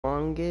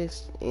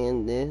Longest,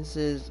 and this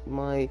is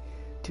my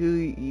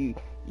YouTube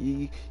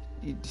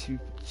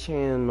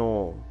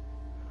channel.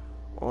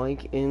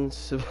 Like and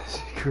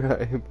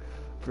subscribe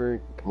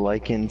for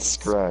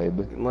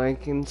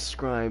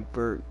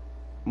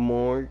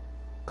more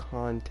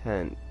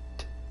content.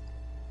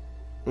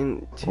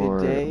 And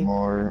today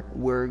we're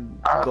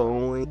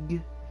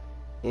going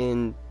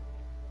in.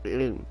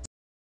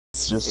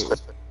 It's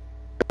just.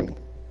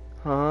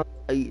 Huh?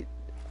 I'm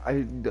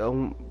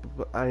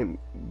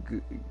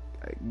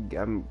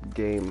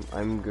game.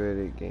 I'm good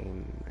at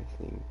game. I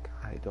think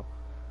I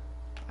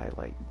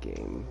like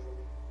game.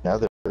 Now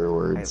there are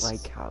words. I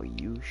like how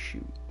you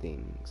shoot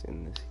things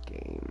in this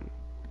game.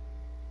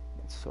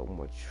 It's so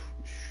much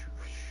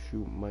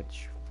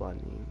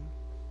funny.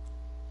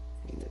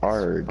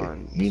 Hard.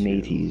 Me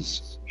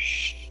mateys.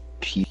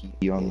 Pee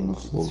on the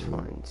floor. It's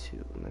fun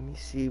too. Let me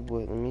see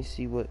what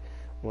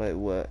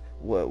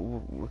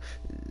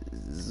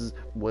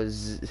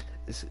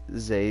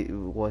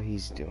what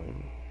he's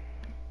doing.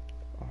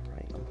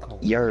 Alright, I'm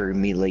calling. Yar,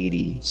 me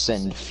lady,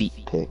 send feet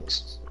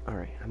pics.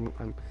 Alright, I'm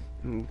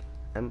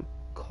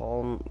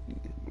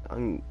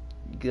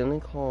gonna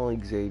call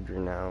Xavier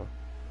now.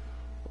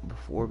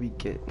 Before we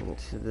get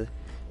into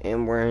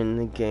and we're in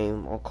the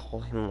game, I'll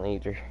call him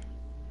later.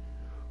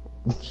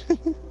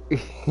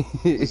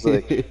 It's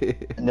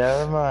like,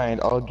 never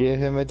mind, I'll give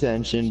him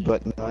attention,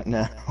 but not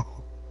now.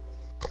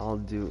 I'll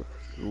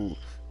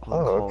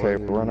okay,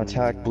 we're on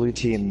attack blue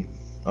team,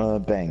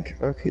 bank.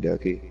 Okie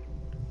dokie.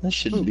 This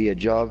should be a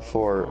job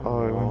for,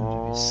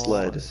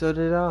 sled. So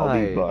did I. I'll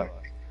be Buck.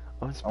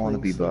 I want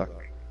to be Buck.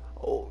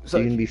 Oh, so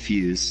you can be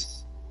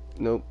Fuse.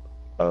 Nope.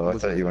 Oh, I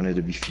thought you wanted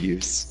to be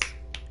Fuse.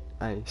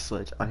 I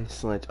sledge. I'll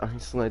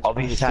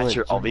be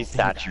Thatcher. I'll be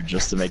Thatcher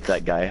just to make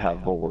that guy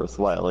have a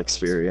worthwhile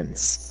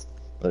experience.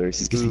 Otherwise,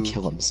 he's gonna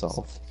kill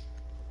himself.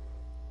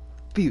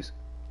 Fuse.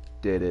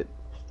 Did it.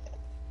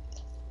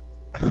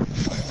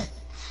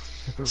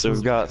 So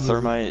we've got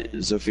Thermite,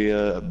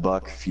 Zofia,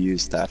 Buck,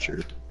 Fuse,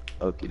 Thatcher.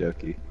 Okie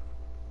dokie.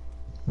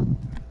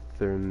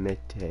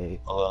 Thermite.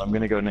 Hold on, I'm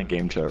gonna go in a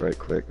game chat right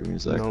quick. Give me a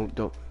sec. No,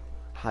 don't.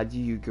 How do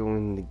you go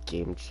in the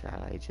game chat?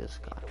 I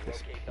just got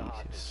this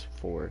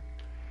PS4.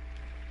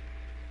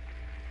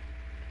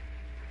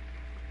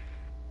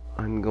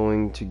 I'm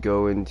going to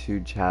go into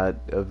chat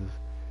I'm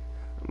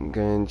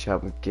going to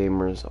chat with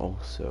gamers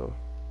also.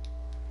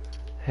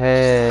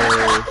 Hey.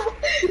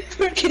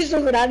 ¿Por qué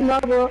eso grande,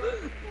 bro?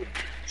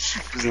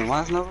 Pues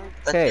nomás, ¿no?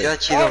 Hey. Está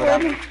chido,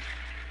 bro.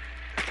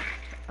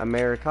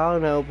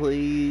 Americano,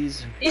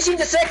 please. It's in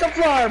the second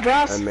floor,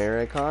 bros.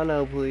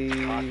 Americano, please.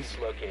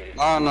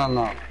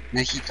 No.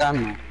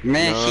 Mexicano.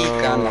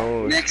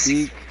 No,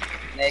 Mexico.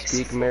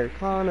 speak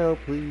Americano,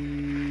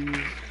 please.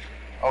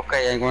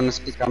 Okay, I wanna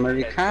speak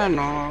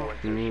Americano.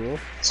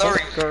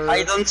 Sorry,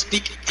 I don't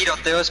speak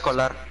tiroteo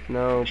escolar.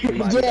 No,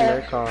 please speak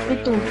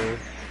Americano.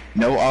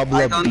 No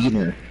habla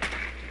beaner.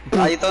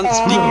 I don't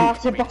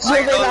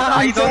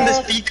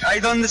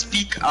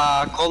speak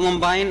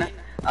Columbine,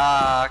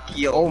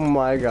 kill. Oh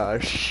my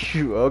gosh,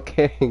 shoot,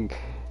 okay.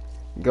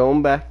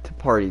 Going back to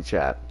party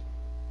chat.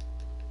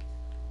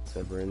 It's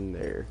ever in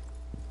there.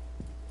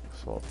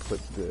 So I'll put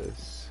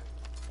this.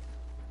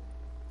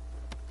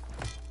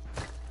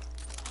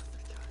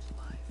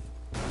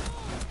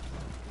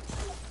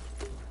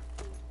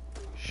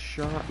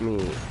 Shot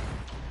me.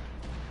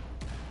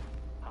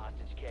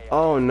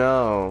 Oh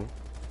no.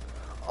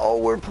 Oh,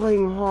 we're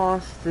playing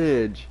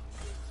hostage.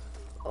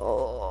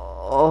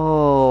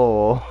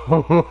 Oh.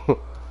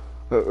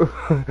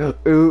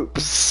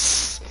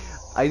 Oops.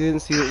 I didn't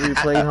see that we were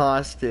playing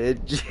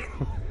hostage.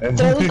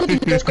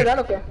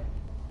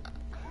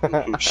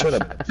 Shut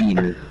up,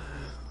 beaner.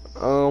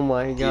 Oh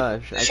my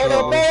gosh.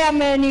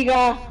 Européame,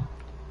 nigga.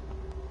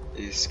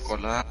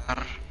 Escolar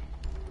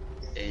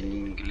en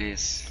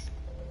inglés.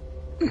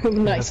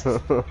 Nice.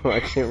 I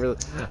can't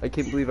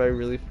believe I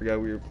really forgot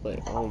we were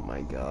playing. Oh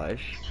my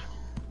gosh.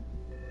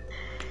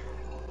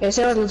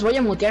 Ese los voy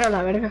a mutear a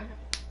la verga.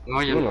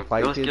 No, yo no.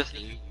 Yo sí.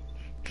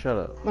 Shut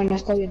up. Bueno,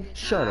 está bien.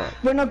 Shut up.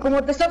 Bueno,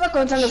 como te estaba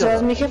contando,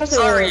 Shut mi jefa se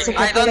Sorry, se I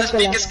escapó de la don't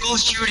speak escuela. school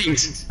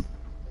shootings.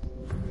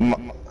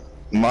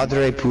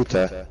 Madre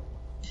puta.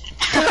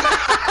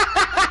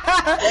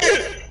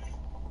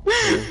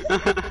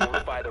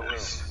 Fortify the room.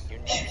 You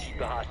need to keep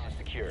the hostage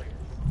secure.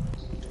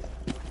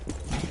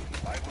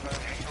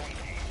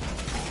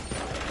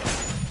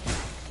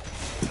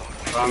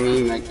 Tú a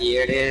mí me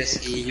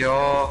quieres y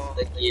yo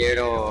te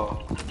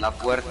quiero. La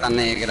puerta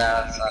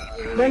negra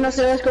sale. Bueno,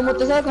 sabes, como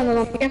te estaba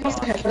contando, mi jefa se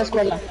escapó de la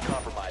escuela.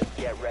 Compromise.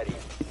 Get ready.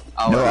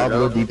 No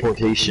hablo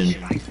deportation.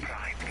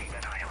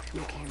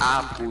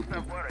 Ah,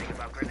 puto.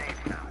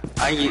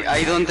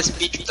 I don't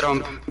speak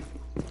Trump.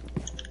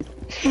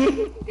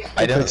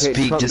 I don't Okay,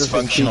 speak Trump doesn't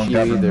dysfunctional speak you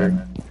either.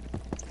 government.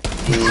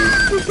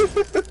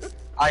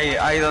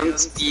 I don't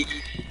speak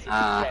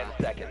 10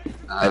 seconds.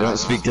 I don't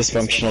speak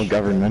dysfunctional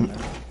government.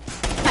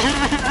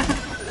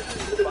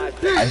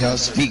 I don't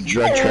speak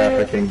drug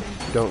trafficking.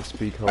 Don't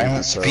speak I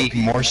don't speak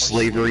more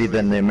slavery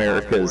than the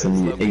Americas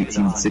in the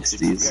 1860s.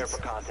 Prepare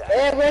for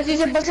contact. Güey, sí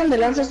se pasan de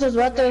lanza estos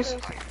vatos.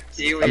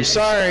 See you I'm in.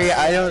 sorry,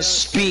 I don't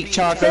speak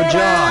Taco John's.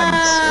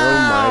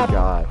 Oh my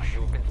gosh.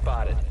 You have been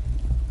spotted.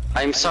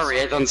 I'm sorry,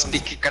 I don't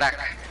speak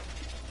crack.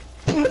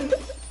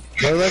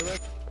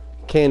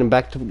 Kanan,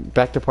 back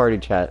to party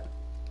chat.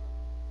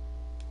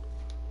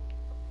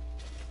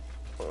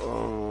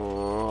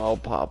 I'll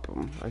pop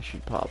him. I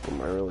should pop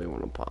him. I really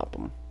want to pop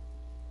him.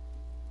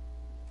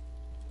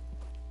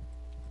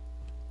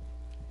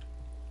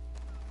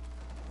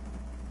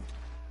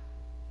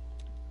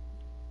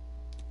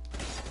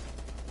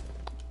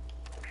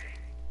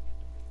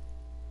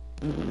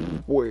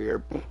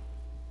 Where?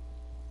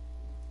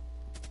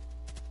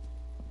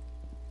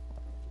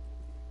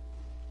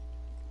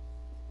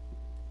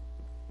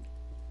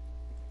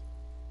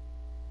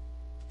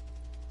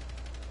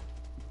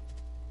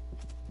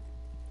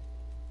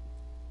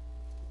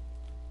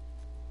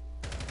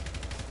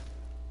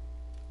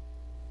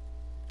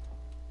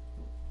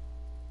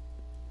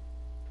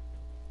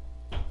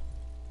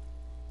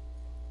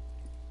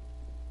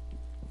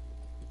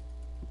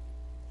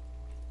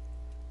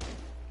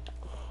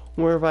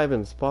 Where have I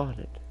been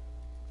spotted?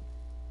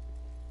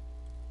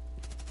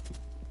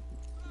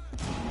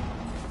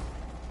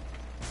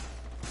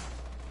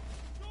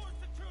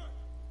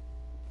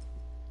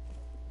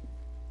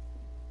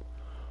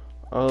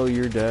 Oh,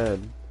 you're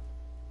dead.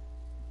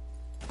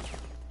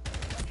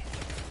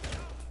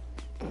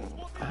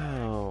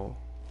 Ow.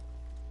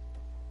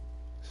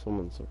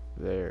 Someone's up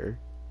there.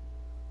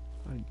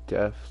 I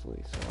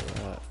definitely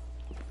saw that.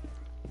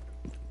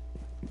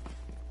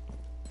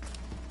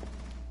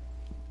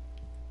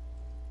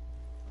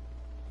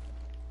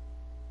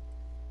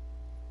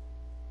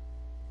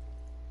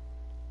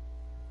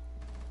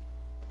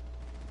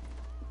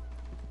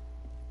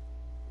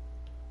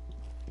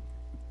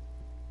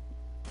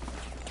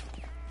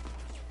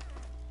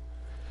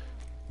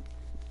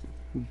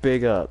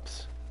 Big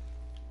ups.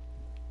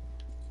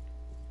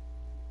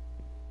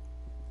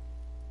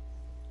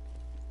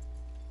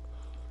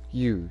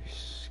 You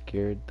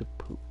scared the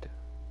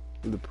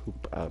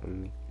poop out of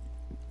me.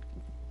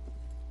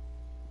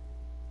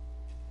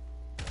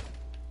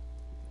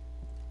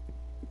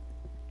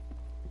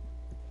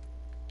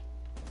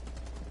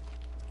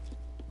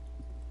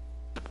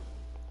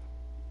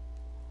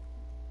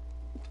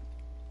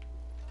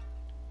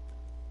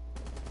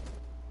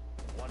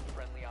 One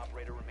friendly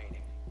operator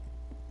remaining.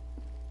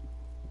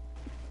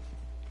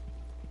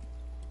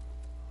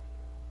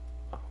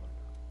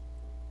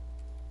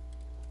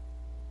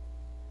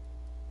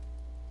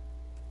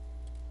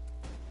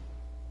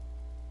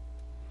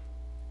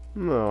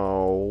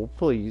 No,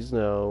 please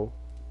no.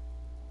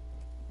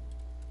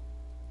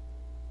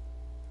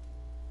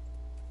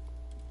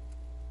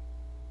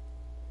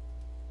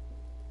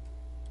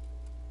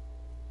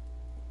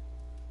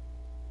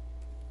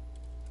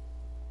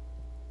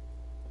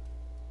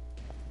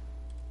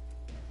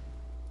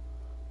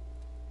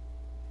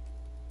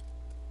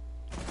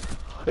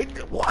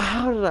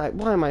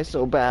 Why am I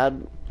so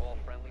bad? All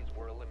friendlies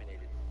were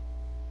eliminated.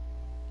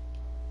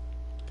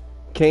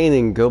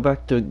 Kanan, go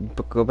back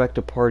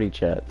to party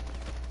chat.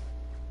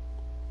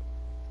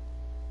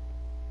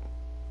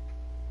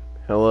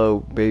 Hello,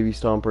 Baby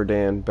Stomper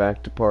Dan,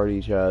 back to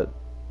party chat.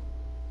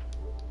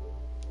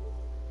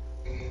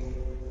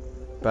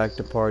 Back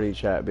to party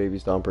chat, Baby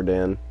Stomper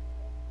Dan.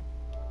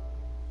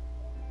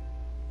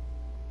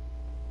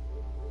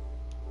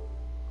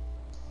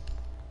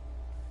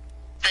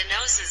 The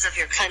noses of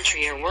your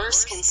country are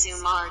worse.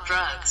 Consume our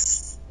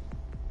drugs.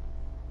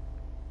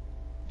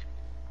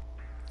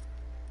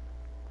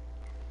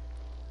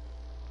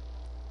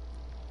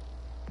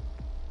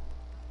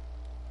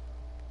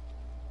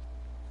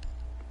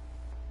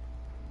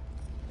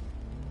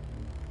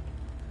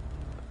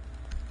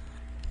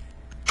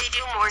 They do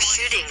more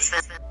shootings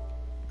than...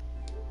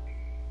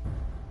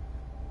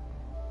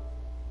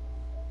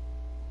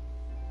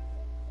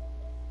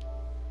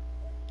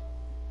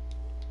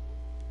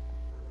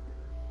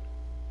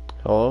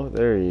 Oh,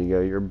 there you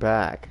go, you're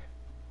back.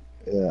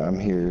 Yeah, I'm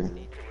here.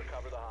 Need to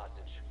recover the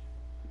hostage.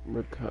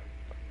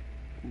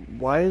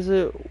 Why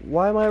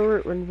am I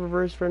in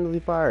reverse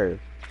friendly fire?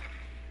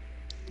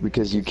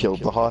 Because you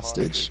killed the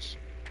hostage.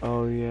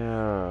 Oh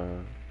yeah.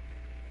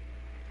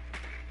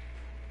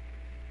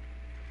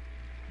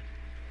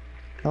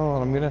 Oh,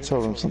 I'm gonna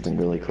tell them something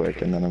really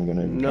quick, and then I'm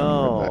gonna come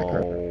right back.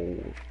 Right?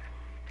 No.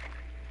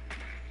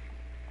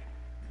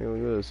 Here,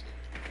 look at this.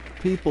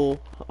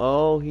 People.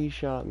 Oh, he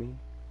shot me.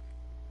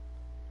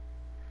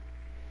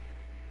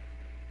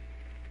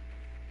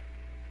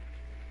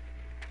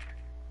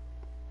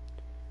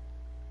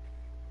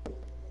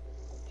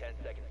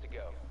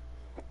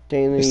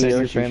 Dana, You you said know your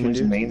what you should family's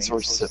do? main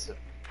source.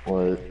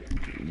 What?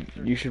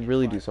 You should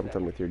really do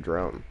something with your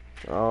drone.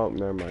 Oh,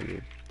 never mind.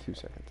 You 2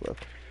 seconds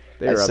left. I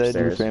They're said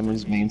your upstairs.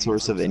 family's main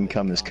source of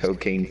income is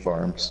cocaine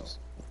farms.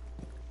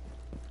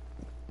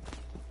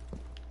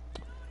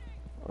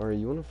 Or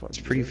you wanna fuck? It's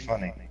pretty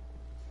funny.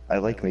 I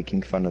like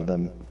making fun of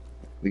them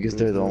because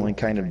they're the only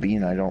kind of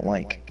bean I don't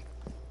like.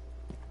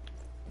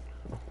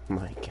 Oh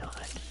my god.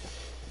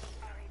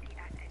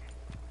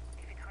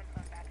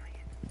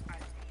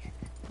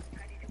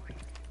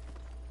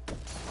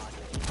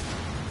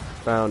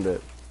 Found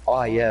it.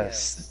 Ah,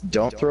 yes.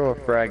 Don't throw a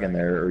frag in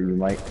there or you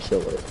might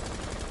kill it.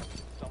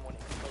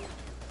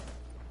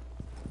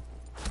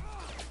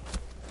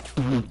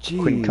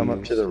 Quinn, come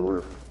up to the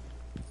roof.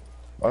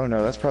 Oh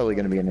no, that's probably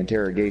going to be an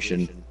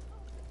interrogation.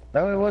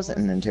 No, it wasn't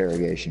an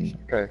interrogation.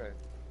 Okay.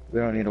 We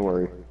don't need to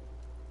worry.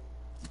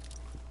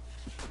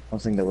 One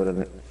thing that would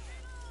have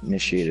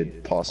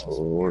initiated possible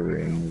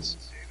ordering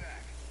is...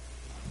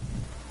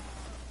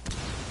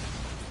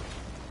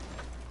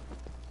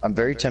 I'm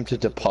very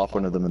tempted to pop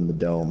one of them in the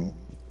dome.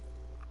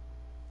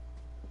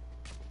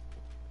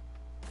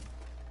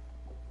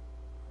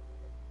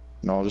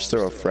 No, I'll just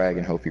throw a frag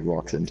and hope he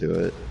walks into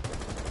it.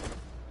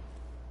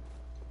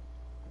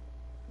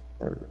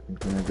 Or I'm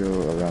gonna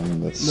go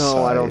around this side.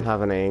 No, I don't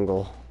have an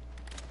angle.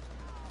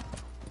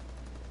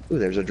 Ooh,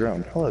 there's a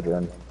drone. Hello,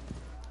 drone.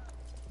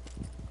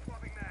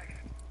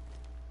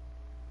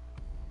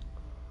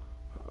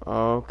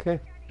 Okay.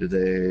 Did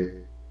they...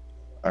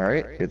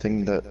 Alright, good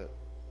thing that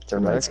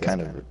Thermite's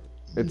kind of...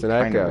 It's an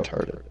kind echo. of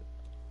retarded.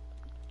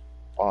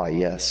 Ah,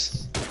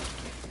 yes.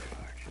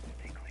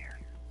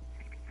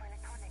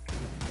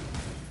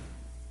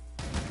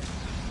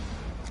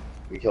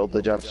 We killed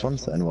the Japs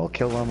once, and we'll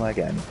kill them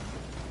again.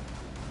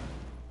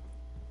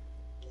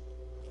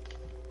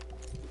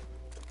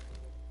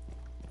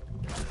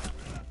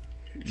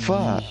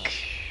 Fuck.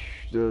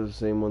 They're the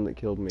same one that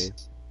killed me.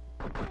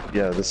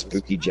 Yeah, the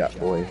spooky Jap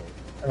boy.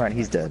 Alright,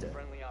 he's dead.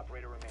 Friendly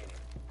operator remaining.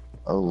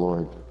 Oh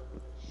lord.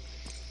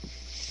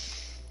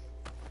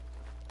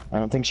 I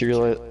don't think she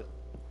realized...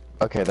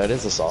 Okay, that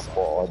is a soft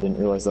wall. I didn't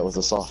realize that was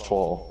a soft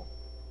wall.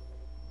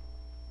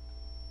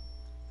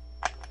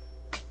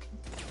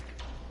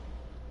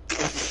 Been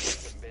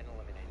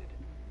eliminated.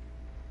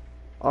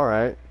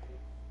 Alright.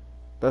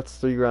 That's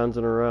 3 rounds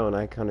in a row, and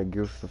I kind of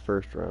goofed the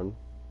first round.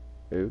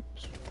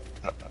 Oops.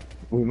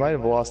 We might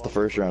have lost the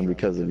first round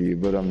because of you,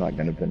 but I'm not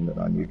gonna pin it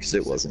on you because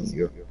it wasn't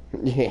you.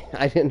 Yeah,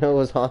 I didn't know it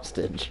was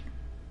hostage.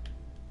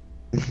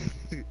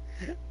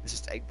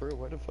 Just like, bro,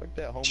 where the fuck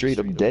that home? Straight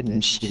up dead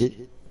and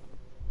shit.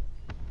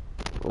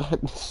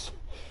 What?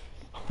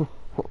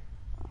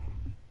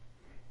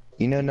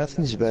 You know,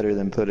 nothing's better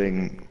than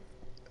putting,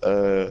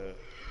 4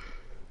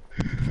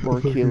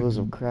 kilos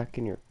of crack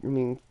in your... I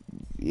mean,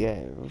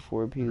 yeah,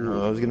 4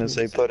 kilos. I was gonna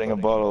say putting a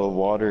bottle of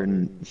water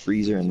in the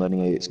freezer and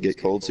letting it get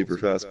cold super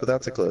fast, but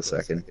that's a close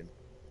second.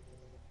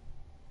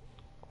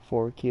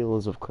 4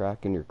 kilos of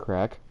crack in your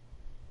crack?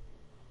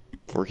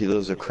 4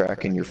 kilos of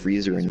crack in your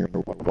freezer and your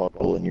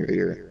bottle in your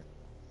ear.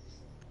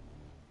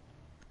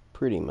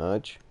 Pretty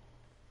much.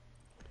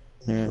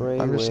 Yeah, Right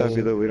I'm just away.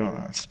 happy that we don't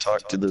have to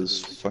talk to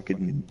those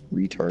fucking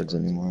retards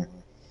anymore.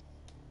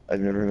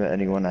 I've never met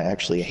anyone I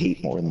actually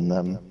hate more than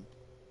them.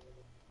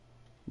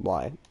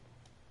 Why?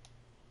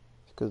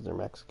 Because they're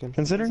Mexican?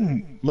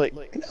 Considering,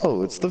 like,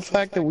 no, it's the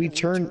fact that we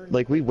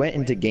went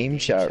into game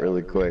chat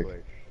really quick,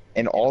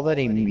 and all that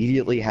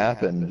immediately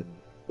happened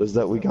was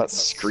that we got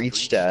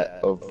screeched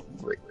at of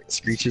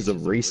screeches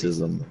of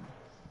racism.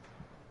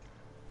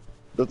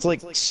 That's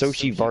like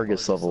Sochi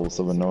Vargas levels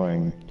of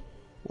annoying.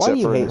 Why do Except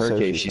you for in hate her Sochi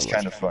case, so she's much?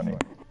 kind of funny.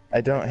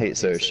 I don't hate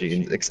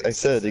Sochi. I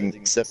said,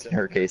 except in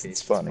her case,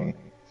 it's funny.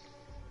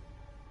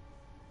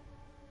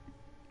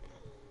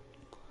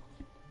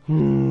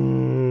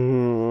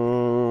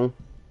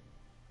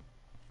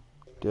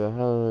 Do I have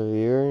a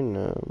ear?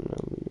 No,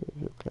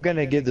 no. I'm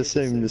gonna give the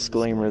same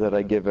disclaimer that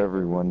I give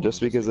everyone.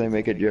 Just because I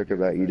make a joke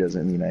about you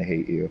doesn't mean I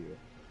hate you.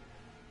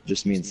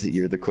 Just means that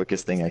you're the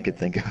quickest thing I could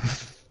think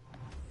of.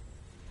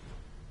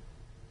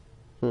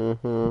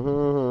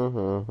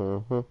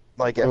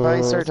 Like, if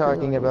I start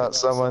talking about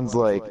someone's,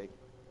 like,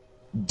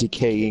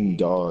 decaying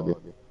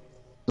dog,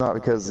 not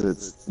because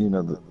it's, you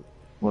know,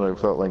 what I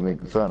felt like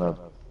making fun of,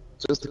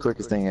 it's just the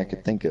quickest thing I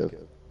could think of.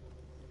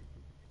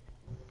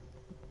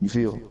 You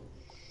feel?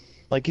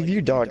 Like, if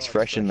your dog's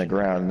fresh in the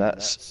ground,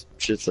 that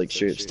shit's, like,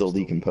 straight up still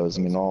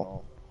decomposing and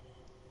all.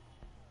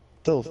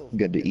 Still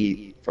good to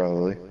eat,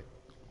 probably.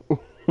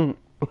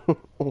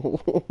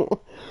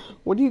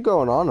 What are you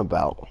going on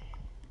about?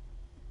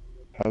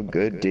 How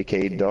good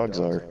decayed dogs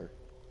are.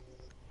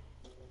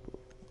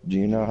 Do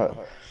you know how...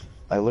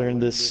 I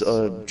learned this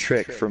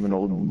trick from an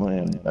old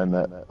man I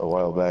met a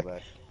while back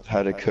of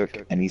how to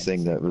cook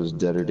anything that was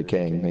dead or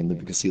decaying, mainly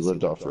because he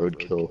lived off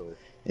roadkill.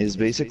 Is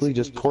basically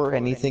just pour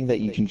anything that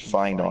you can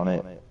find on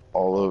it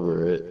all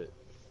over it.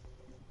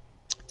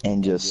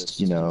 And just,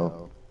 you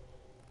know,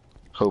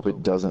 hope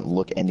it doesn't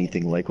look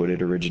anything like what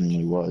it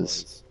originally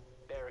was.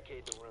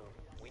 Barricade the room.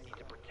 We need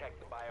to protect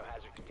the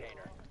biohazard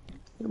container.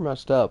 You're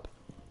messed up.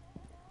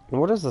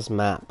 What is this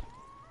map?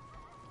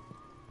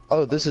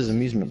 Oh, this is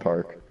Amusement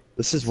Park.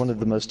 This is one of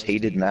the most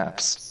hated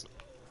maps.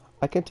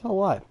 I can tell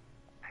why.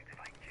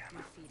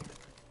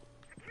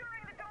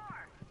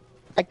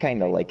 I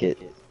kinda like it.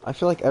 I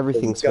feel like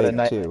everything's It's got a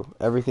fake ni- too.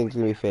 Everything's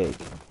gonna be fake.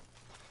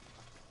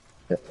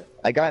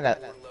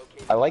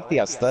 I like the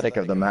aesthetic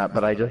of the map,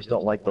 but I just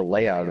don't like the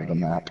layout of the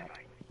map.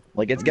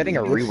 Like, it's getting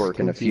a It's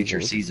rework in a future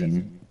confusing.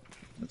 season.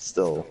 But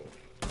still.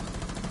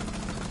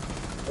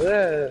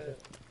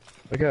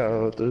 Look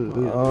out.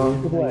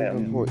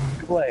 Wait.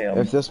 Kablam.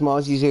 If this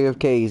Mozzie's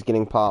AFK, he's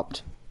getting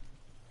popped.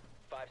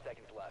 5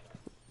 seconds left.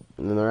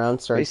 And then the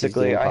round starts, he's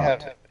Basically, getting I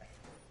popped. have...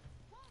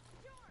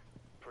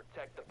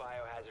 Protect the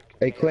biohazard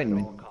Hey, container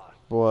at all Quentin. costs.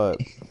 What?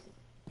 Do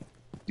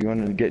you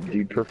want to get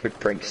the perfect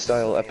prank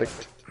style epic?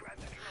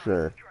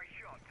 Sure.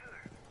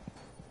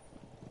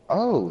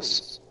 Oh,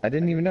 I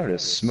didn't even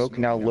notice. Smoke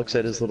now looks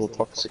at his little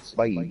toxic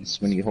bites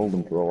when you hold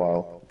him for a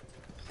while.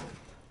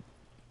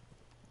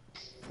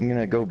 I'm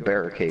gonna go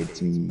barricade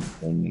some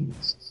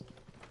things.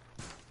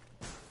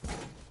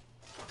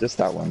 Just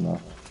that one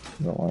though.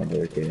 I don't want to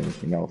barricade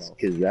anything else,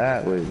 because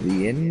that would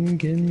be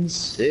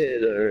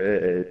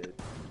inconsiderate.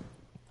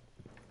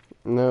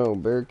 No,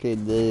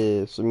 barricade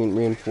this. I mean,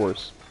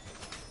 reinforce.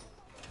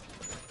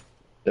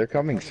 They're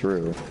coming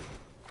through.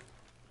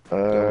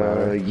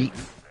 matter. Yeet.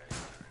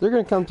 They're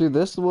gonna come through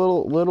this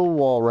little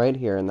wall right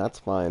here, and that's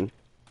fine.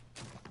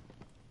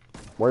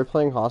 We're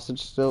playing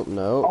hostage still?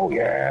 No. Oh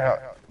yeah.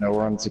 No,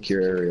 we're on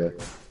secure area.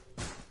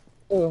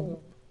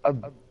 A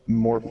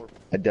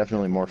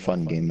definitely more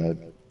fun game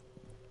mode.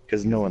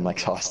 Because no one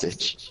likes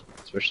hostage.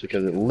 Especially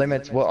because it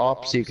limits what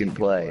ops you can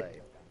play.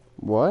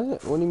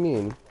 What? What do you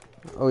mean?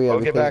 Oh yeah,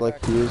 Okay, because back. like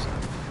fuse.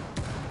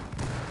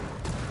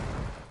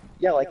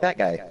 Yeah, like that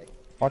guy.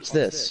 Watch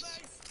this.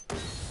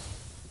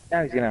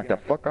 Now he's gonna have to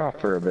fuck off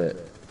for a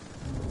bit.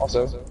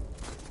 Also.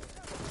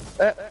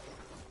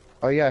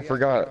 Oh yeah, I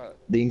forgot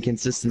the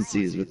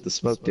inconsistencies with the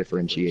smoke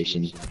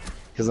differentiation.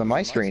 Because on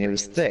my screen it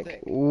was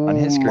thick. On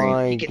his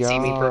screen, he can see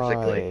me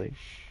perfectly.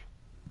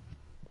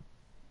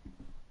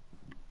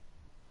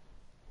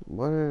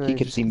 What did He I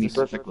could just see me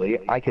perfectly.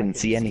 I couldn't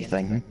see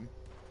anything.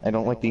 I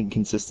don't like the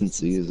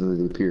inconsistencies of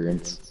the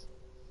appearance.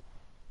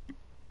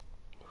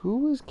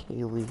 Who is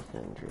Kaylee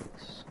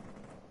Hendricks?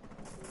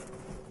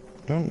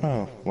 Don't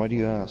know. Why do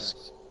you ask?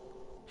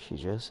 She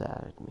just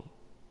added me.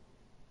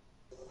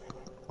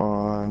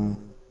 On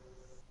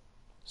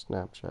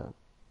Snapchat.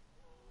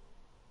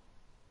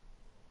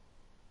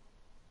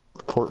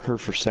 report her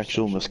for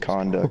sexual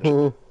misconduct.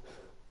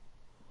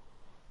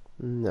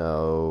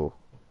 No.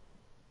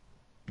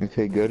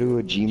 Okay, go to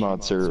a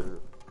Gmod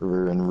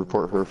server and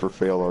report her for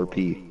fail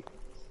RP.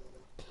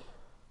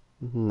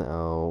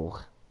 No.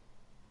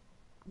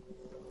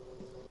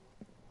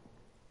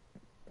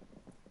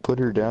 Put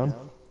her down.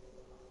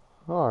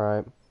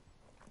 Alright.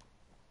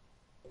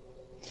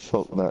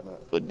 Felt that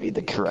would be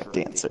the correct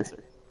answer.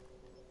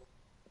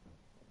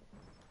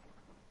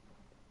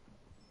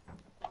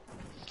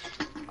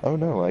 Oh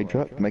no, I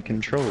dropped my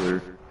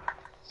controller.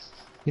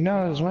 You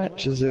know, as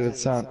much as it would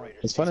sound,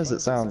 as fun as it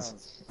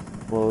sounds,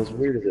 well, as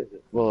weird as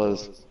it, well,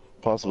 as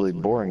possibly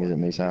boring as it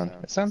may sound,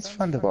 it sounds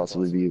fun to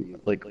possibly be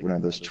like one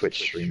of those Twitch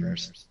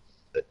streamers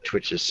that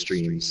Twitches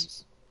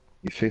streams.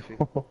 You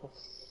feel?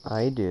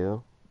 I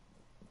do.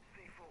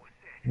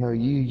 No,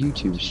 you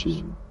YouTube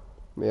stream.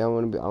 Yeah, I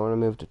wanna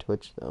move to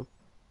Twitch though.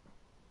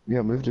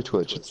 Yeah, move to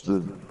Twitch. It's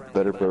the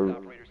better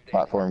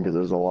platform because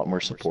there's a lot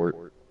more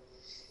support.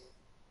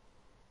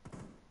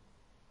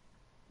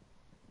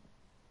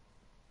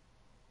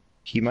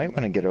 He might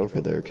want to get over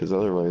there because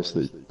otherwise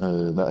that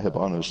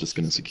Hibana is just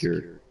going to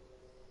secure.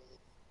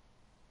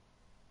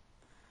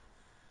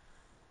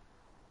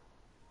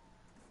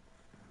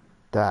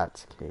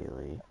 That's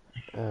Kaylee.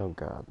 Oh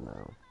god,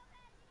 no.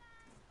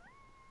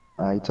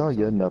 I tell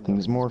you,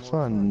 nothing's more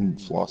fun than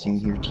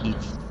flossing your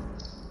teeth.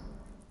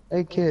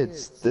 Hey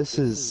kids, this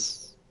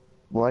is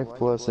life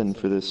lesson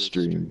for this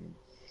stream.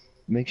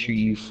 Make sure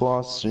you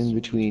floss in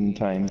between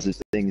times the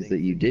things that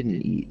you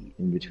didn't eat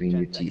in between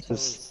your teeth.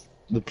 That's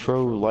the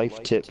pro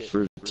life tip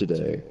for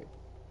today.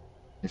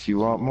 If you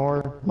want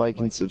more, like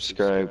and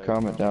subscribe,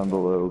 comment down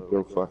below,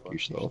 go fuck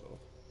yourself.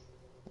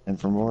 And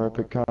for more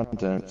epic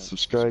content,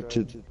 subscribe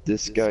to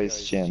this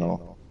guy's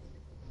channel.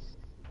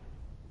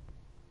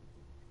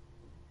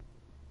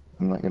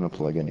 I'm not gonna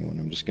plug anyone,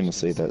 I'm just gonna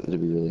say that to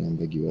be really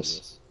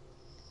ambiguous.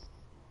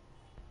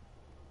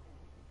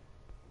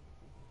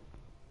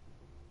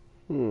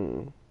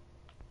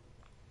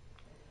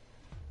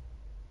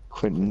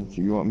 Quentin,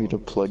 do you want me to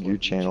plug your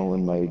channel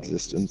in my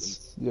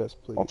existence? Yes,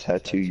 please. I'll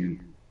tattoo you.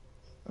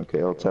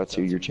 Okay, I'll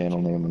tattoo your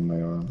channel name on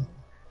my arm.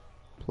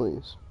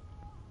 Please.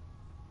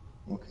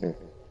 Okay.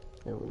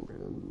 It would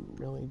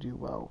really do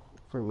well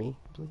for me,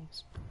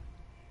 please.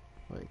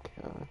 Like,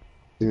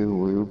 Ew,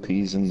 woo,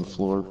 peas in the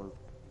floor.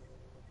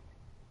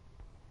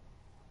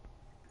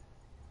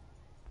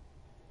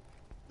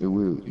 Ew,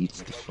 woo,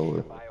 eats the floor.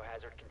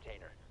 Biohazard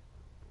container.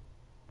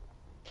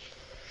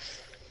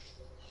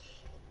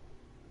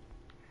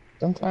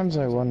 Sometimes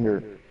I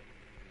wonder,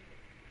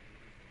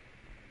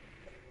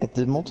 if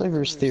the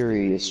multiverse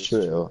theory is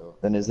true,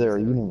 then is there a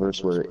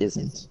universe where it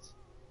isn't?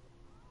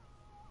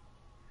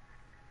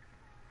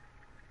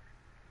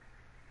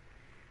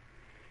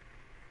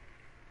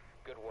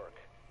 Good work.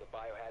 The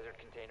biohazard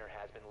container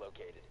has been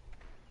located.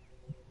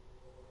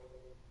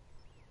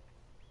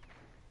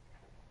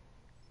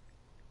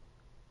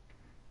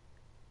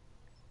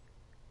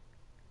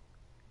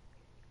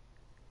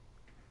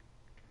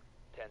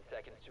 Ten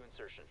seconds to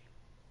insertion.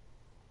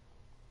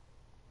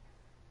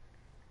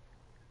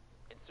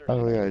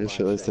 Oh yeah, I just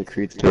realized that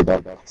creates a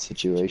bad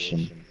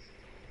situation.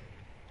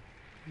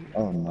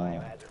 Oh no.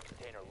 Biohazard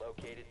container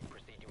located.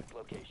 Proceed to its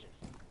location.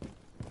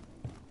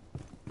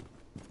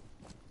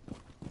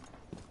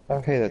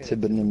 Okay, that's it,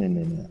 but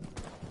no.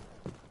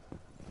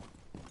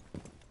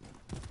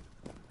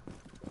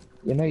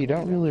 You know, you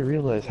don't really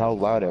realize how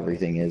loud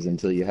everything is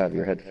until you have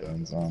your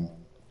headphones on.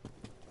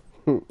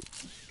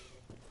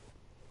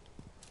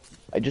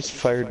 I just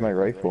fired my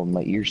rifle and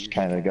my ears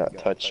kind of got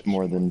touched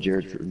more than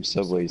Jared from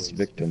Subway's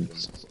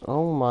victims.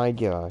 Oh my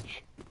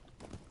gosh.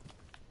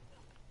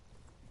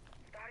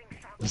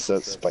 Is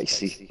that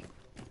spicy?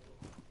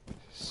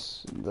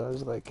 That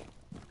was like...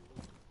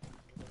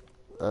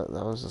 That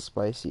was as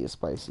spicy as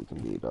spicy can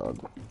be,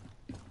 dog.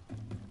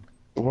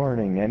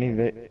 Warning, any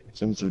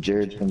victims of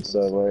Jared from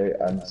Subway,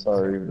 I'm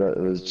sorry, but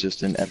it was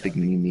just an epic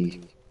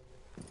meme.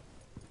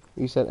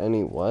 You said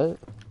any what?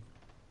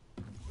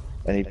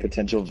 Any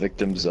potential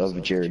victims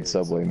of Jared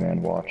Subway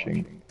man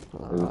watching. It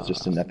was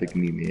just an epic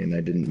meme and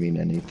I didn't mean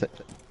anything.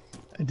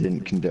 I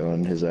didn't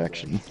condone his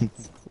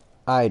actions.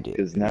 I did.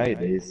 Because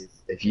nowadays,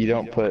 if you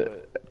don't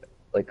put,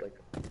 like,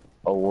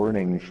 a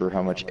warning for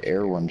how much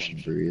air one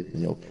should breathe,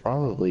 then you'll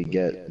probably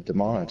get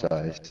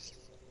demonetized.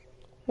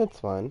 It's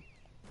fine.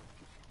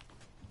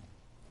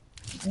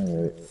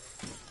 Alright.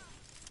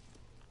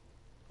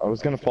 I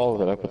was gonna follow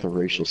that up with a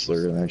racial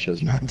slur and I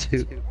chose not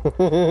to.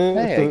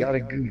 Hey, I got a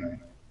goo mine.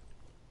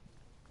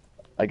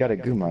 I got a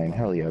goo mine,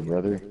 hell yeah,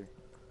 brother.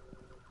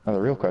 Now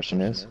the real question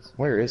is,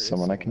 where is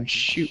someone I can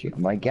shoot with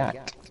my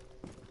gat?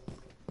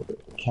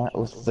 Cat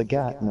with the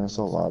gat knows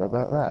a lot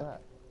about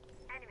that.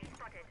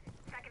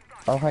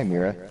 Oh, hi,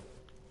 Mira.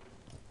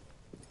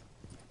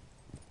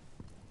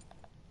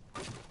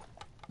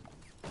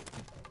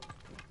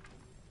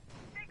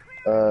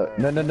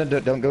 No,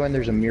 don't go in,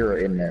 there's a mirror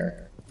in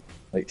there.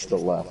 Like, to the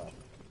left.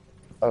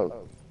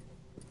 Oh.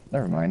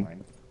 Never mind.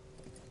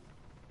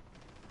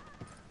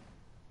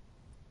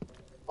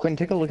 Quinn,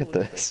 take a look at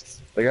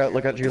this. Look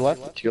out to your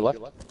left, to your left.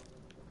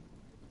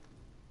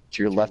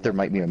 To your left there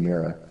might be a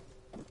mirror.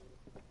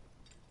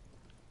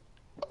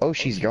 Oh,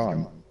 she's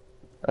gone.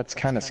 That's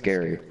kinda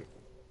scary.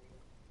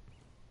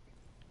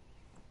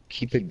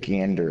 Keep a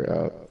gander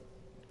out.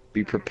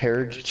 Be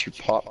prepared to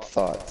pop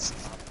thoughts.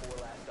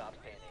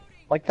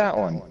 Like that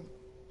one.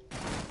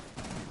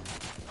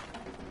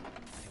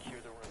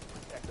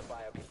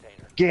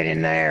 Get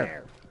in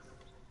there!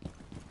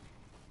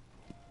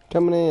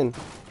 Coming in.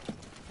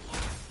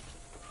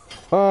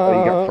 Oh,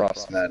 you got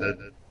frost-matted.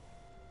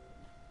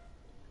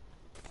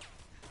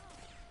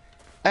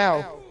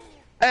 Ow!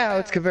 Ow,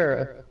 it's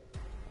Kavera!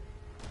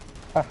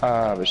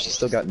 Haha, but she's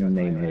still got no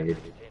name aid.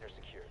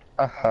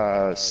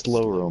 Haha,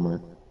 slow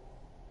roamer.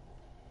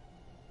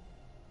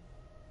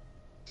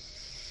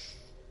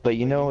 But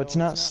you know, it's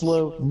not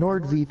slow,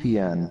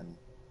 NordVPN.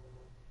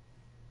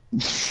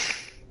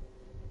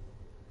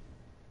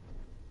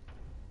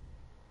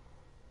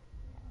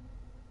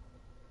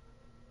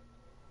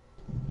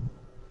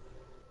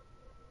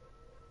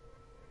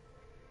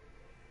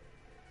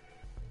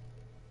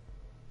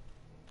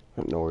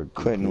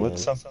 Quentin,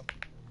 what's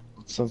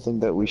something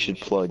that we should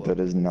plug that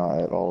is not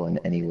at all in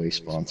any way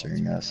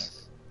sponsoring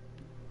us?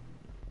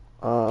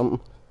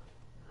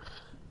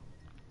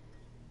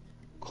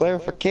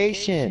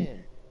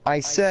 Clarification! I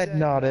said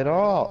not at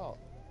all!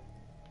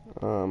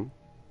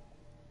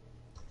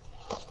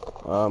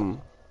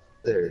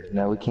 There,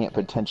 now we can't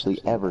potentially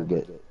ever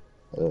get,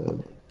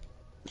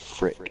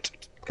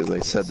 fricked. Because I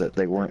said that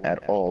they weren't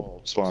at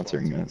all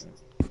sponsoring us.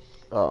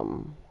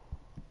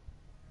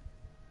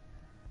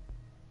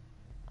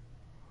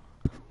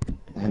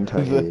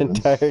 The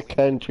entire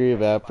country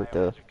of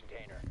Africa.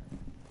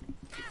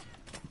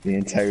 The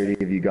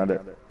entirety of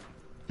Uganda.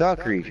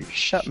 Valkyrie,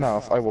 shut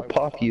mouth, I will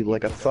pop you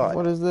like a thought.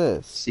 What is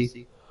this?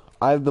 See?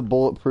 I have the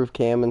bulletproof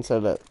cam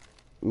instead of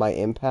my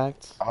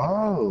impacts.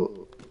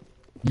 Oh.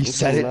 You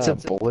said it's a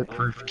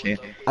bulletproof can.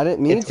 I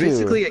didn't mean to. It's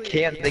basically a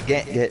can that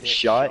can't get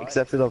shot,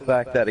 except for the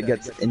fact that it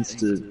gets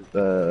instant,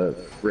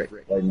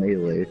 frick by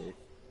melee.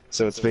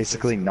 So it's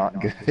basically not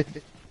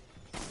good.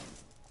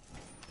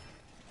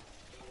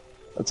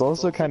 It's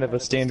also kind of a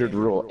standard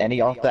rule.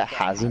 Any op that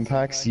has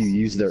impacts, you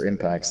use their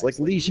impacts. Like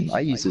Legion, I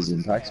use his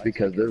impacts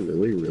because they're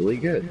really, really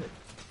good.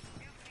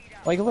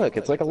 Like, look,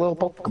 it's like a little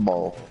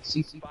Pokeball.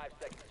 See?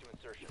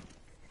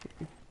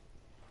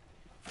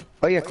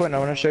 Oh yeah, Quentin, I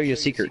want to show you a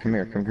secret. Come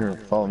here, come here.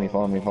 Follow me,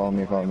 follow me, follow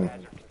me, follow me.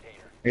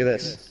 Look at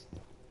this.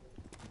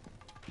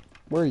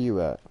 Where are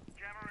you at?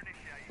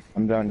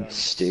 I'm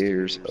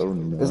downstairs. Oh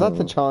no. Is that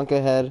the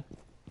Chonka head?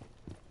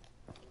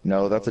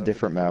 No, that's a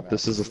different map.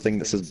 This is a thing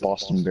that says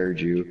Boston Bear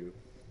Jew.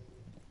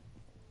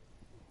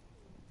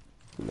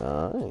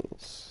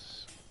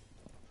 Nice.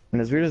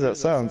 And as weird as that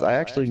sounds, I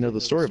actually know the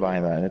story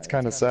behind that, and it's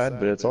kind of sad,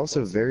 but it's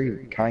also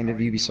very kind of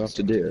Ubisoft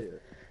to do.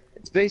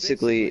 It's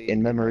basically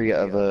in memory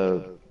of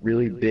a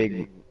really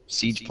big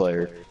Siege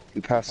player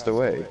who passed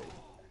away.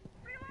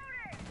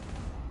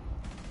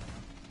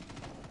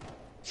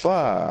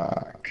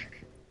 Fuck.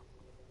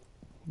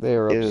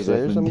 They're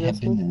upstairs, I'm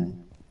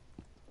guessing?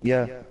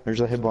 Yeah, there's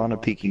a Hibana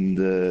peeking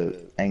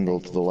the angle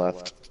to the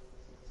left.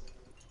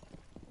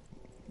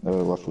 Oh,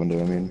 left window,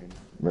 I mean.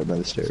 Right by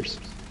the stairs.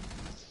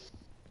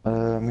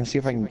 I'm gonna see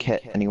if I can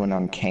get anyone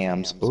on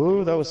cams.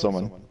 Oh, that was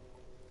someone.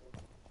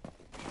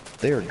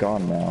 They are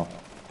gone now.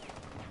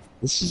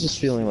 This is just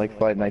feeling like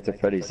Five Nights at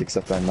Freddy's,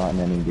 except I'm not in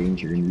any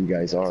danger and you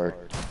guys are.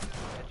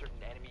 Entered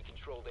an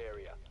enemy-controlled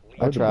area.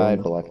 I The tried.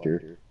 Bone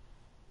Collector.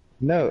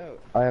 No,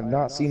 I have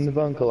not seen The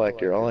Bone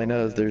Collector. All I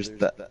know is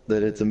that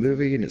it's a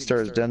movie and it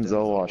stars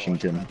Denzel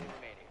Washington.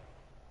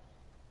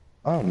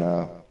 Oh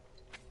no.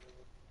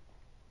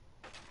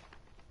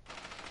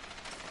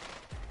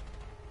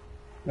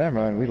 Never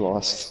mind, we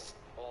lost.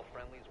 All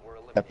friendlies were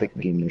eliminated. Epic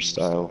gamer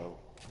style.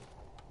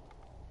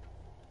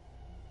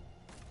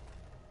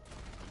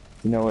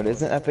 You know what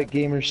isn't epic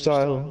gamer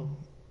style?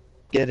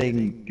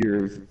 Getting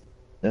your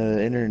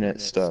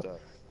internet stuff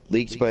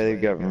leaked by the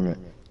government.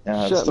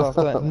 Now Shut stop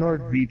up. that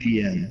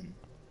NordVPN.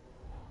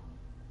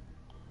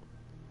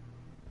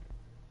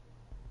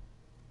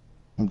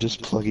 I'm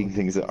just plugging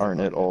things that aren't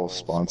at all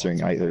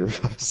sponsoring either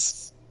of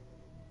us.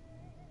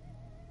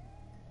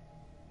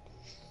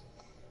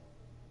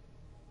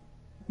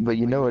 But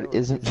you know what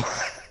isn't?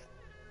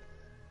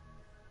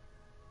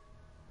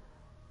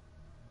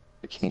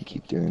 I can't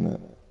keep doing that.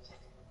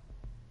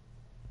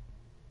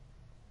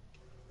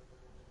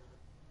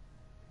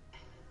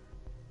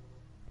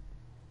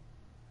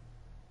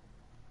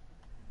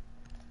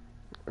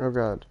 Oh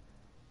god.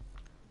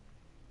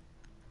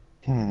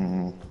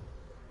 Hmm.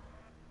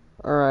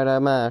 Alright,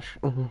 I'm Ash.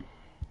 Oh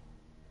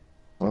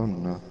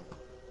no.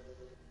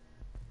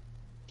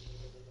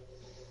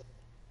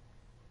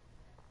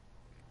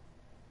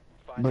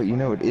 But you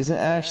know it isn't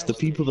Ash? The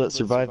people that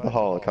survived the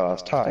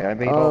Holocaust. Hi,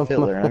 I'm Adolf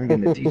Hitler and I'm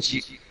gonna teach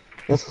you.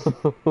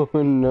 Oh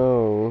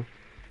no.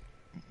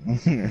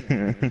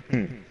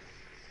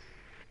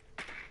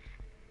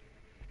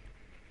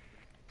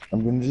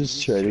 I'm gonna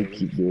just try to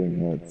keep doing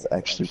that. It's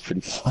actually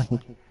pretty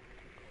funny.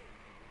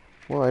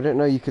 Well, I didn't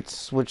know you could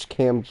switch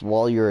cams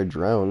while you're a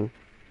drone.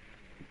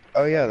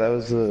 Oh yeah, that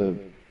was a...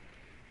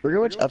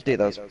 forget which update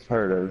that was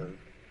part of.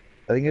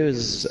 I think it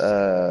was,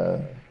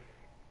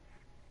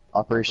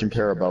 Operation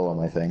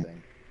Parabellum, I think.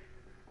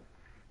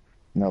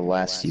 No,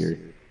 last year.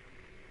 10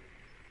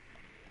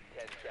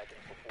 seconds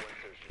before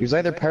insertion. It was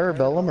either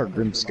Parabellum or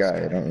Grim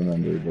Sky, I don't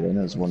remember, but I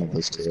know it's one of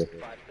those two. 5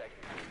 seconds.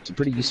 It's a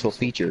pretty useful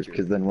feature,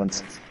 because then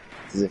once,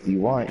 if you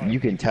want,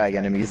 you can tag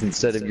enemies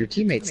instead of your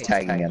teammates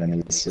tagging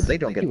enemies, so they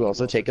don't get to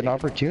also take an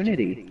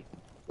opportunity.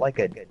 Like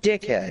a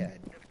dickhead.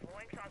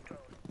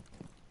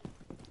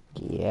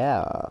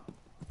 Yeah.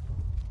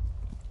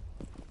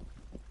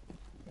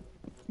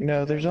 You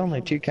know, there's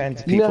only two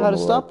kinds of You people know how in to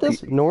the stop world.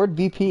 this?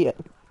 NordVPN.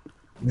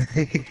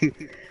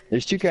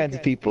 There's two kinds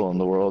of people in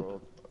the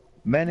world.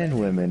 Men and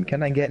women.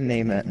 Can I get an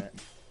amen?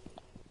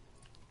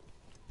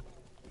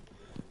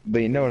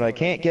 But you know what I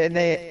can't get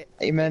an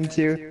amen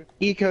to?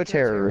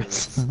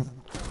 Eco-terrorists.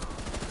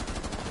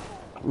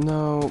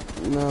 No,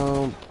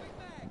 no.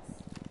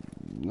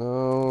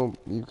 No,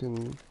 you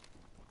can...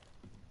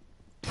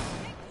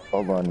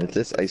 Hold on, if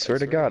this, I swear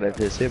to God, if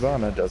this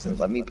Hibana doesn't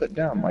let me put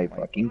down my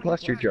fucking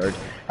cluster charge,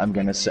 I'm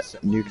gonna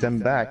nuke them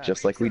back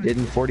just like we did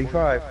in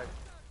 45.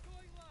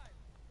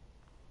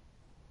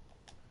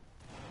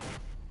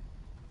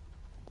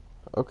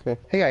 Okay.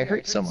 Hey, I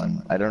hurt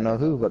someone. I don't know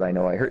who, but I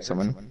know I hurt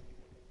someone.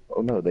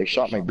 Oh no, they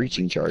shot my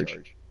breaching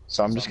charge.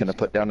 So I'm just gonna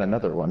put down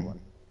another one.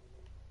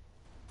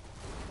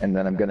 And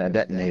then I'm gonna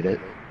detonate it.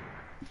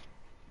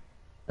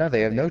 Now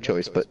they have no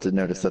choice but to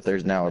notice that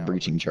there's now a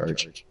breaching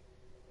charge.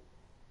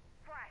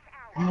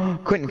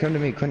 Quentin, come to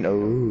me, Quentin.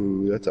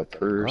 Oh, that's a I'm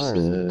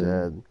person.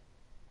 dead.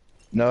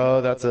 No,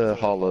 that's a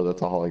holo,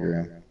 that's a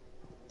hologram.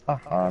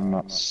 Haha, I'm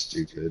not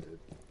stupid.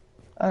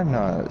 I'm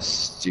not a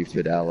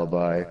stupid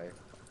alibi.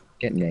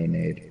 Get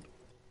nay-nayed.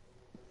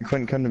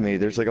 Quentin, come to me,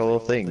 there's like a little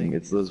thing.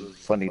 It's those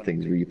funny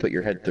things where you put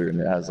your head through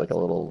and it has like a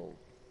little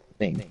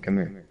thing. Come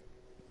here.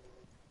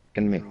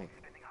 Come to me.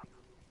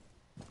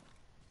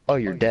 Oh,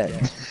 you're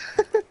dead.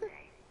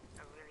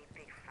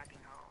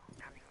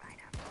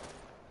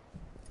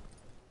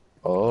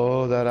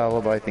 Oh, that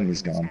alibi thing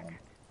is gone.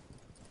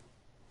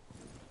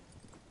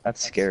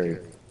 That's scary.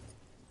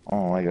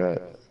 Oh my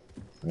god.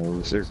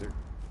 No, sir.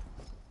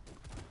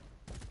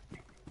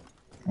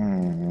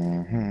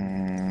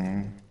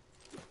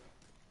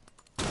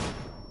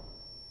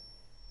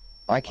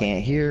 I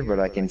can't hear, but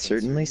I can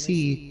certainly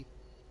see.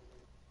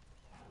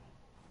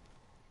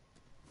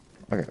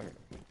 Okay.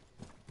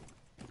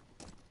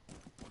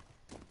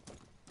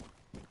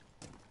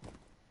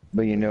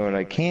 But you know what?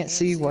 I can't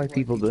see why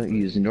people don't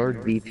use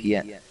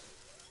NordVPN.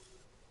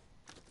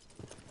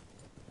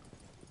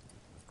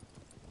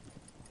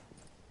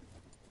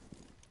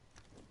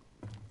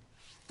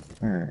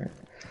 Alright.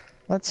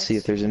 Let's see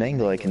if there's an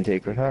angle I can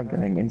take without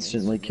getting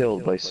instantly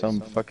killed by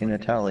some fucking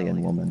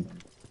Italian woman.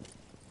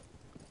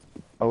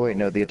 Oh wait,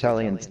 no, the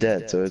Italian's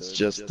dead, so it's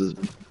just the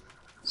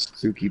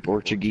spooky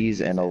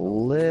Portuguese and a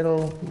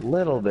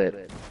little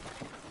bit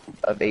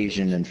of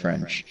Asian and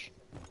French.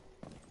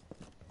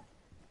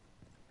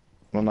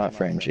 Well, not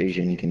French,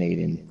 Asian,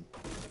 Canadian.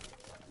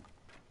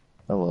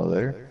 Hello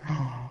there.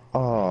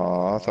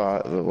 Oh, I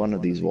thought that one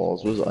of these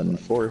walls was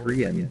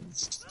unforgiven.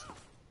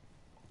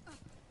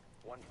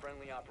 One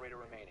friendly operator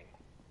remaining.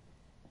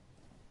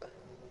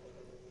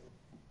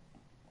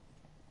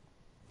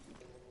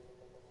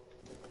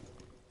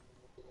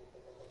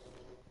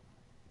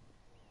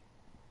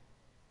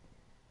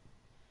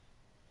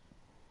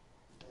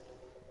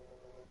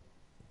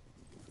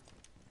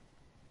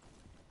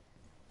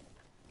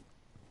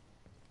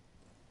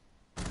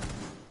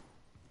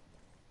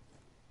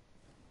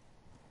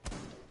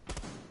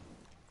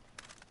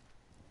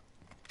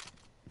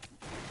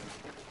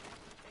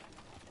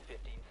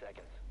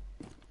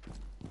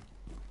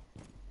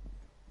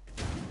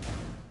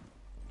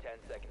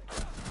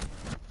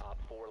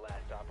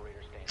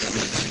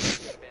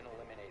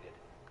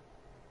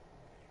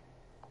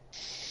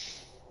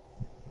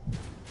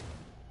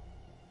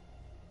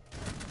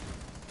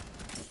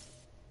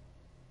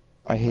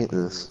 I hate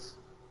this.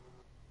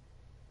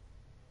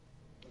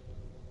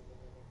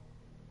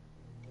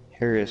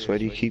 Harris, why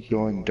do you keep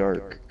going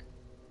dark?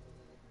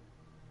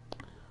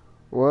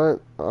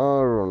 What? I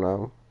don't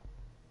know.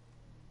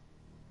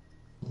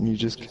 You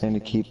just kind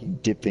of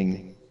keep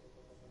dipping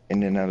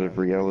in and out of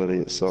reality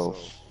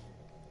itself.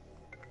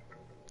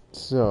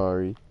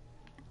 Sorry.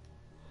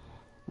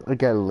 I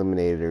got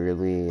eliminated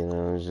early and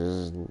I was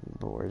just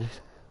bored.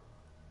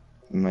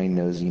 My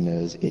nosy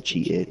nose,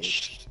 itchy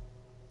itch.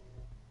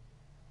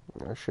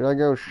 Should I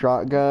go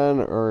shotgun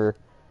or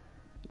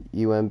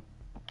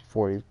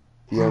UMP45?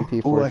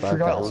 Oh, I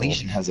forgot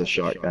Legion has a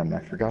shotgun. I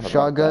forgot about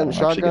Shotgun, that. I'm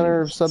actually shotgun gonna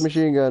or use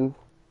submachine gun?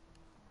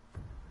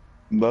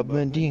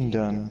 Bubba Ding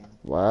Dun.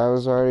 Well, I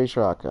was already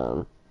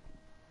shotgun.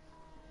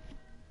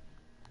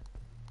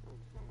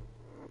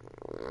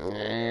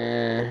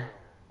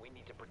 We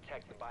need to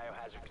protect the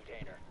biohazard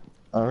container.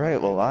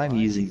 Alright, well I'm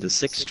using the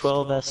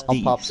 612 I'll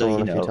SD, pop so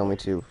someone you if you tell know. me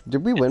to.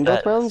 Did we win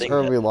both that rounds thing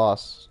or that- we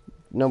lost?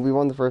 No, we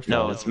won the first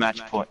No, round. it's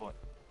match point.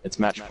 It's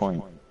match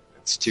point.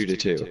 It's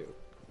 2-2.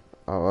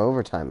 Oh,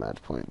 overtime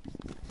match point.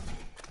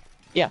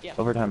 Yeah,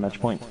 overtime match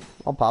point.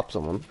 I'll pop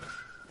someone.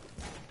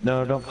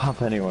 No, don't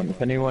pop anyone.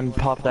 If anyone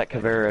pop that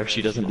Caveira,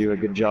 she doesn't do a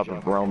good job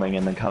of roaming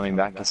and then coming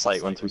back to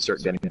site once we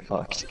start getting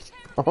fucked.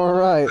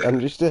 Alright,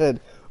 understood.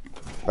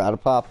 About to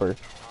pop her.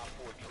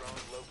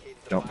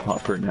 Don't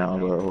pop her now,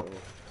 though.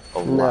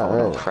 Oh, No,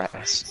 wow, no.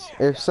 crass.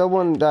 If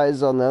someone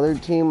dies on the other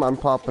team, I'm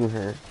popping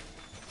her.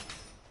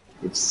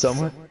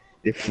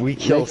 If we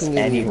kill Making it easy.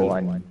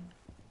 anyone.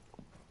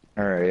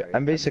 Alright,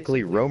 I'm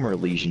basically roamer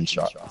Legion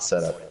shot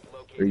setup.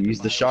 Or use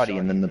the shotty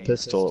and then the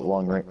pistol at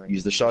long range.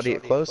 Use the shotty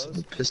at close and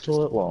the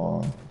pistol at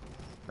long.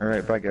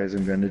 Alright, bye guys,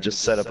 I'm going to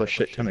just set up a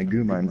shit ton of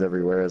goo mines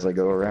everywhere as I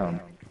go around.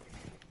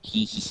 Do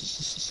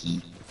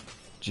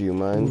you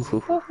mind?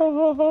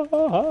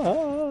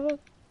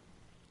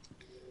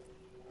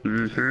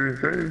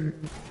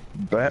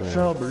 Bat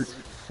Albert.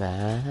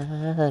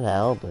 Fat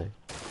Albert.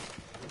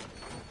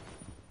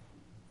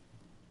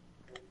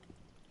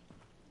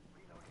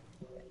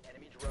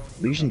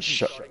 Legion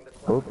shot.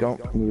 Oh,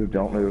 don't move,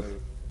 don't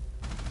move.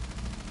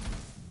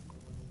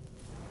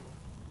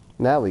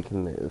 Now we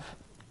can move.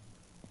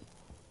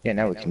 Yeah,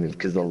 now we can move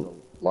because the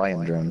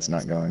lion drone's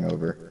not going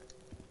over.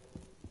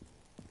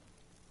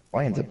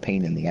 Lion's a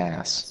pain in the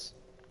ass.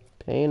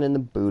 Pain in the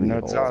booty No,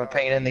 hole. it's not a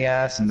pain in the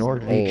ass, nor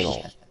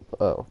Anal.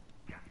 Oh.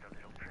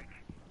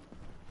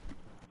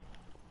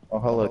 Oh,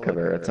 hello,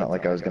 Caveira. It's not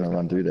like I was gonna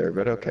run through there,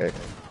 but okay.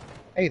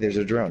 Hey, there's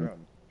a drone.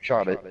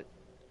 Shot it.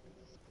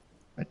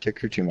 I took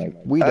her to my...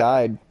 We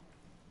died.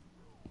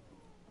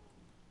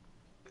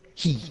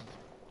 He.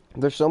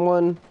 There's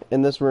someone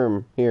in this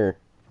room. Here.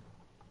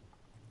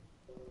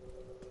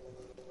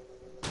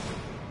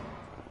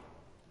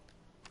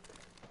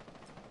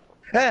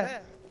 Ah!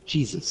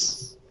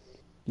 Jesus.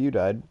 You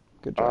died.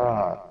 Good job.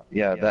 Ah,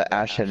 yeah, that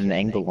Ash had an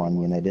angle on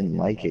me and I didn't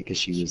like it because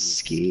she was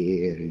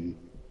scared.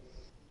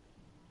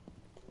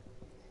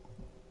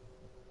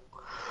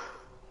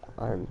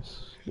 I'm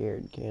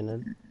scared,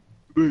 Cannon.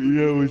 But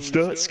no, it's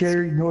not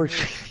scary nor...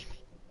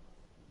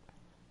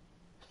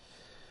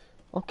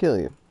 I'll kill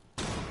you.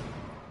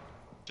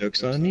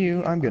 Joke's on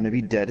you, I'm gonna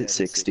be dead at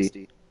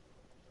 60.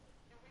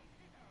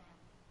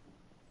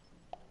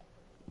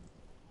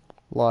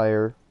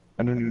 Liar.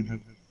 I don't even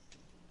have...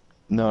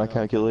 No, I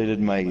calculated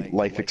my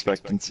life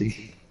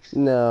expectancy.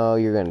 No,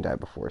 you're gonna die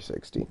before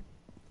 60.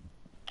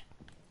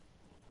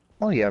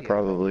 Well, yeah,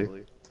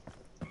 probably.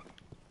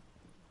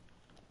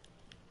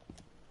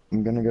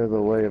 I'm gonna go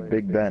the way of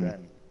Big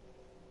Ben.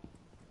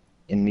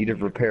 In need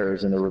of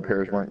repairs, and the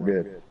repairs weren't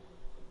good.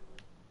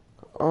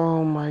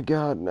 Oh my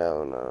god,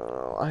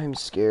 no. I'm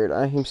scared.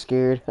 I'm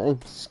scared.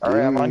 Alright,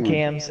 I'm on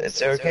cams.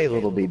 It's okay,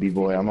 little baby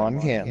boy. I'm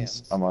on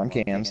cams. I'm on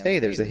cams. Hey,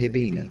 there's a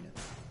Hibana.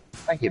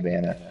 Hi,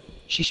 Hibana.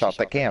 She shot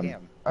that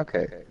cam.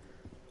 Okay.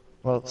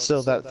 Well,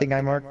 so that thing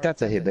I marked,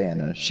 that's a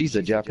Hibana. She's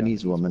a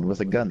Japanese woman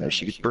with a gun that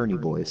shoots Bernie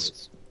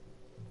boys.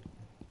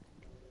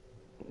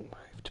 I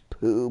have to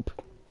poop.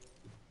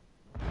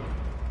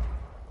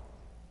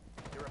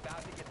 You're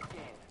about to get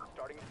scanned.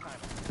 Starting the timer.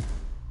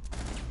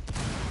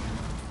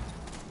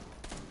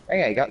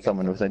 Hey, I got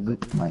someone with a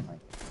goop mine.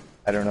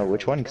 I don't know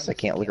which one because I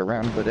can't look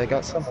around, but I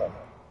got some.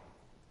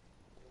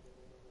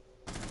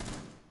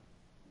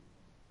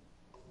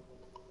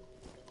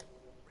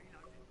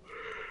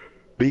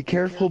 Be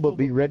careful, but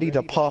be ready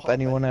to pop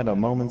anyone at a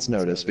moment's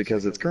notice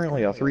because it's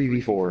currently a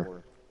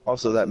 3v4.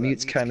 Also, that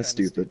mute's kind of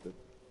stupid.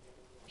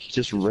 He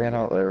just ran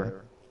out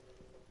there,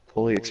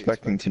 fully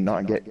expecting to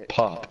not get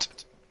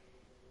popped.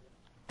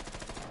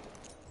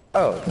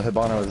 Oh, the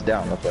Hibana was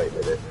down, that's why he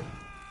did it.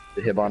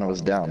 The Hibana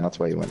was down, that's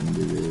why he went and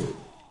did it.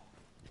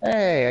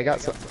 Hey, I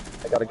got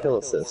a kill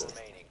assist.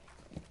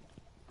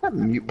 That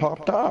mute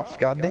popped off,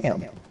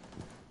 goddamn.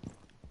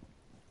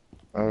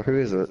 Oh, who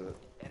is it?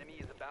 Enemy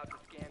is about to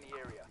scan the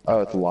area.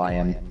 Oh, it's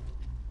Lion.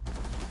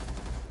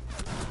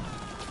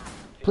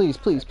 Please,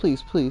 please,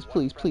 please, please,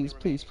 please, please,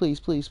 please, please, please,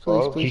 please,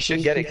 Oh, please. he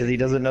should get it because he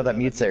doesn't know that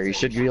mute's there. He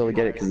should be able to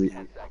get it because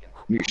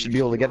you should be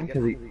able to get it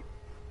because he. Mission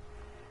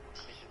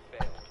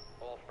failed.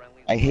 All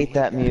friendlies I hate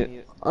that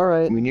mute.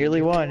 Alright. We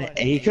nearly won. And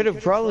he could have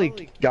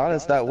probably got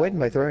us that win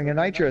by throwing a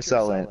nitro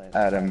cell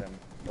at him.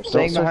 Don't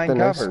Staying start behind the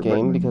next cover.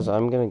 game but because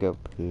I'm gonna go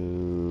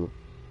poo.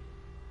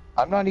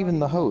 I'm not even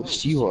the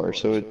host. You are,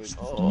 so it's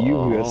you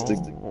who has to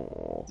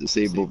Oh.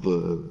 disable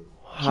the.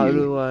 How queue.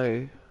 do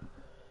I?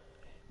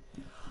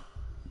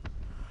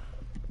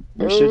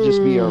 There should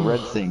just be a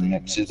red thing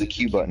next to the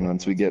Q button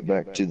once we get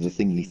back to the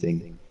thingy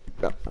thing.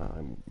 I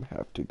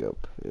have to go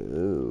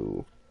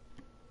poo.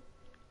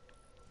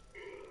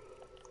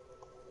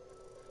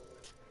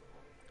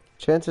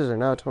 Chances are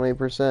now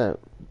 20%.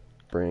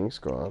 Bring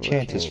squad.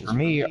 Chances for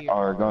me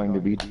are going to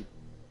be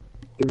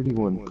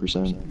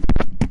 31%.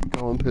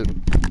 Going poo.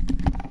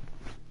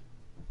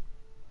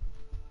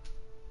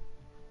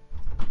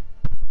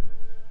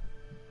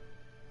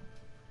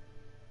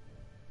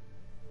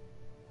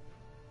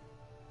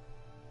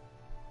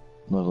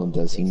 Little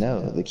does he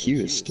know, the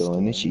queue is still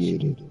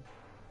initiated.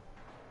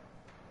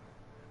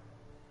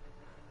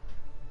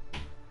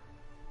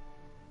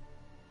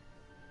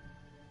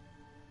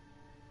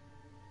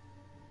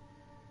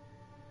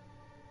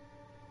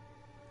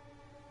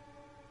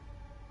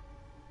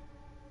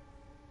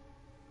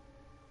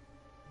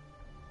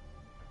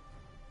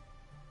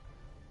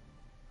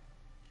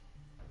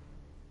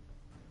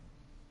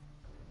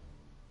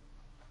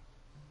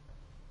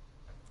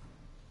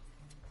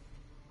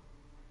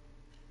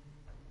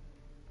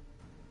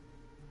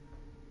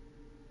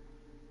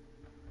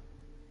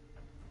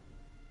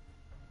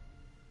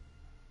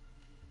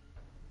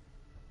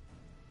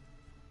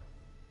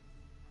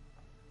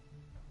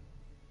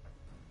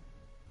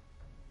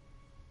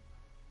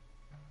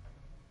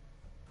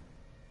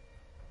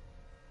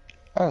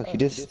 Oh,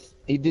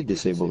 he did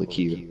disable the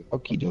queue.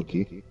 Okie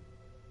dokie.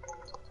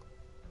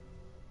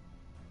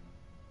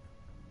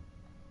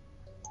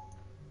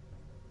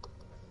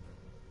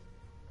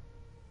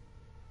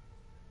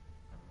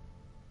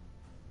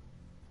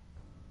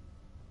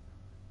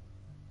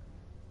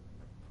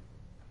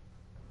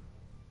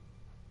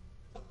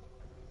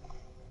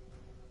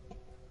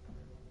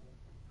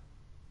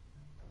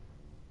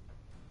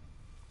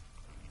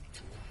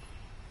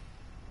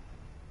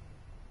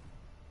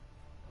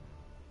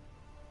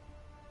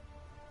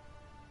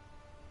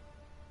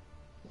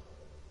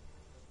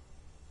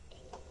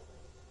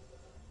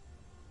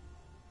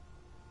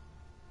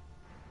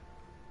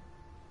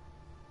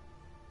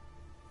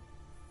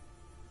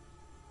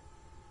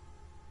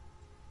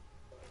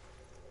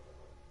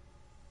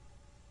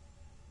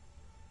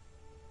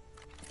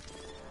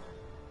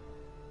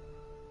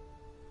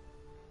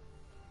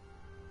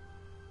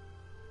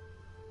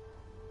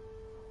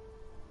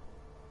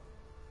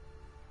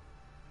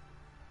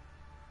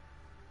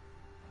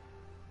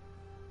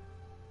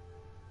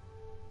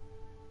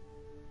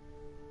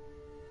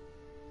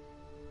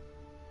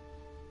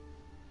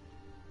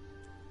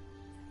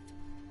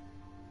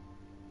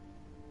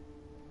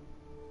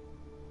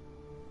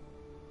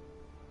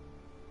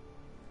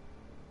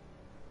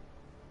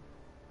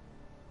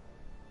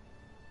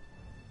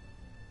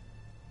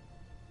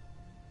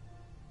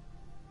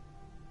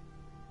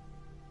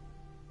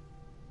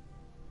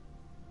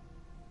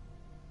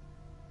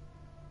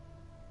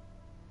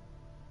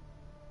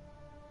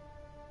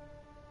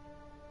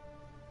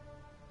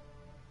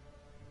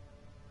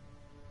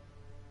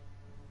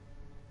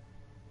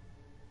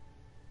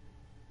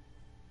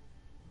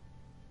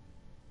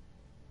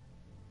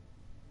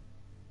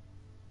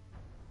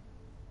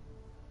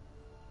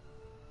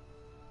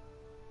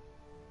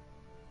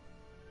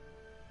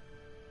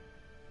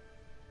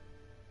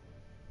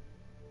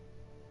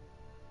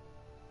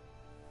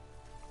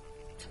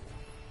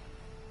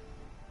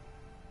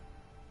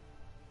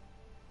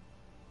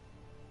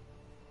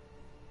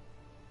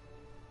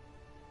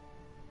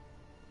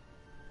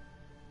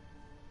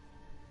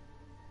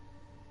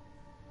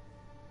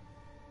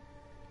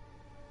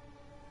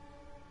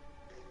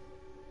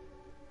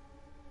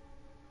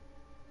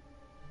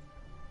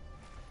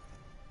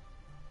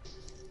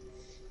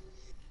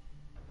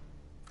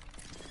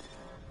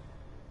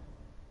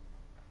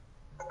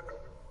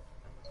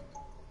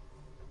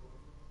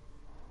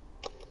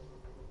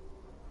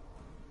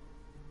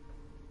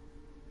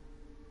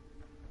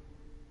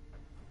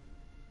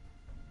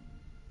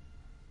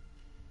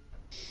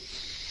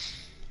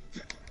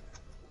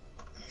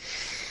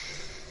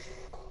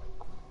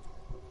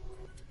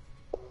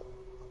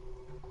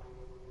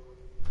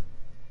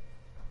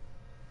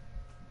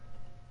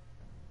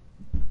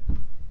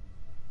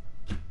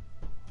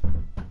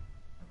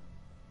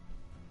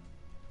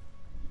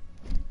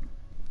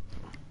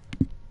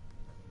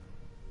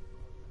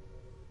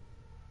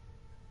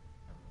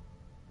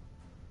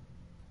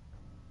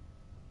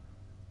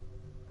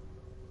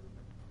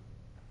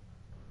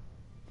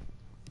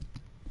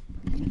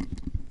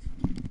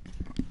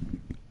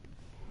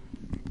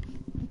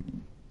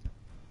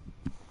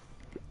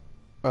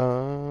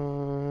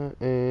 I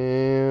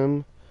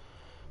am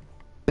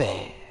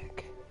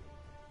back.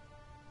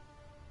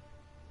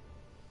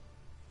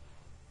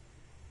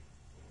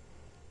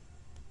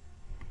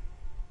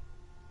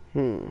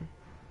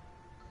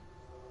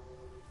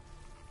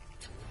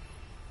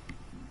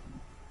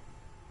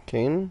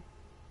 Kane?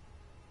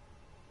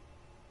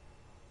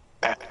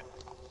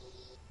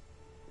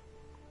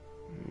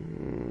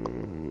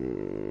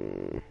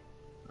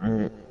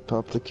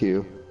 Pop the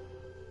queue.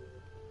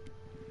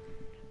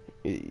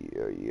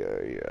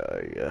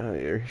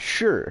 Yeah.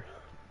 Sure.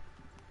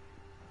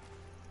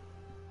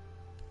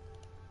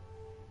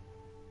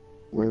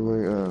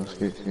 Wait,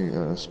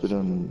 spit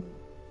on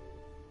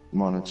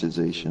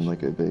monetization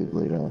like a babe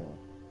laid out.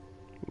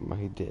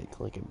 My dick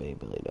like a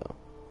baby laid out.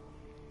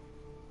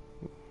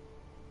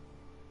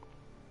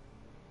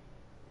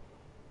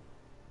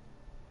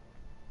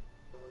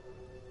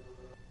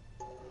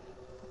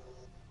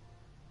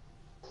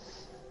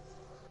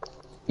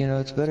 You know,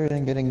 it's better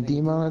than getting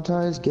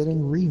demonetized,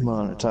 getting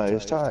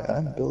remonetized. Hi,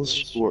 I'm Bill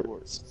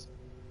Schwartz.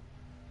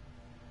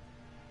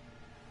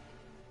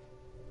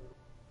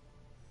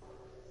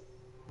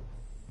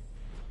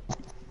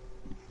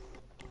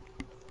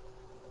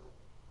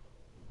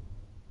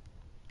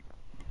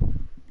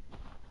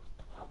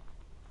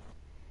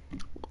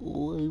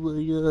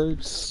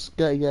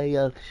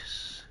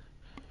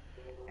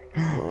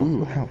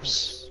 Ooh,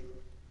 house.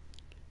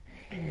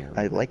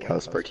 I like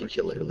house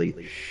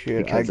particularly.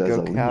 Shit, because I'd as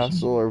go a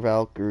Castle or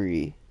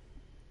Valkyrie.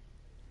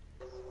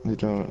 We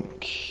don't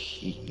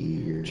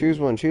care. Choose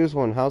one.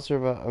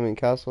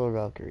 Castle or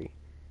Valkyrie.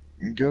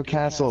 Go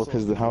Castle,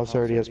 because the house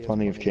already has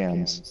plenty of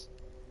cams.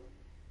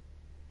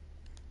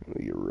 Oh,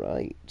 you're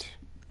right.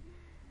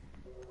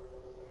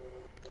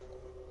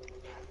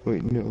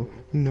 Wait, no.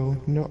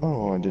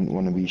 Oh, I didn't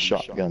want to be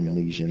Shotgun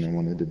Legion. I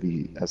wanted to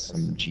be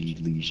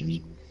SMG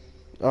Legion.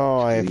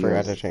 Oh, I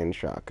forgot to change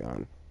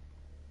shotgun.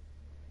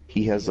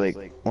 He has,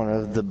 like, one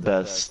of the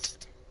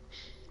best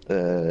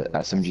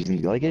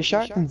SMGs. Like, his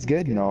shotgun's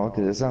good and all,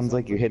 because it sounds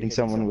like you're hitting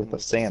someone with a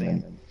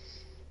salmon.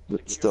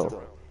 But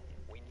still.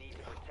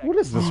 What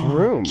is this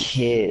room?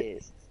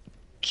 Kids.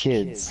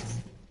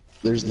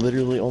 There's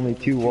literally only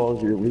 2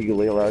 walls you're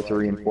legally allowed to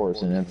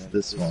reinforce, and it's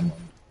this one.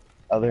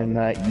 Other than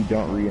that, you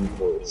don't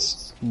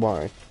reinforce.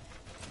 Why?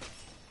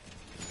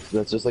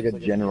 That's just like a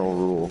general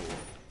rule.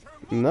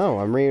 No,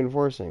 I'm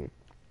reinforcing.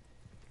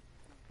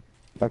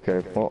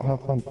 Okay, well,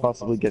 have fun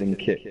possibly getting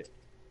kicked.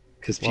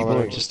 Because people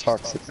are just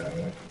toxic that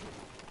way.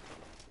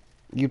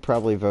 You'd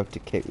probably vote to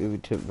kick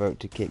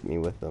me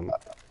with them.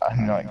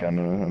 I'm not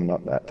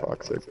that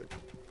toxic.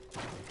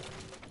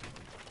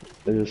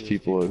 There's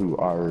people who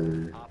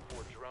are...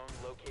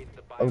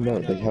 Oh no,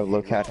 they have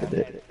located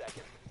it.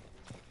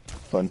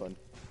 Fun.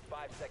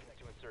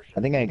 I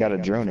think I got a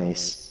drone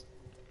ace.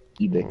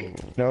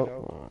 Ebic.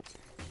 Nope.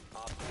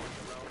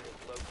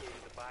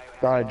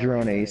 Got a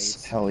drone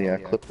ace. Hell yeah,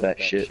 clip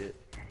that shit.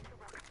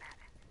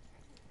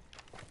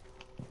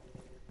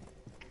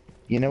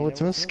 You know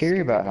what's most scary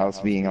about house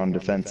being on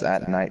defense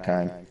at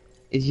nighttime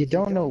is you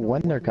don't know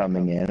when they're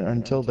coming in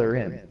until they're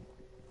in.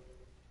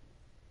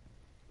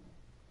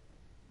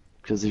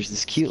 Because there's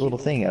this cute little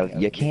thing of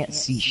you can't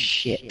see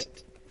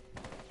shit.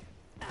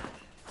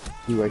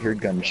 Ooh, I heard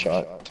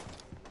gunshot.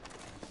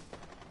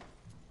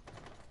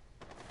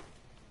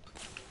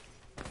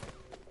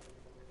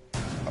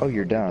 Oh,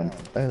 you're down.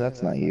 Oh,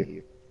 that's not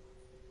you.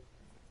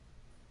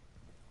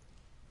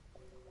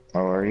 I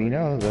already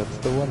know, that's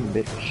the one,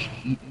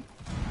 bitch.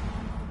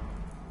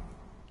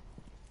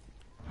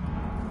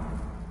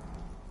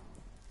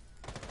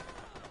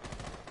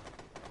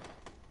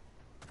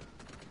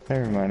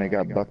 Never mind, I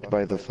got bucked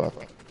by the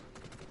fuck.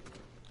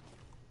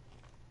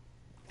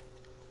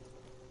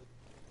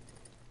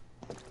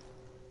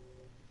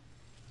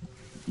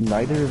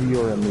 Neither of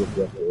you are in the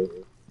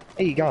objective.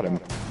 Hey, you got him.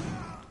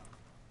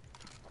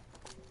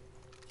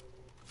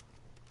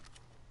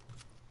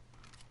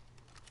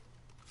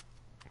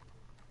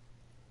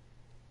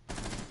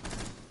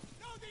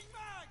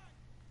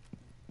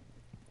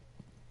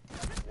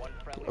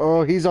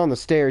 Oh, he's on the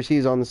stairs.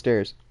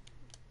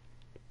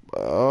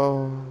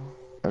 Oh.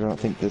 I don't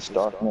think this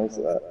doc knows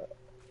that.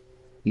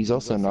 He's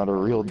also not a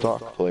real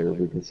doc player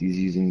because he's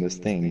using this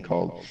thing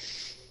called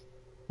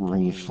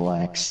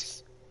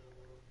Reflex.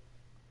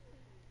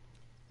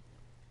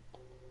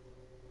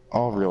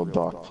 All real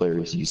doc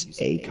players use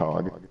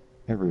ACOG.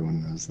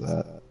 Everyone knows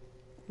that.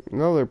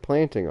 No, they're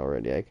planting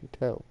already, I can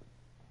tell.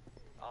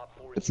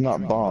 It's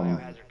not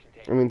bomb.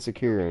 I mean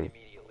securing.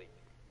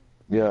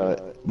 Yeah,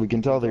 we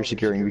can tell they're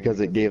securing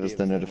because it gave us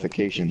the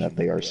notification that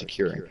they are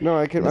securing. No,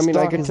 I could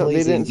tell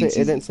they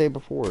didn't say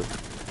before.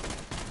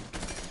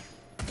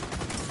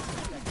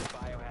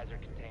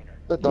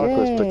 The doc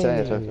was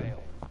potato.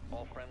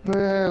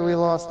 We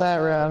lost that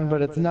round,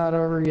 but it's not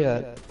over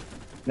yet.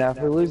 Now if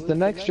we lose the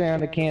next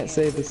round, I can't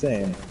say the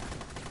same.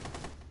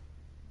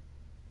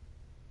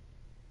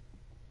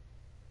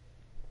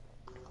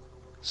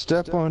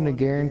 Step 1 to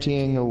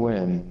guaranteeing a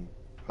win.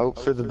 Hope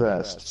for the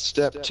best.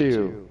 Step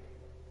 2.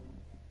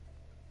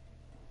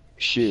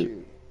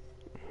 Shoot.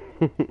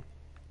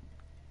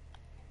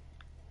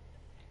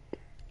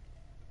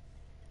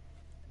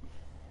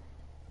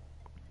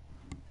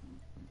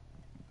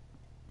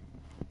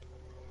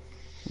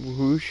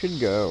 should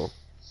go?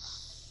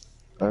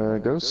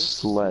 Go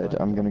sled.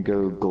 I'm gonna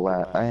go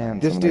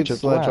glass. This dude's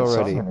sledge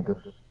already.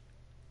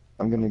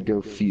 I'm gonna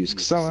go fuse.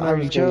 'Cause someone I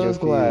already was gonna chose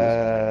go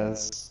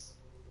glass.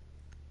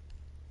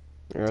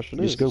 Yeah, I should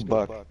Just go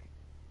buck.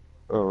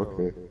 Oh,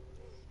 okay.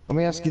 Let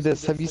me ask you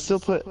this: Have you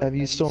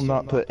still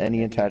not put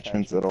any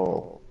attachments at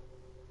all?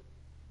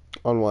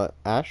 On what?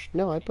 Ash?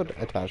 No, I put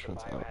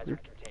attachments on.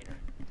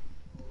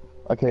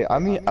 Okay, I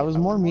mean, I was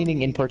more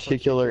meaning in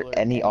particular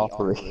any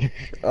operator.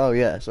 Oh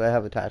yes, I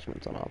have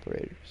attachments on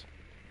operators.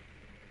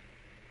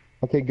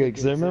 Okay, good,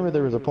 because I remember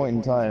there was a point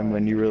in time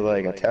when you were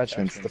like,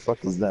 attachments, the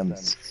fuck is them?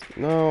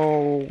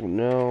 No,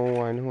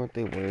 I know what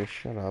they were.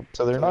 Shut up.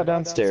 So they're not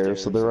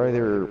downstairs, so they're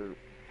either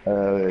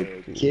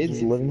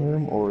kids' living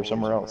room or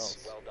somewhere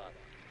else.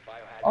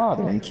 Ah,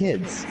 they're in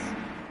kids.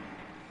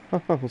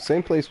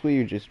 Same place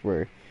we just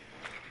were.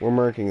 We're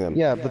marking them.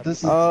 Yeah, but this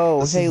is. Oh,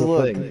 this hey, is the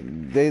look.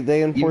 thing.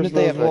 They enforce if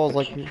they those have walls a-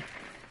 like. 10 seconds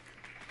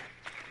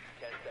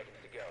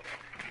to go.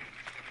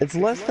 It's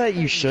less that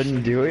you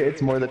shouldn't do it,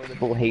 it's more that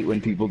people hate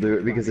when people do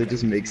it because it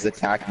just makes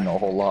attacking a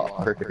whole lot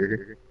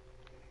harder.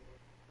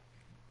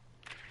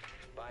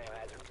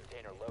 Biohazard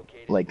container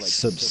located. Like,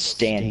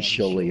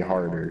 substantially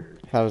harder.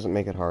 How does it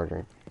make it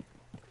harder?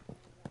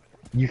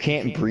 You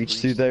can't breach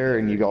through there,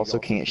 and you also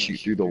can't shoot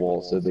through the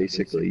wall, so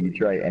basically, you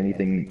try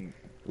anything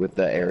with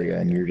that area,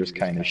 and you're just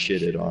kind of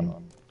shitted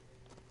on.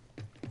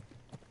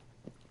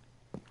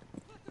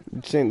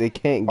 You're saying they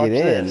can't Watch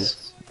get in.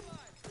 this.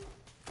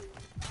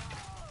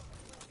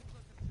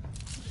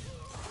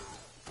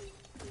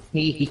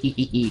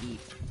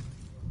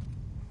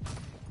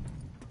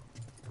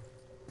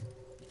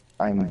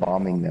 I'm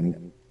bombing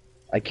them.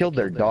 I killed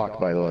their dock,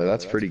 by the way.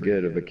 That's pretty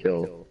good of a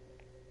kill.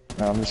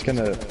 Now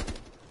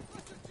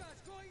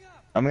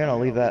I'm gonna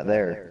leave that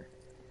there.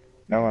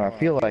 Now when I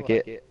feel like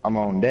it, I'm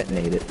gonna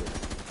detonate it.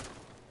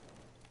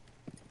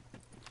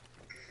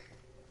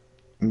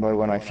 And by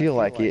when I feel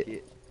like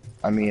it,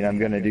 I mean I'm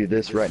gonna do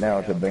this right now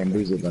to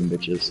bamboozle them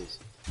bitches.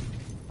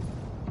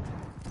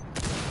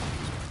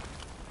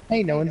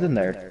 Hey, no one's in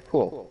there.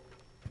 Cool.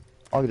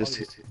 I'll just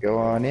go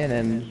on in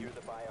and... Secure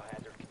the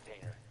biohazard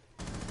container.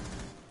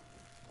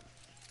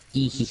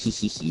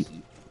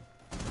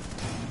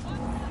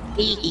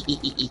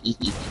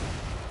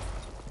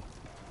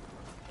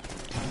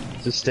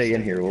 Just stay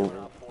in here. We'll...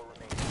 Op 4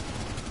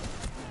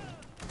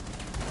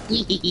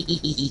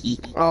 remaining.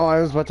 Oh, I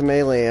was about to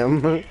melee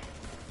him.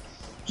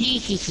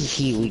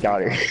 We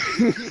got her.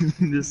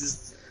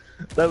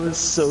 That was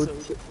so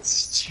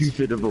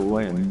stupid of a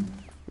win.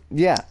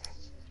 Yeah.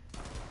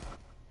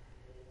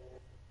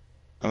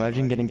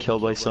 Imagine getting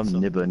killed by some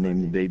nibba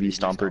named Baby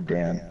Stomper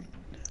Dan.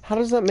 How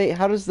does that make?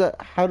 How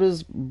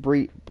does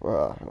Bree? I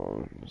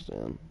don't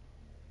understand.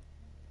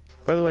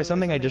 By the way,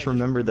 something I just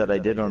remembered that I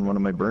did on one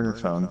of my burner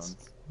phones.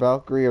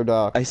 Valkyrie or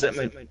Doc? I set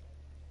my...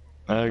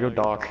 go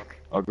Doc.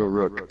 I'll go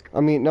Rook.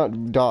 I mean,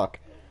 not Doc.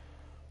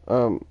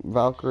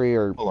 Valkyrie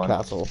or Hold on.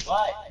 Castle?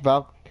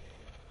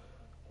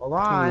 Hold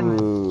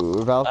on.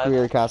 Ooh, Valkyrie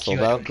or Castle?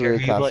 Valkyrie or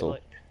Castle?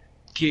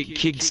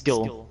 Kick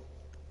skill.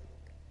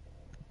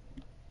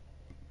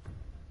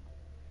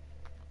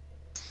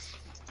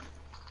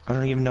 I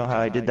don't even know how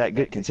I did that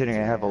good considering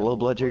I have a low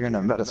blood sugar and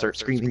I'm about to start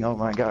screaming, oh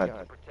my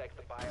god. Protect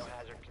the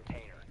biohazard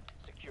container.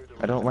 Secure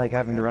the I don't like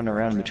having to run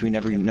around between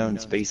every known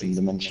space and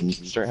dimension.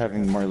 Start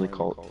having Marley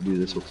do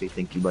this, okay,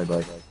 thank you, bye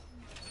bye.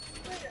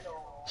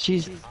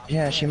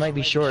 Yeah, she might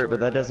be short, but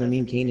that doesn't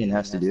mean Kanan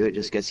has to do it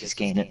just because he's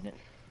Kanan.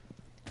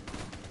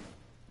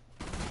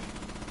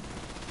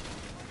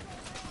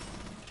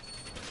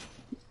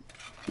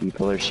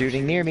 People are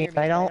shooting near me,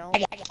 I don't.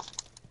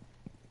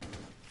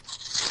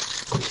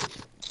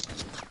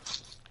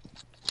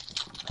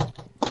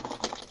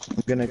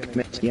 I'm gonna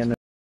commit to the end of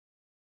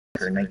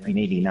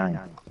 1989.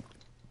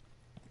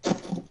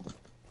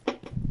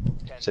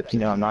 Except, you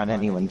know, I'm not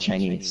anyone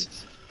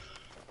Chinese.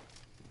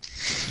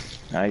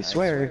 I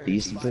swear, if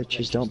these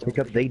bitches don't pick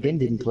up they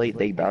din plate,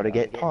 they bout to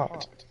get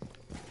popped.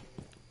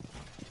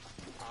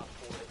 Op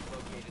 4 has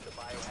located the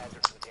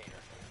biohazard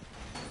container.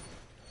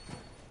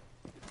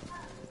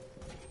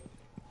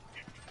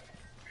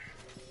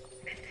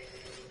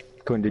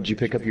 Cohen, did you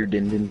pick up your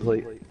din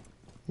plate?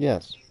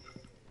 Yes.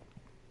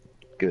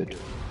 Good.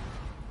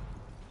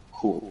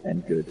 Cool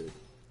and good.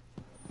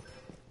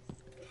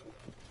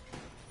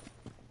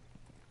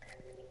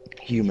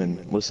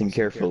 Human, listen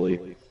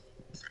carefully.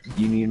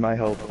 You need my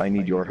help, I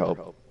need your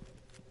help.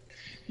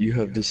 You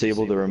have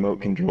disabled the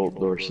remote control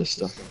door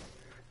system.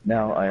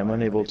 Now I am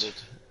unable to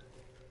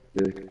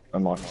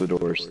unlock the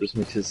doors. This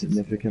makes it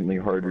significantly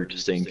harder to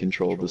stay in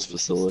control of this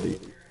facility.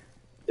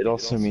 It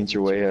also means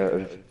your way out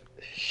of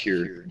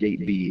here, Gate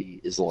B,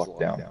 is locked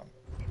down.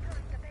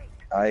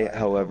 I,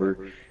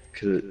 however,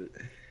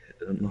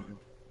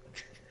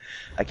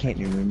 I can't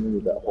even remember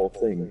that whole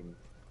thing.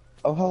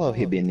 Oh, hello,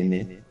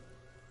 Hibinini.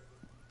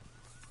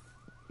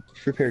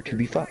 Prepare to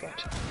be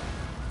fucked.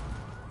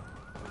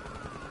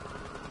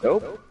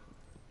 Nope.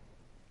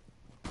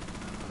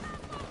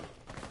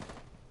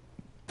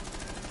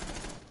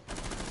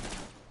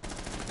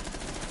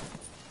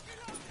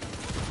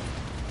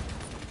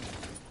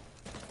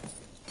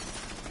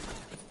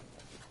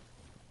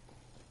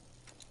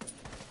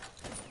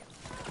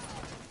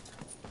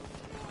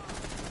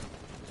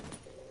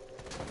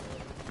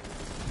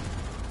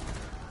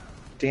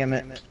 damn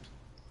it.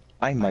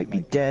 I might be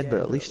dead,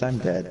 but at least I'm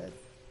dead.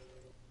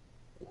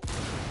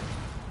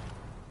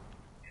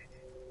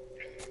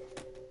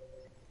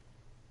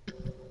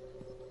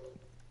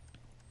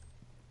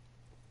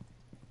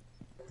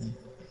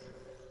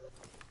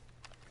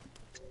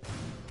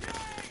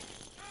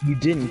 You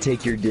didn't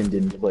take your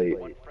din plate.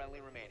 One friendly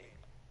remaining.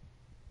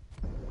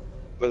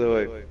 By the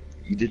way,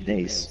 you did an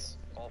ace.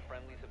 All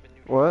friendlies have been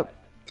What?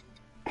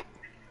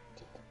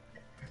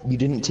 You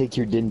didn't take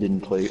your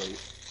din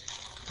plate.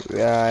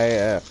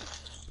 Yeah,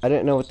 I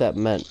didn't know what that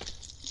meant.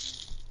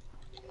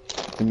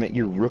 It meant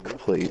your rook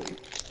plate.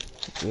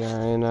 Yeah,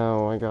 I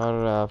know. I got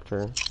it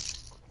after.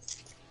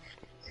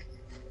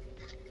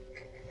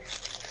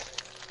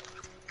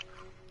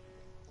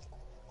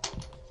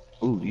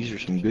 Ooh, these are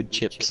some good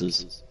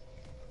chipses.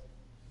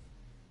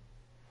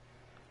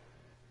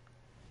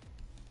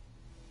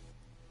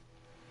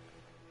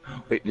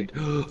 Wait,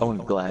 I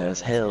want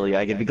glass. Hell yeah,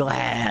 I get the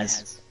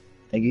glass.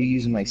 I can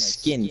use my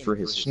skin for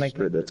his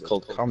sniper that's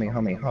called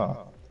Kamehameha.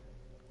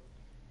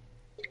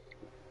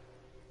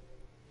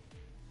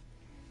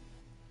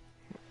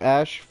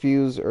 Ash,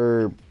 Fuse,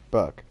 or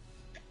Buck?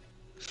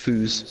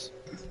 Fuse.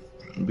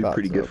 It'd be Thought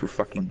pretty so. good for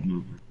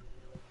fucking.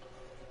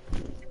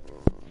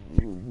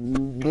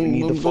 We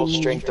need the full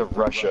strength of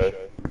Russia.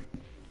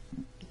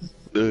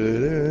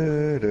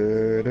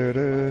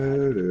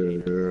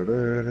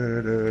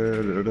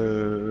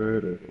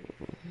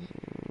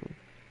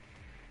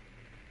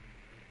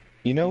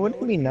 You know,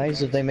 wouldn't it be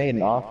nice if they made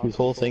an op whose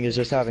whole thing is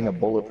just having a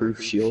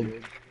bulletproof shield?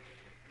 Do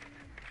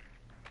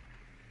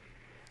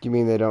you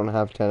mean they don't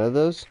have 10 of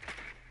those?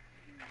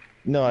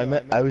 No,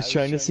 I was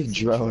trying to say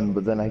drone,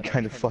 but then I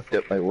kind of fucked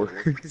up my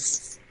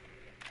words.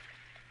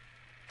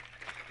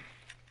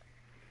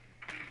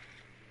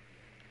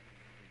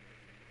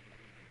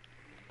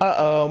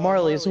 Uh-oh,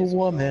 Marley's a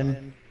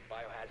woman.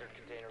 biohazard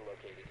container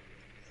located.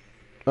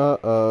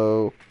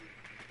 Uh-oh.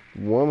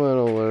 Woman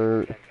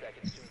alert. 10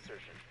 seconds to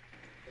insertion.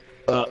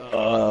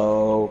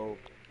 Uh-oh.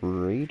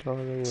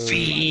 Retard alert.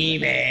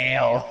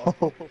 Female.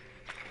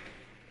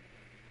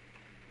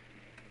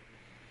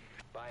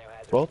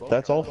 Biohazard Well,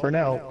 that's all for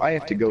now. I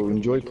have to go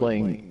enjoy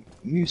playing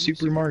New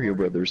Super Mario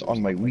Brothers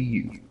on my Wii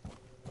U.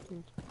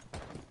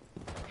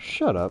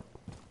 Shut up.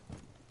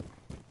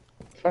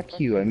 Fuck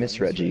you, I miss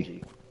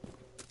Reggie.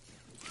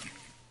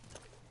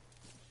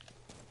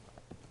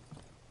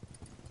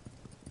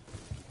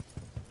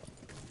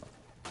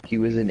 He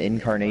was an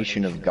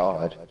incarnation of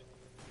God.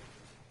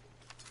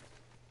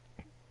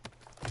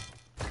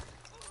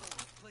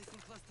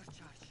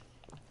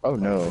 Oh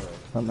no,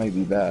 that might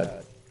be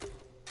bad.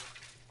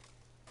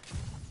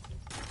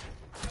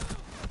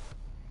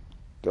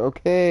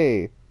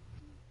 Okay.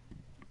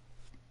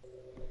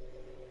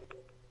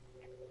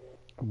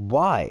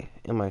 Why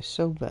am I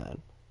so bad?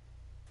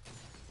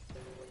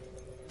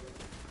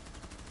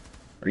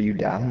 Are you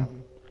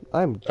down?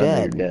 I'm Oh, no,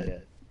 you're dead.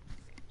 dead.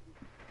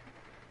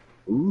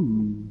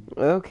 Ooh.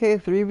 Okay,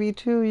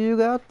 3v2, you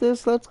got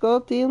this. Let's go,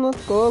 team.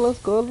 Let's go, let's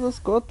go, let's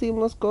go, team.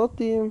 Let's go,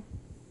 team.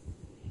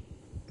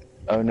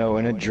 Oh no,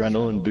 an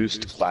adrenaline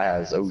boost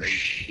class. Oh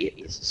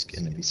shit, this is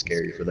gonna be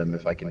scary for them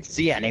if I can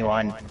see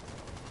anyone.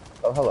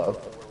 Oh, hello.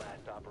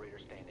 last operator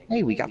standing.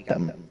 Hey, we got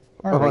them.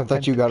 Oh, I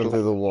thought you got it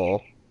through the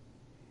wall.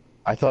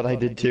 I thought I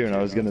did too, and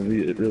I was gonna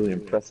be really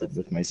impressive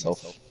with myself.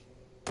 Secure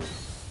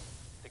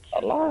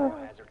the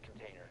biohazard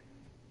container.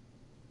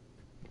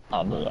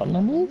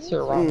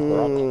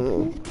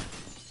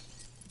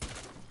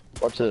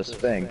 Watch this.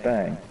 Bang,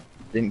 bang.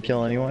 Didn't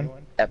kill anyone?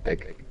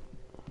 Epic.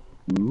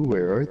 Ooh,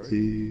 where are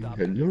they?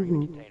 Hello.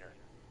 Container.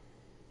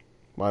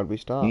 Why'd we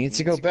stop? Needs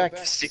to go back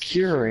to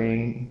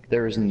securing.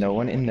 There is no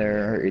one in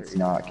there. It's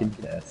not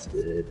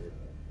contested.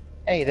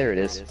 Hey, there it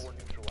is. Four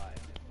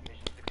neutralized.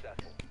 Mission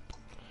successful.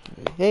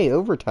 Hey,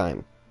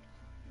 overtime.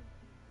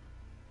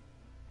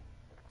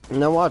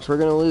 Now watch, we're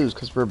gonna lose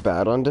because we're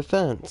bad on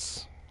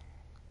defense.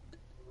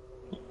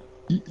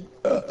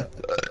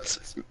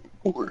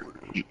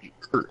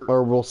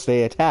 Or we'll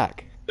say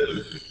attack.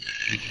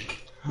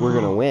 We're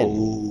gonna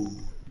win.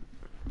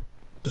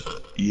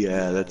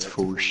 Yeah, that's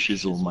for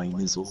shizzle my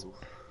nizzle.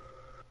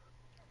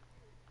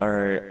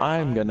 Alright,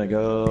 I'm gonna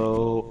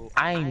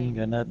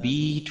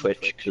be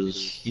Twitch,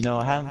 cause, you know,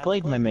 I haven't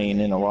played my main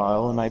in a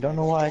while, and I don't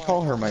know why I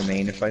call her my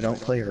main if I don't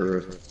play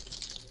her.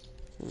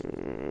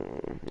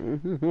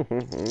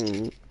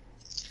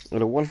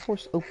 In a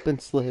one-horse open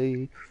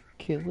sleigh,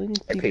 killing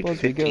I paid people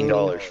as we go.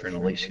 $15 for an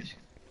Elysian.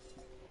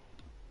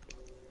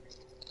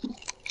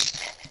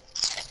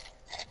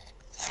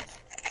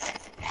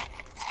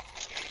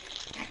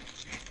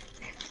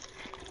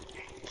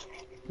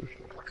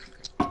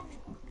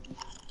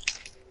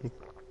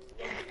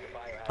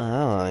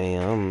 Ah,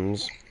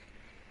 yums.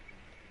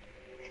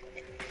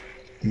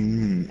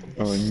 Onions.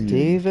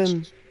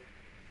 Steven.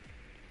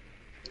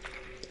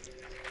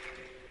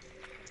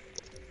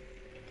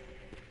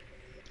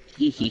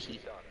 The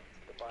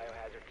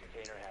biohazard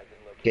container has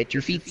been located. Get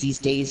your feetsies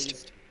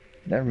tased.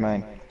 Never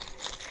mind.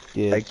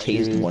 Get I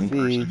tased your one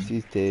person.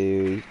 feetsies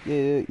tased.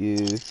 Yeah,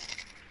 yeah.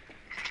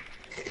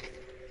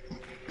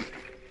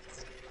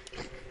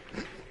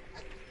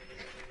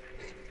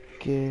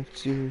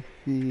 Get your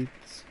feet.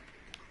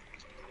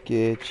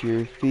 Get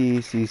your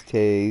feces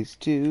tased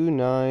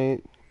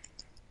tonight.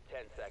 10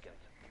 seconds.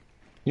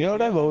 You know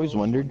what I've always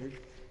wondered?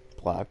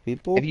 Black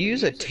people? If you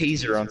use a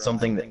taser on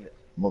something that,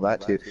 well, that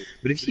too.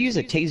 But if you use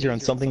a taser on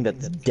something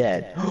that's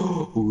dead,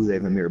 ooh, they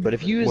have a mirror. But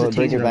if you use Will a it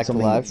bring it taser on back to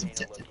something life? that's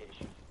dead,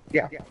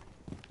 yeah.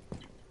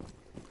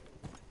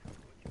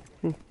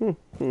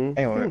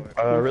 Anyway,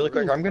 really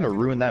quick, I'm gonna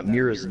ruin that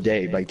mirror's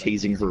day by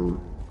tasing her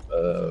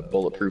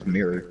bulletproof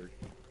mirror.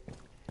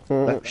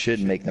 That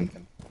should make them.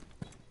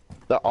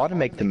 That ought to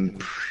make them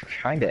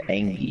kind of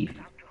angry.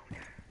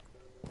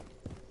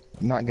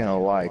 I'm not gonna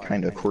lie,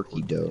 kind of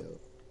quirky though.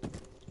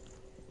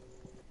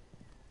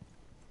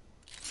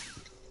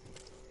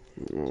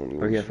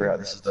 Oh yeah, I forgot.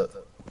 This is the.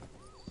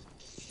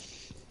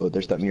 Oh,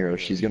 there's that mirror.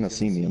 She's gonna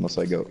see me unless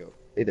I go.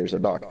 Hey, there's a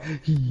doc.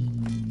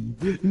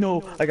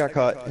 No, I got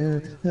caught.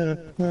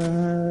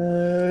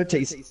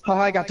 Taste. Ha,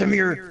 I got the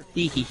mirror.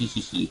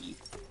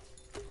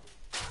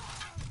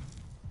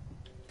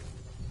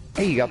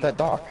 Hey, you got that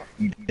doc.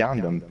 You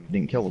downed him.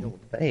 Didn't kill him.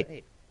 But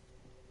hey,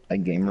 a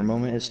gamer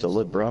moment is still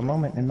a bra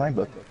moment in my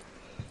book.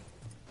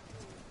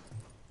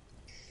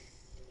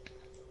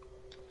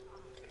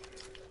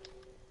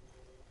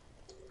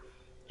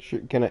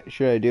 Should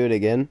I do it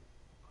again?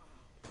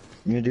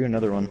 I'm gonna do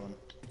another one.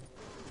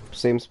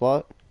 Same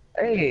spot?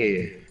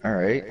 Hey, all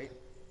right.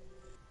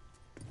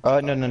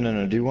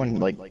 No. Do one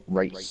like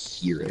right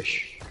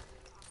here-ish.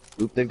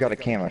 Oop, they've got a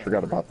cam. I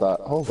forgot about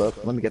that. Hold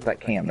up, let me get that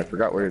cam. I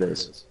forgot where it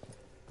is.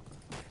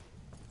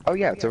 Oh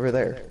yeah, it's over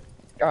there.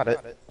 Got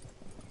it.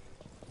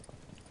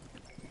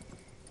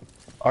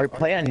 Alright,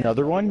 play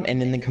another one,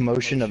 and in the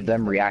commotion of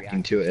them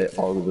reacting to it,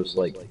 I'll just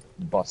like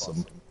bust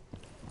them.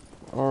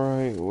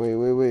 Alright,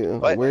 wait.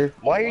 What? Where?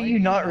 Why are you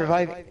not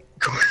reviving?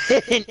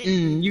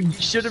 Quentin, you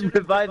should have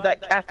revived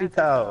that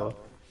Capitao.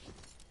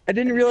 I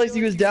didn't realize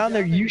he was down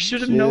there. You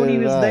should have known he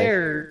was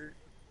there.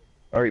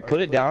 Alright,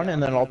 put it down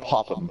and then I'll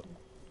pop him.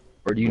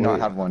 Or do you not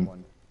have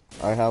one?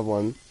 I have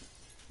one.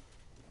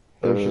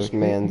 There's just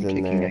man's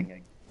in there.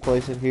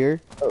 Place it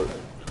here. Oh.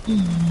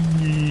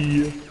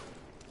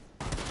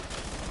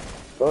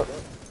 Oh.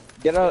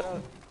 Get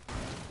out.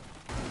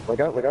 Look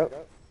out.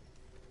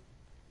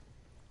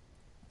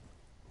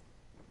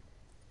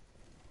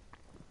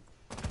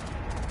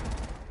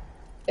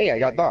 Hey, I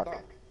got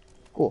Doc.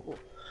 Cool.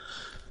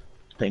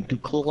 Time to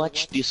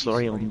clutch this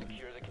round.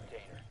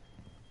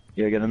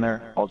 Yeah, get in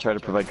there. I'll try to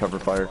provide cover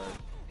fire.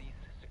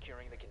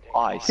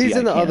 I see. He's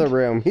in the other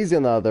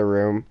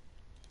room.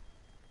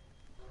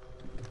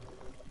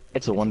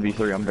 It's a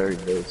 1v3. I'm very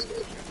close.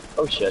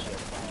 Oh shit.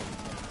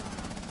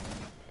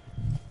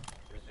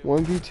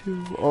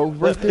 1v2. Oh,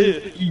 right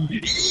there.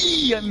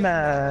 I'm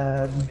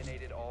mad.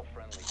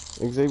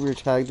 Xavier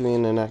tagged me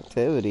in an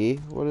activity.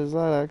 What is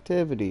that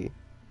activity?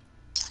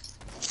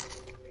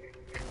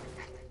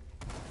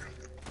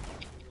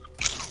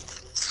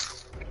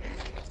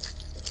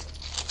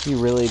 He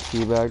really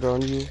teabagged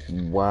on you?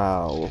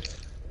 Wow.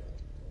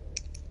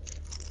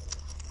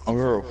 I'm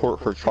gonna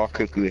report for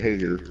toxic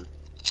behavior.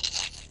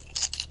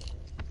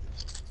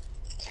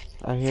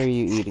 I hear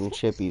you eating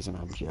chippies and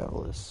I'm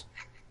jealous.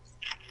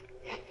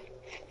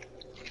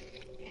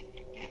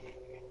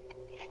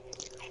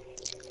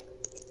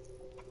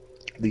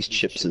 These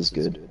chips is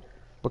good.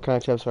 What kind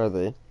of chips are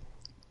they?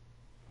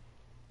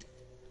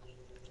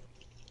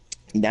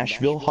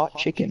 Nashville hot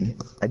chicken.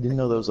 I didn't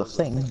know that was a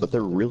thing, but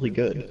they're really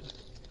good.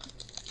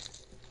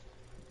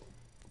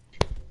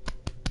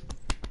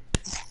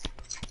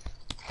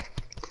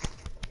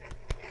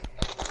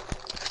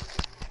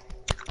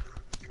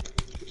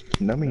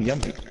 Nummy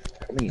yummy.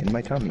 Yummy in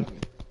my tummy.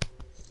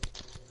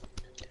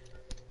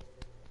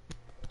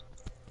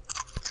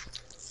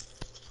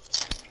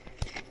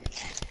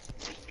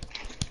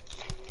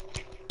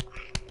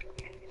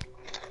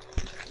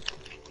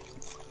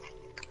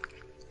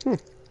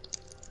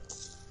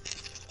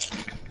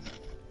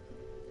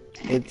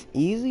 It's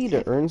easy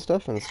to earn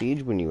stuff in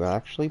Siege when you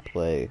actually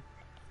play.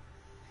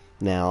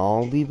 Now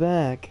I'll be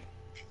back.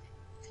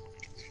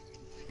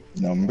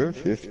 Number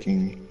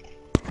 15.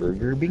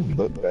 Burger Big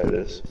Butt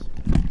Badass.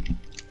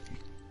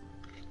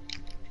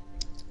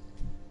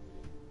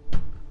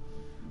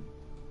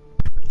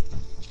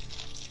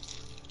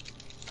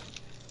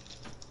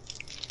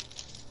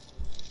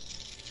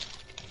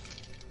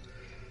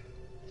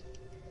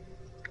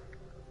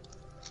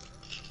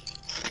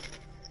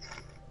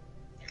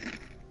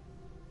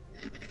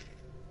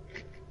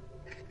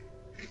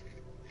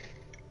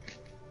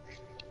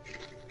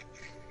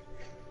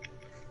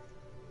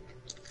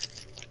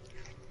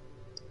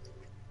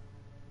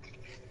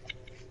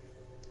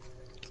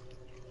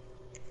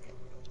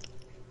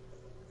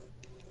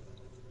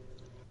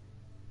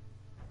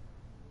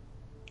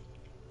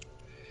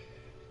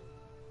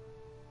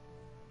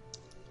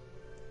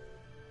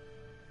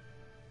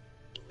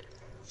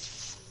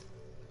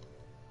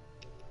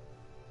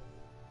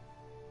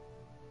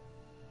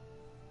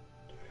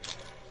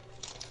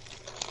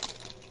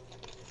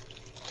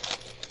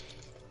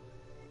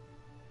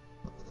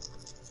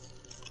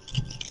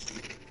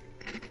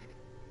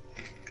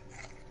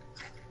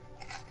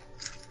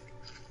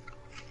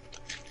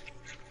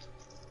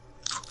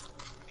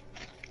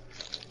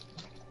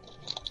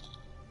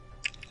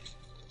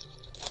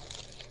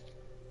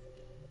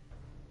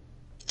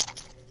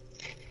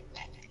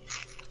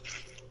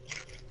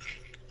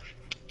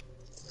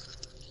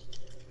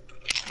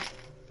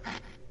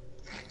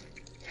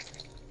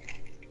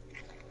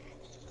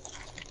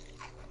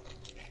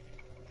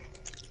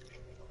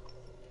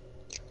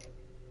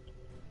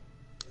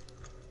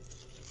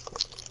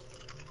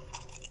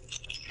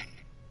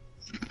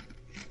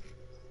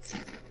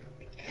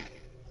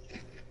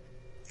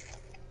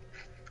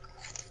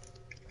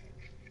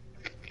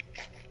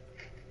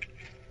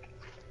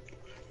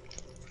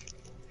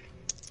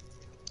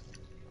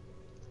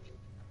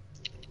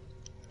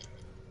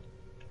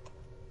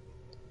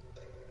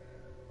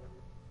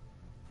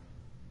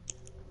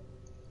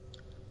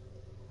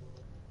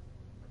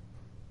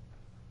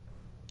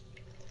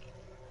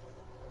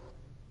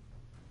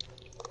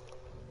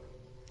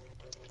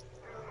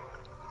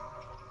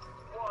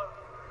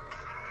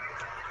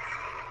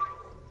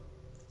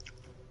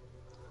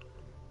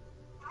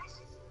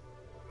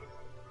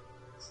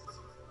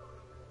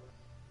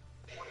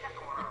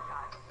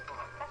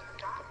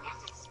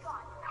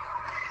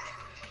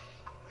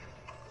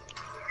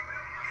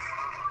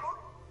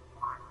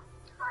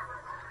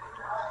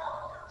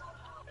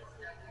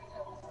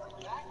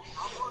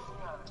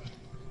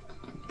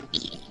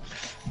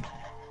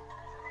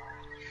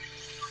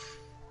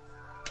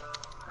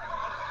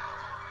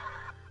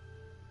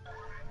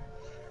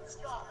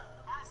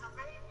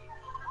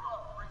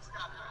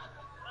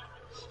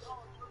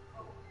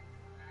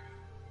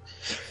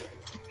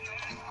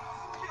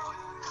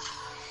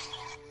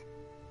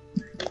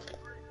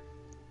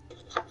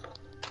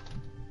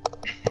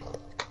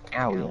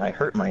 Owie, I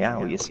hurt my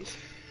owies.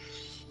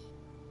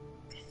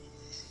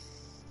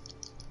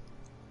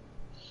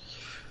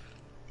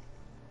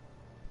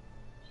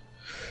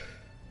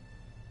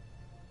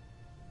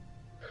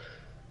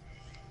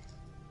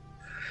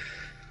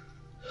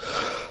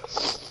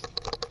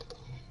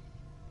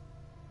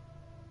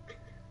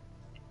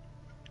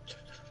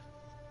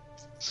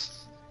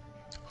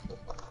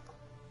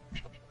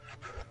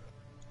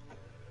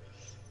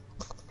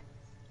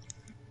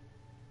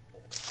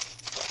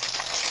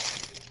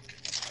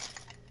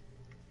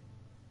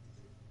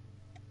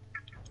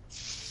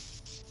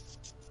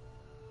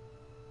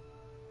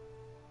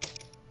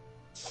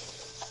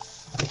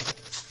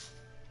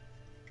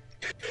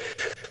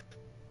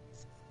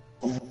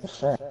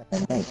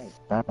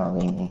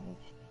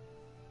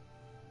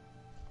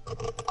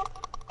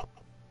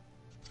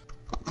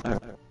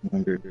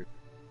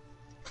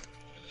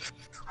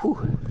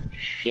 Whew.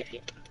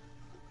 Shit.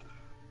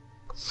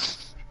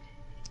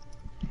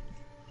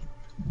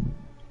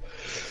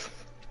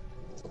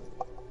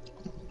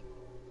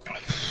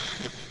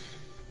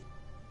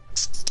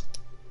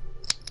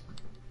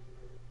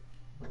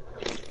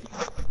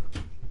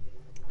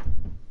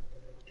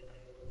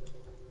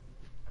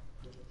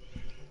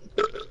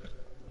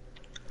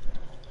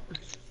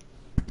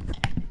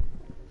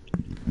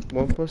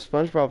 What was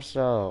SpongeBob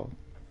style?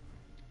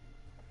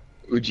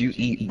 Would you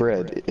eat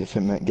bread if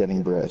it meant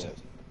getting bread?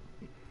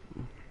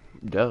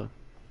 Duh.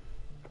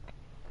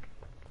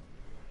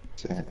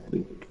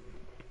 Exactly.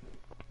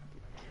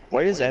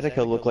 Why does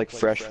Attica look like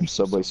Fresh from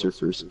Subway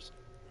Surfers?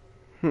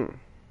 Who?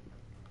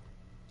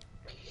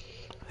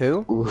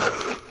 Ooh.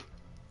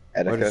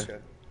 Attica. Is...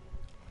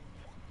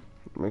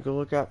 Make a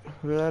look at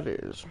who that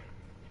is.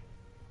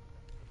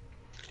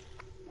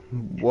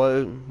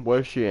 What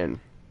is she in?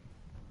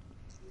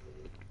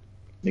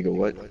 Nigga,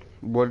 what?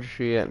 What is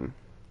she in?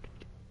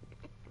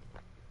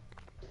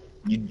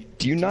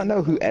 Do you not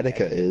know who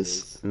Attica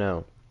is?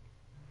 No.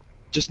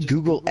 Just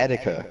Google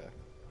Attica.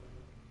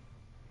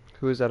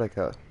 Who is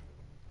Attica?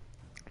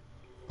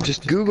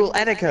 Just Google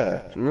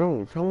Attica.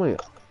 No, tell me.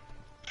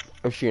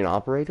 Is she an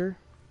operator?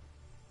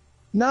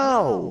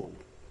 No.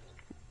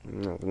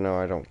 No,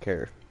 I don't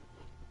care.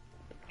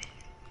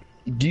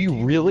 Do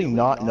you really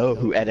not know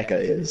who Attica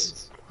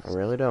is? I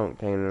really don't,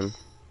 Kanan.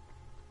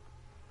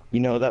 You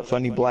know that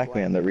funny black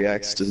man that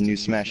reacts to new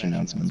Smash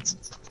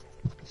announcements?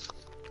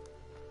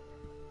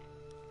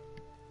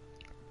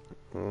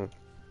 Hmm.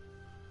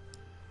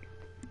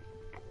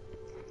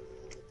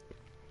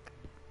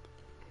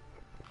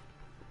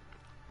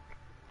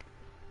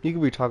 You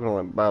could be talking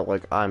about,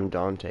 like, I'm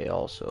Dante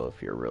also,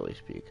 if you're really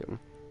speaking.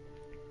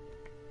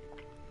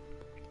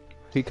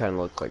 He kind of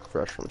looked like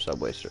Fresh from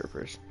Subway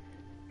Surfers.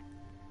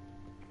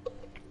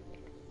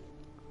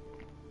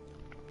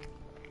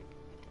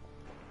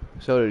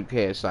 So did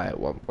KSI at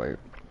one point.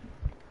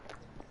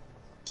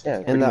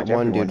 Yeah, And that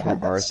one dude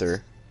from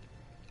Arthur.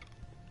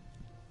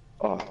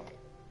 Oh.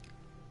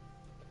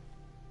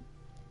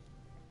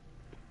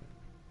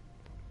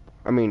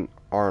 I mean,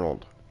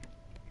 Arnold.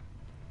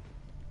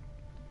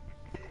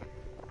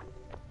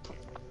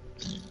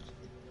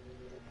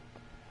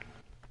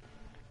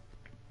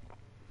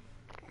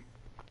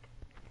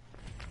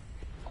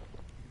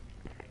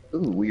 Ooh,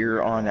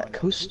 we're on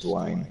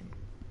Coastline.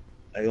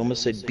 I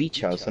almost said Beach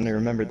House, and I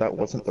remembered that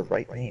wasn't the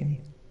right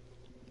name.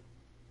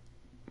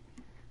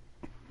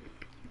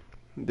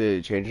 Did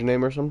they change the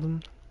name or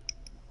something?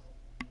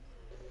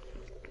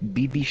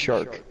 BB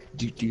Shark.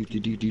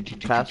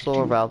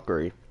 Castle of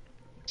Valkyrie.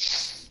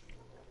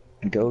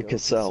 Go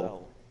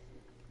Cassell.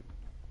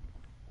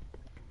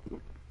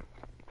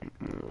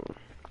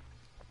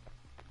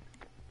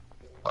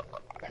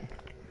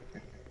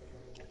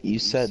 You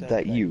said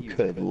that you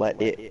could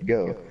let it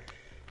go.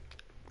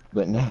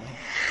 But no.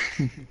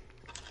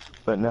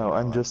 But no,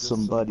 I'm just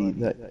somebody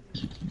that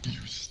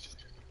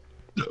used.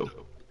 No. I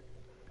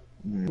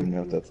don't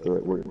know if that's the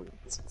right word.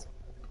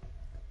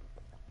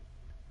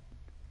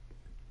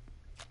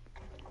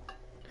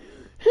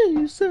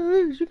 You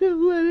said you could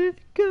let it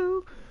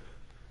go,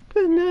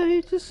 but now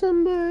you're just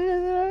somebody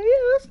that I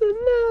used to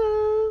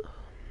know.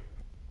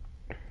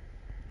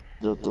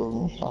 You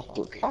don't have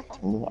to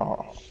cut me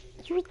off.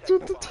 You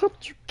didn't have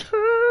to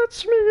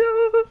catch me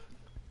off.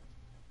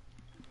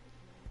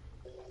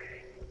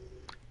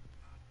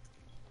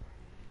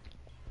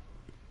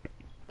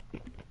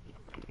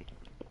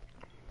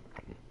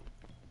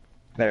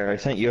 There, I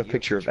sent you a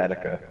picture of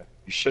Attica.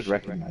 You should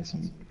recognize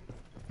him.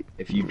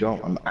 If you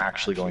don't, I'm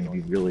actually going to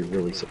be really,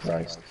 really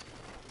surprised.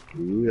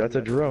 Ooh, that's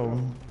a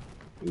drone.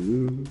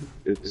 Ooh,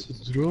 it's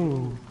a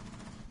drone.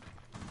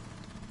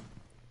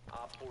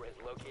 Op 4 has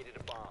located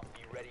a bomb.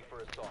 Be ready for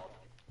assault.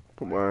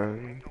 Come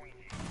on.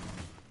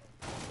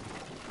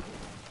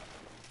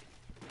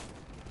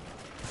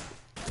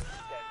 10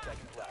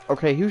 seconds left.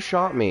 Okay, who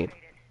shot me?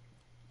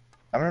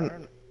 I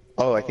don't.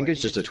 Oh, I think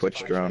it's just a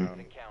Twitch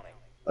drone.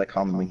 That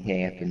commonly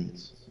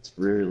happens. It's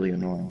really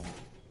annoying.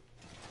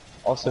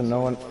 Also,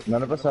 none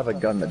of us have a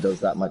gun that does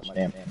that much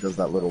does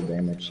that little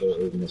damage, so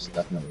it was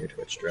definitely a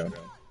Twitch drone.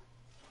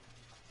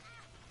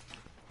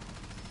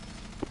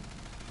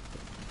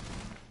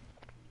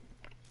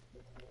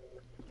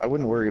 I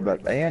wouldn't worry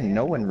about. And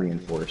no one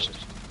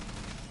reinforced.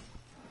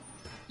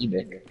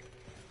 eBay.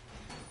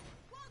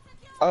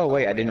 Oh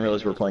wait, I didn't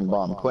realize we're playing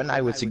bomb. Quentin, I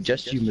would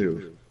suggest you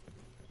move.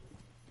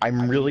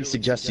 I'm really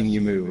suggesting you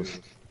move.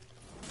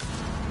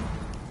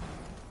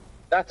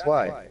 That's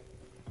why.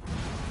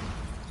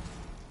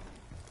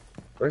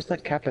 Where's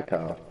that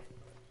Capitao?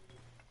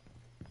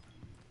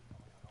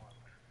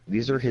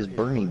 These are his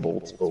Bernie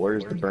bolts, but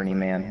where's the Bernie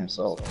man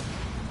himself?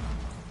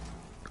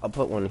 I'll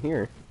put one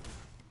here.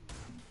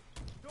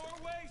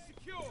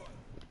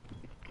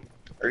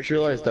 I just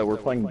realized that we're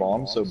playing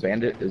bomb, so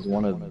Bandit is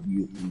one of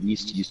the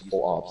least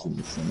useful ops in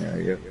this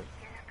scenario.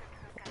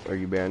 Are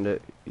you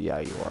Bandit? Yeah,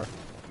 you are.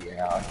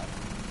 Yeah.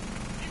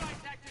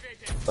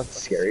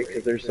 That's scary,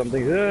 because there's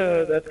something,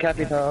 that's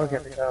Capitao,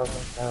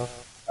 Capitao.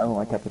 I don't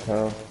like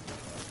Capitao.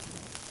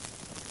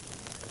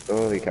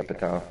 Holy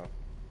Capitao.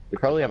 We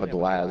probably have a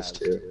Glaz,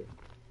 too.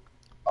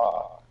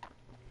 Ah.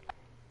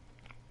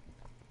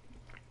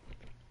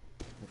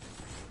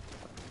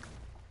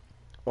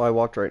 Well, I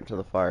walked right into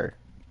the fire.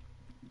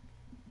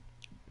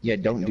 Yeah,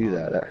 don't do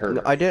that, that hurt.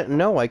 No, I didn't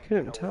know, I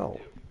couldn't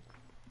tell.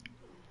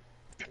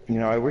 You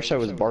know, I wish I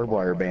was Barbed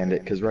Wire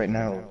Bandit, because right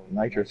now,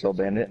 Nitro Cell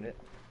Bandit,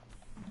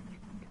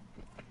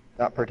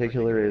 not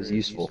particularly as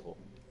useful.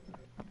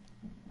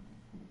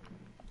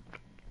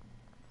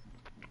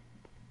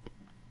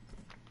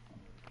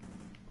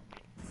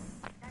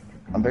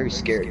 I'm very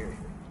scared.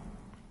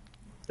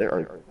 There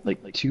are,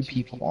 like, 2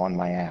 people on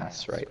my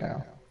ass right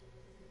now.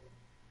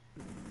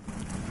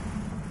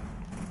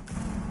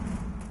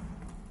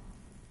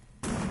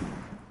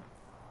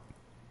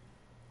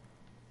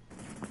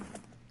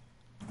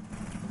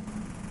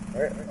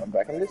 Alright, I'm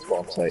back on this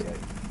bomb site.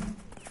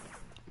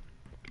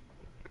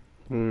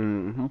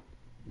 Mm-hmm.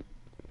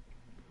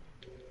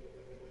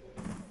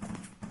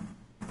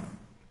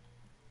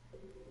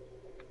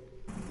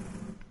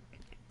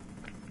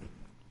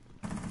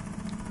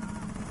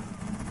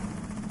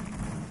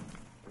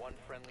 One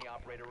friendly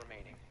operator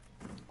remaining.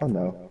 Oh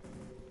no.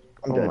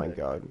 I'm Oh dead. my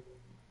god.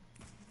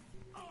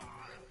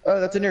 Oh,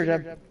 that's an air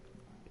jab.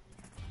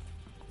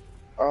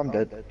 Oh, I'm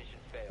dead. Mission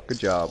failed. Good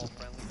job. All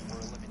friendlies were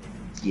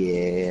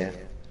eliminated.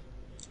 Yeah.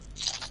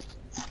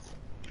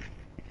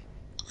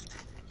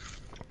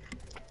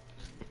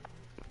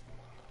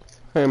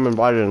 Hey, I'm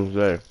inviting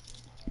Zay.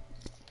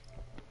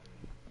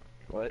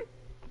 What?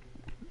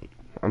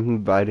 I'm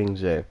inviting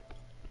Zay.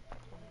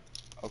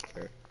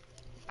 Okay.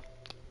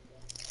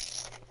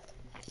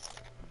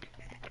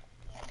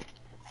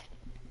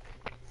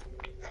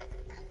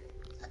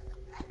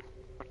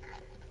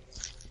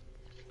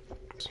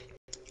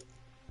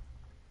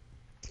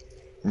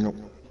 Nope.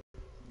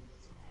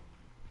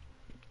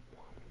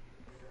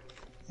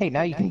 Hey,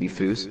 now you can be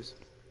Foos.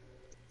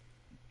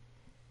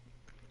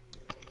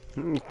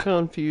 I'm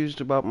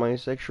confused about my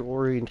sexual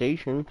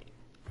orientation.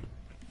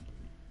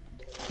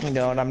 You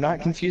know, and I'm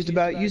not confused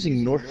about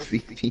using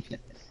NordVPN. Need to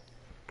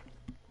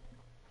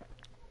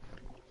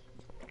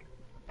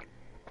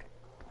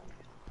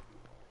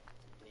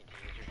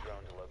use your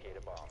drone to locate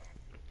a bomb.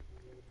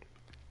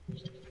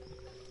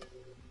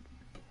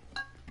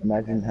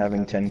 Imagine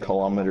having 10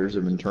 kilometers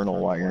of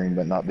internal wiring,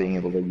 but not being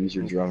able to use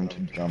your drone to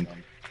jump.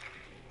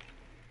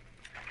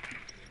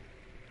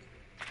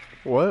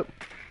 What?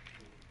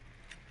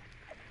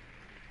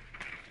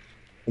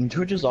 In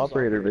Twitch's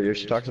operator video,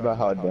 she talks about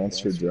how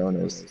advanced her drone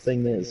is. The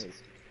thing is,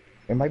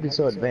 it might be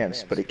so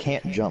advanced, but it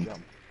can't jump.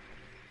 Drone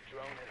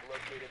has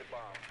located a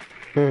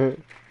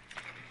bomb.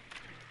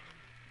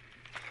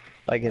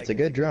 Like, it's a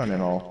good drone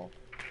and all.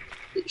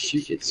 It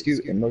shoot, it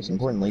scoot, and most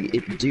importantly,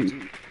 it do.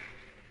 Insertion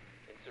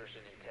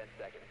in 10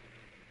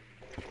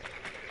 seconds.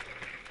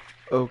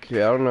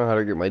 Okay, I don't know how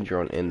to get my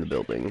drone in the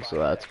building, so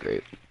that's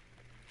great.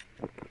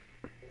 You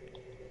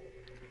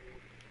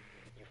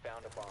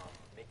found a bomb.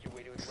 Make your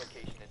way to its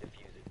location and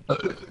defuse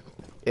it.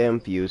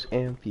 Am fuse, I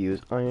am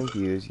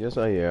fuse, yes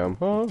I am.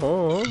 Ha,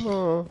 ha,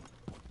 ha.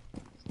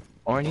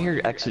 On your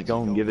exit,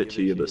 go and give it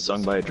to you, but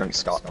sung by a drunk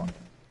Scotsman.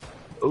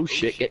 Oh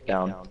shit, get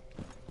down.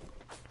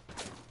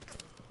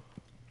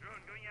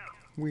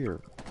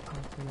 Weird.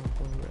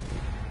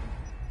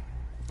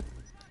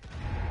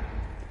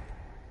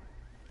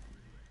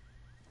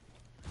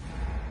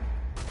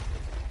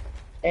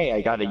 Hey,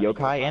 I got a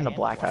yokai and a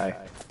black eye.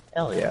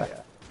 Hell yeah.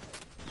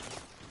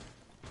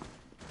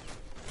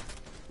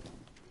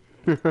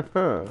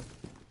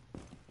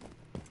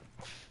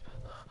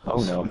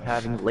 Oh no, I'm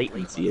having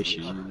latency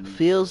issues.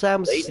 Feels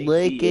I'm Latency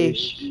slicky.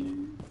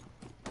 issues.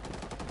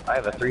 I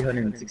have a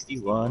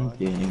 361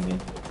 ping and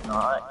it's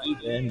not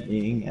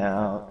evening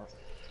out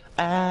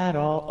at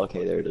all.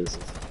 Okay, there it is.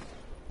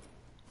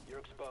 You're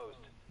exposed.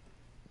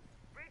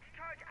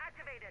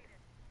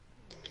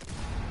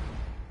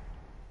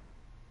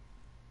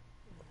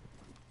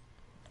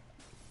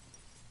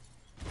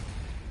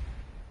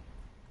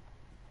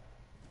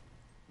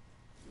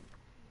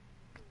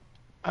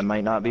 I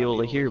might not be able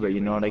to hear, but you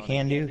know what I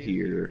can do?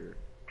 Hear.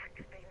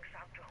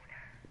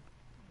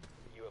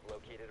 You have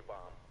located a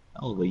bomb.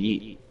 Oh,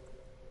 yeet.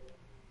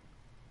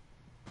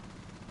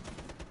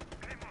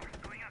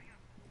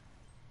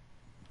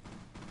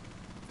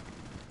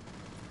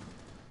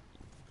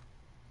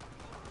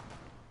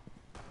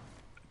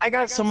 I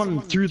got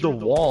someone through the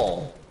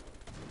wall.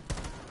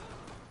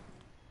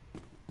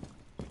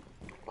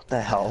 What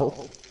the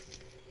hell?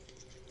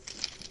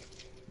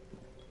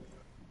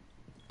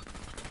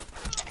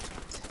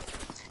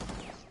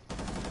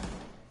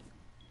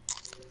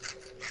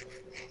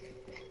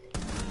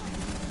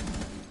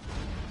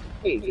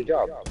 Hey, good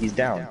job. He's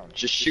down.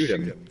 Just shoot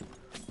him.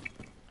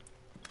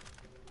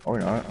 Or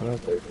not. I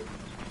don't know.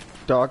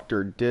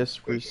 Dr.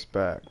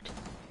 Disrespect.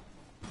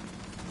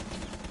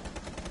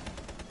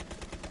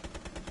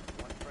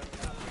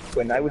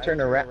 When I would turn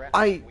around,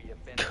 I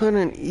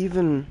couldn't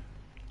even...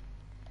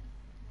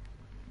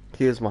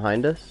 He was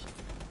behind us?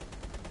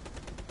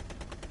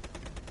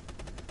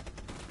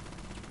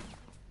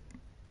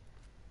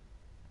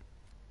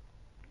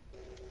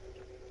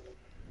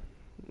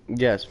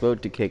 Yes,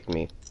 vote to kick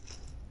me.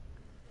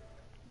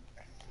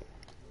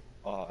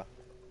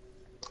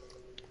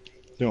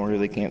 don't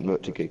really can't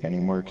vote to kick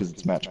anymore because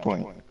it's match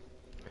point.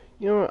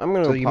 You know what? I'm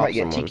gonna So you pop might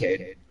get someone.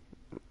 TK'd.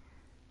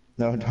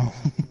 No, don't.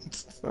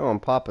 Oh, I'm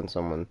popping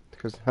someone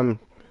because I'm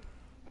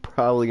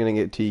probably gonna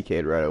get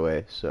TK'd right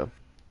away. So.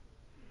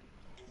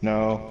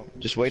 No,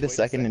 just wait a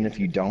second, and if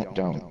you don't,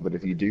 don't. But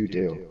if you do,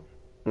 do.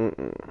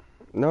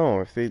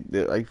 No, if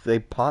they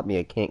pop me,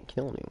 I can't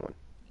kill anyone.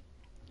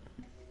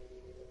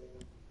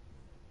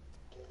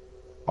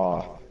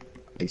 Ah,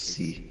 I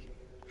see.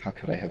 How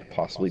could I have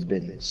possibly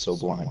been so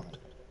blind?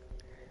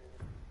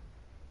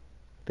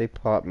 They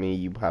pop me,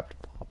 you have to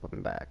pop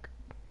them back.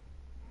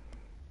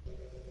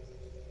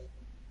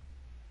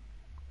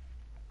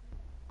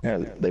 Yeah,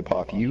 they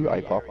pop you,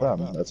 I pop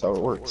them. That's how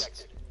it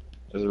works.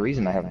 There's a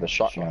reason I have the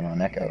shotgun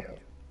on Echo.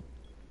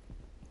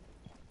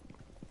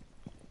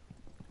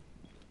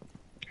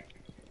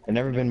 I've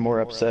never been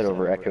more upset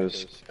over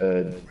Echo's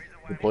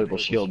deployable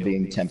shield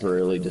being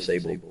temporarily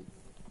disabled.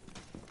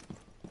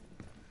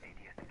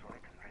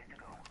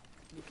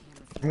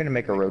 I'm gonna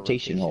make a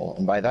rotation hole,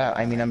 and by that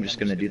I mean I'm just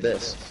gonna do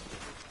this.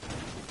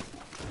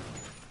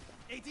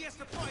 ATS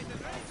deployed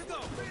and ready to go.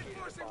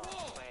 Reinforcing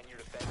wall. Plan your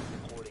defense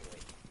accordingly.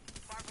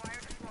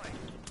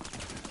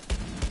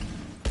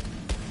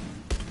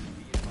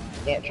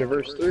 Can't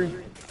traverse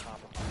through.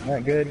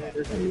 Not good.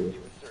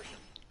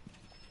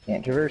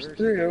 Can't traverse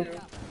through.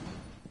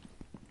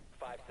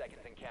 5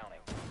 seconds and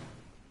counting.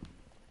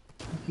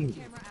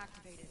 Camera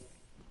activated.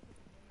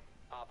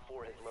 Op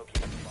 4 has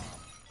located the bomb.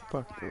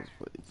 Fuck those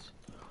blades.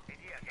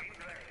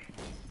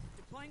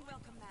 Deploying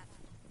welcome mat.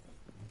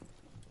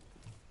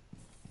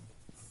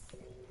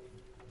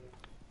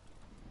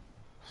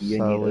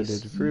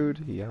 Solid fruit,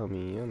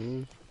 yummy,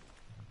 yummy.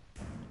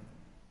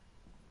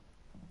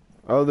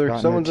 Oh, there's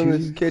Got someone's in no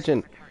this tubes?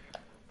 kitchen.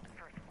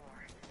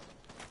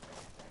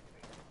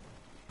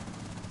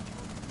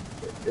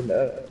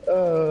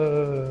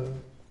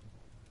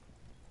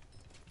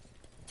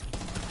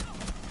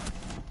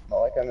 Not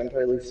like I'm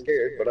entirely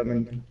scared, but I'm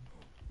in.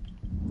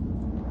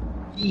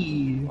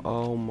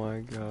 Oh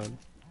my god.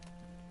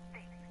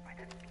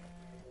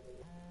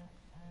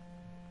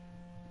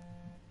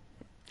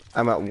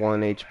 I'm at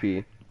 1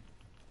 HP.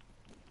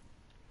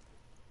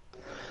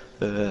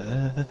 Hee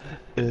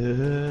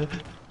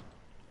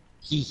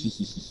hee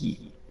hee hee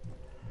hee.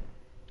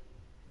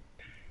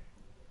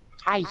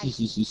 Hi hee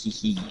hee hee hee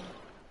hee.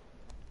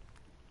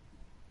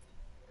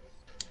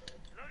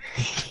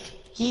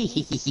 Hee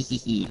hee hee hee hee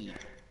hee.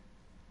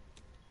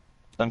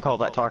 Don't call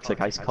that toxic,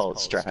 I call it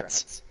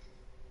strats.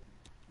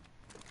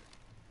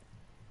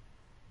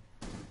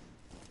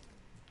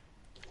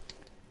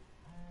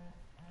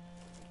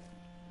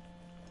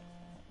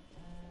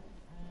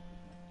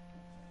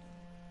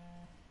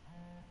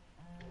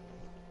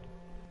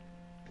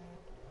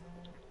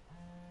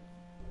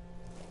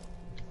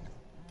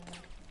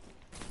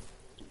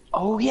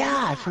 Oh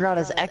yeah, I forgot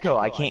his echo.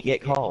 I can't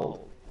get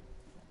called.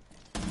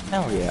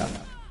 Hell yeah.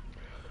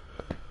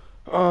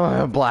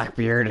 Oh,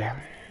 Blackbeard.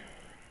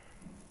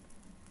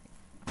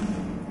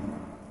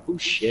 Oh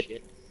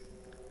shit.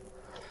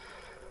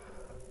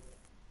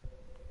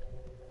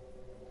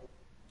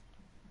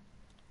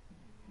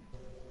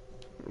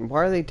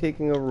 Why are they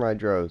taking over my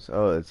drones?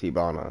 Oh, it's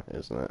Hibana,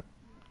 isn't it?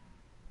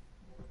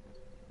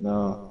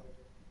 No.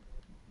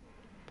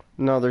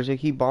 No, there's a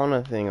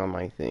Hibana thing on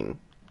my thing.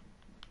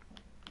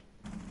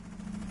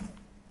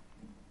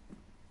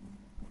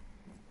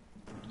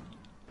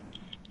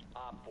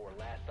 Op 4,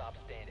 last stop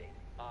standing.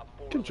 Op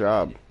 4 Good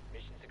job. eliminated.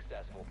 Mission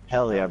successful.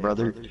 Hell yeah,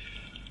 brother.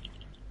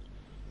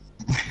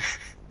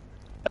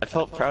 I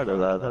felt proud of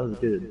that. That was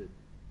good.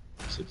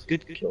 It's a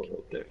good kill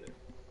right there.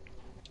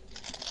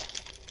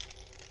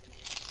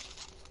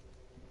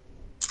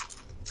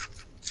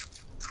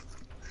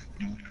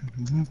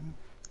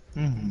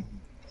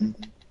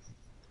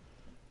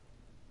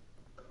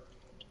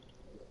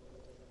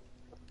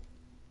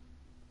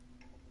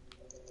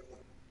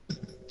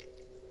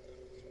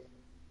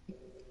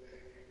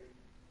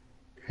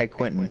 Hey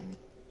Quentin,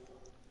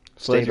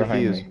 Slide stay your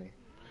behind fuse. me.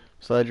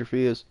 Slide your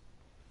fuse.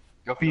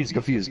 Go fuse,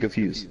 go fuse, go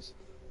fuse.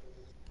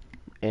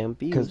 And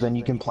fuse. Because then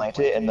you can plant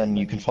it, and then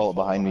you can follow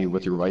behind me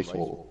with your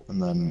rifle,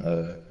 and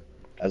then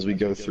as we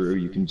go through,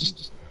 you can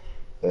just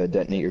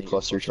detonate your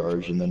cluster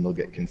charge, and then they'll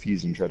get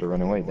confused and try to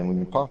run away. Then we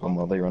can pop them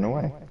while they run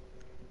away.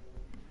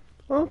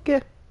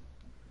 Okay.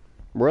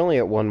 We're only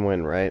at 1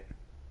 win, right?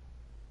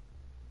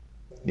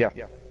 Yeah.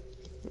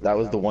 That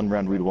was the one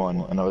round we'd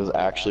won, and I was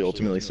actually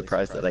ultimately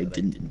surprised that I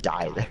didn't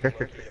die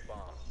there.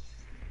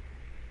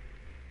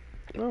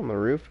 Oh, on the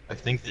roof. I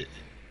think that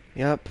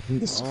Yep.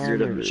 the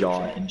spirit of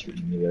Jaw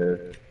entered me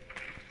there.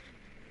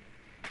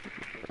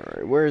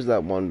 Alright, where's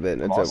that one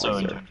bit? It's Also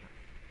over there.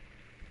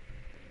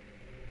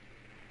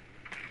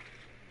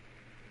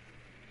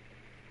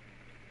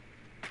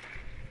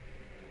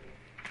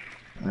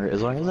 Alright,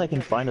 as long as I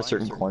can find a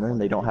certain corner and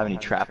they don't have any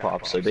trap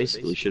ops, I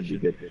basically should be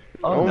good.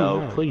 Oh, Oh,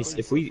 no, no. please,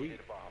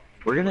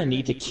 we're gonna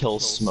need to kill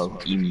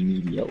Smoke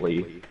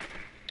immediately.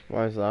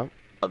 Why is that?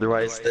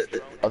 Otherwise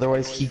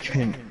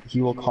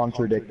he will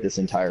contradict this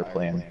entire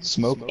plan.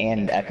 Smoke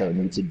and Echo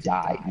need to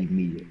die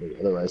immediately,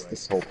 otherwise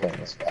this whole plan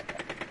is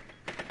fucked.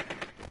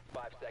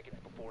 5 seconds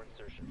before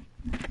insertion.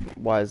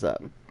 Why is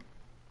that?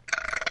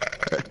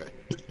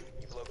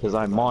 Because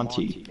I'm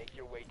Monty. Make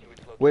your way to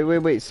its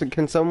location. Wait. So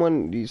can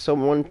someone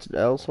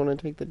else want to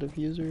take the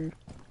diffuser?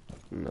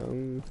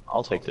 No.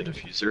 I'll take the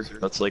diffuser.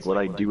 That's like what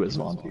I do as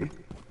Monty.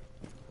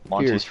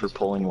 Monty's for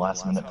pulling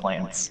last minute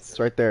plans. It's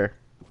right there.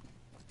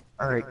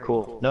 Alright,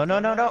 cool. No. Diffuser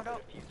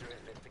has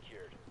been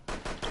secured.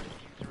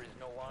 Diffuser is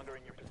no longer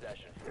in your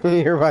possession.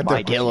 You're about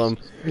My to kill him.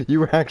 You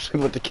were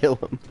actually about to kill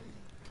him.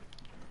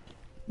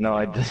 No,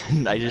 I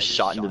didn't. I just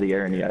shot into the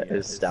air and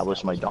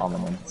established my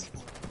dominance.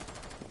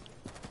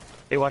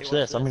 Hey, watch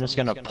this. I'm just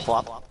gonna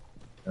plop,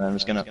 and I'm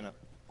just gonna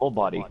full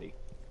body.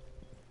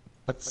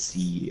 Let's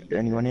see.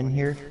 Anyone in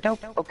here? Nope.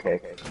 Okay.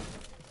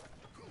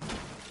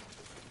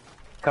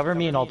 Cover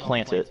me and I'll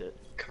plant it.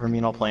 Cover me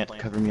and I'll plant.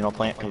 Cover me and I'll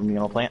plant. Cover me and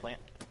I'll plant.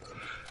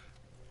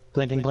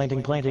 Planting.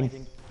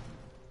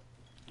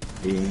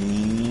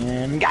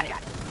 And got it.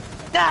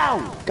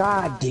 No!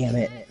 God damn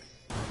it.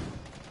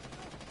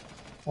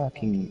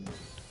 Fucking.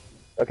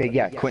 Okay,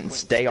 yeah, Quentin,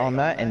 stay on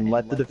that and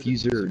let the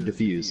diffuser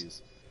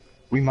diffuse.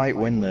 We might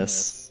win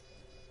this.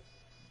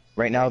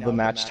 Right now, the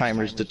match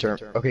timer's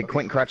determined. Okay,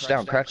 Quentin, crouch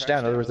down,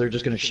 otherwise they're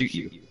just gonna shoot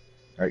you.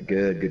 Alright,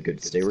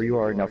 good. Stay where you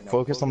are. Now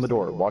focus on the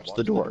door. Watch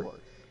the door.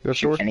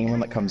 Shoot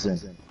anyone that comes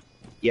in.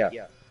 Yeah.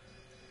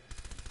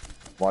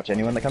 Watch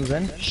anyone that comes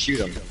in. Shoot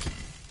them.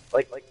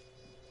 Like,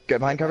 get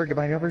behind cover.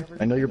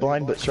 I know you're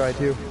blind, but try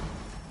to.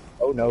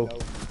 Oh no.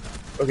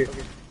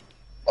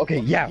 Okay,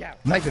 yeah.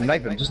 Knife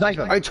him. Just knife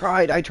him. I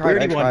tried.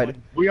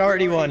 We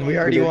already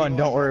won.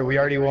 Don't worry, we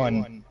already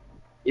won.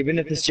 Even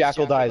if this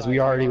jackal dies, we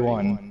already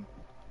won.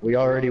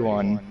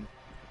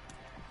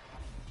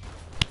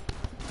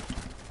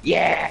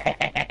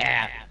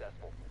 Yeah!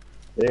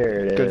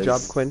 There it is. Good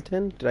job,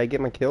 Quentin. Did I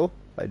get my kill?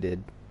 I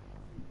did.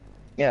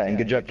 Yeah, and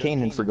good job,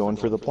 Kanan, for going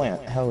for the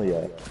plant. Hell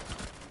yeah.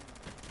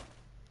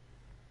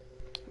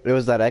 It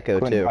was that echo,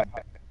 too.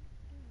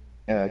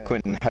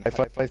 Quentin, high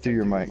five through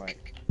your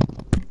mic.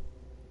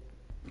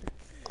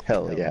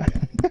 Hell yeah.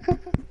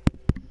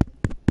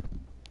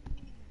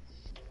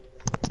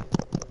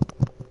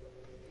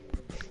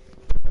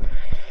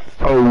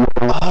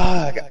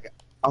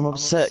 I'm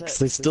upset because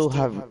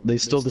they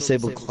still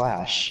disabled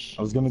Clash.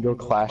 I was gonna go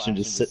Clash and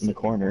just sit in the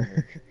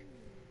corner.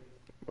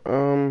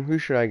 Who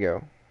should I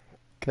go?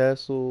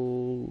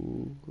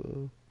 Castle...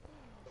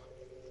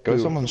 Go Who?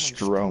 someone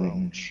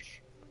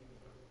strange.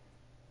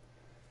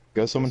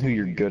 Go someone who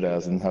you're good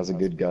as and has a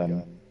good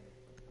gun.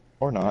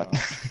 Or not.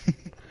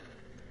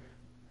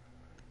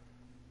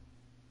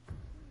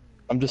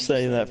 I'm just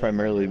saying that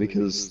primarily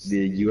because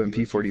the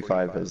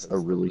UMP-45 has a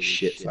really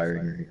shit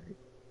firing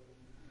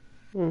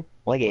rate.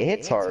 Like, it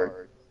hits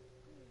hard,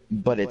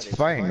 but its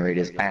firing rate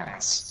is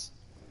ass.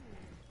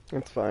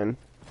 That's fine.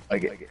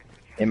 Like,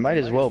 it might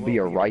as well be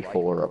a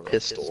rifle or a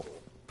pistol.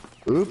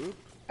 Oop.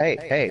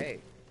 Hey.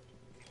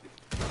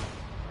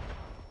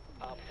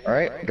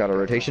 Alright, got a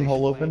rotation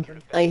hole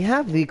open. I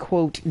have the,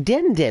 quote,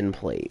 den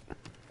plate.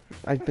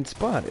 I've been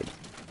spotted.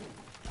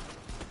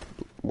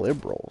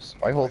 Liberals.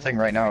 My whole thing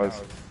right now is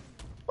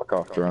fuck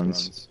off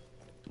drones.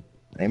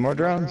 Any more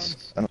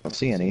drones? I don't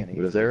see any,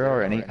 but if there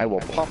are any, I will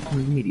pop them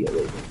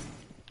immediately.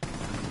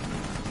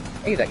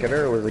 Hey, that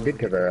Caveira was a good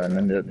Caveira and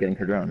ended up getting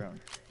her drone.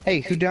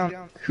 Hey,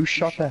 who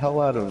shot the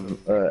hell out of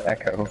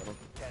Echo? 10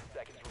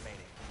 seconds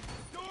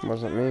remaining.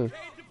 Wasn't me.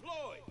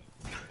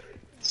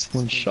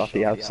 Someone shot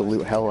the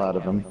absolute hell out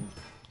of him.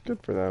 Good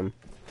for them.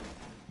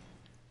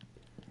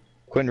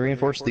 Quinn,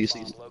 reinforce these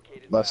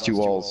last two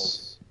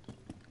walls.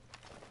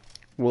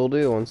 Will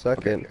do, 1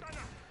 second.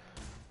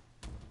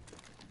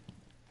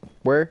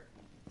 Where?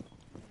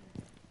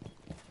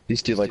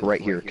 These two, like,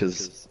 right here,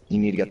 because you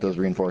need to get those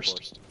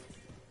reinforced.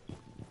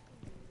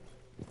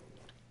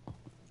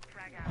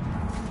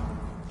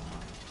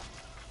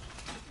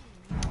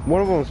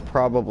 One of them's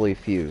probably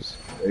Fuse.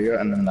 There you go,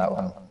 and then that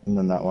one. And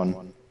then that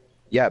one.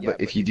 Yeah, but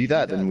if you do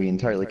that, then we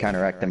entirely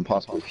counteract them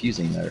possibly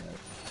fusing there.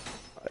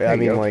 I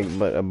mean, go. like,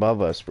 but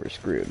above us, we're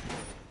screwed.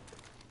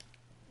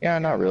 Yeah,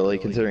 not really,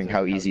 considering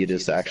how easy it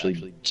is to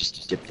actually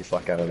just dip the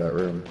fuck out of that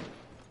room.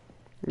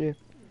 Yeah.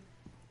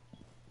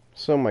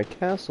 So my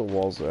castle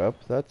walls are up.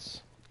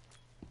 That's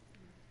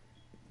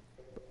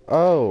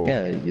Oh.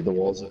 Yeah, the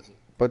walls.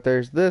 But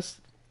there's this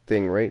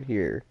thing right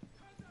here.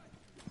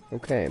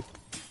 Okay.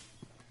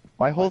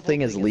 My whole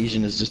thing as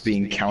Legion is just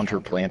being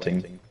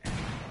counter-planting.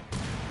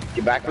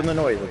 Get back from the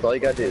noise, that's all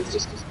you gotta do is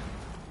just...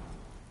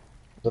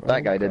 What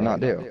that guy did not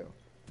do.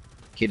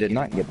 He did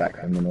not get back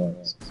from the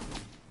noise.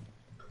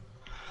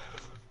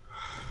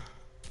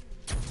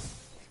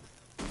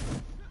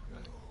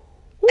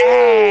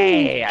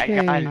 Hey!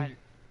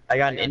 I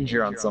got an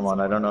injury on someone,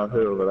 I don't know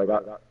who, but I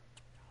got...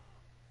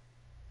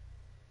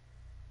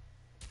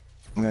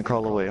 I'm gonna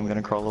crawl away, I'm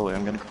gonna crawl away,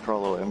 I'm gonna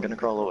crawl away, I'm gonna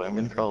crawl away, I'm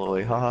gonna crawl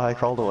away. Haha, I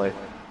crawled away.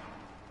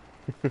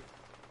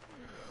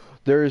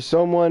 There's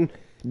someone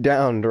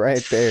downed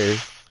right there.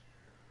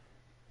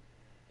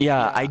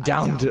 Yeah, I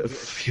downed a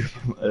few...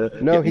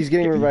 No, he's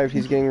getting revived,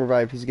 he's getting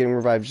revived, he's getting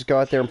revived. Just go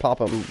out there and pop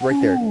him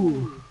right there.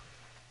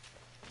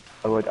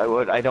 I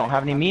would, I don't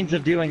have any means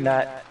of doing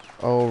that.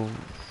 Oh.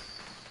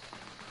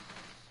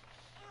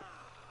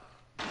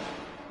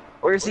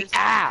 Where's he?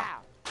 Ah!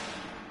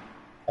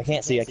 I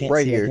can't see, I can't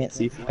Right see, here. I can't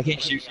see. I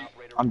can't shoot.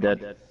 I'm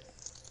dead.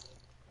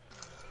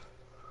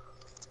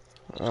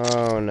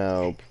 Oh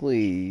no,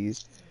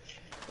 please.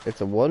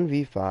 It's a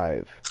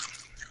 1v5.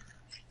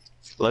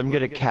 Let him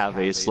get a cav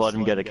ace, let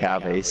him get a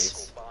cav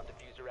ace. Bomb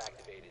diffuser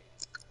activated.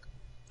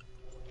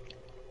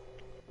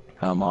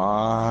 Come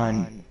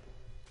on.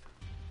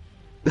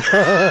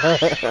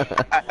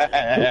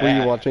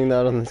 Were you watching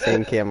that on the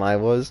same cam I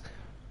was?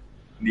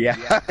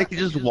 Yeah, he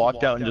just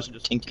walked out and just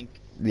tink.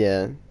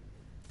 Yeah.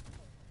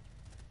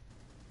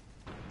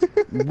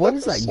 What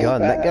is that So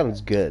gun? That bad. gun's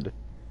good.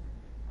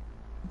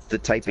 It's the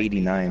Type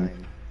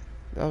 89.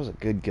 That was a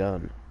good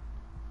gun.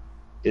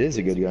 It is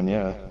a good gun,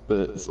 yeah,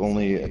 but it's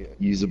only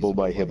usable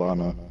by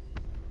Hibana.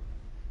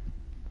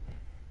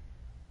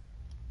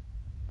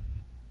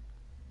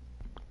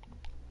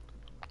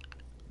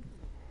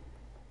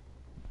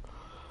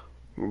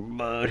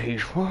 But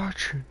he's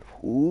watching.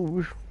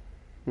 Ooh.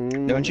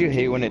 Don't you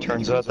hate when it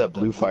turns out that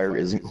blue fire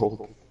isn't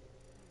gold?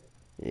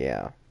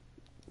 Yeah.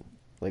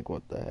 Like,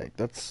 what the heck?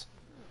 That's...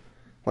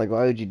 Like,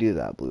 why would you do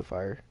that, Blue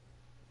Fire?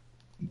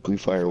 Blue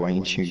fire, why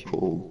ain't you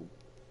gold?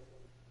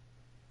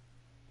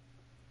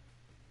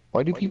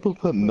 Why do people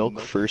put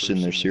milk first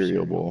in their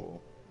cereal bowl?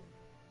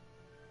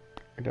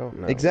 I don't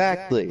know.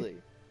 Exactly.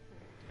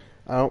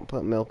 I don't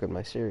put milk in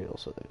my cereal,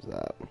 so there's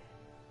that.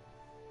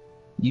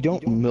 You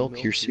don't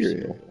milk your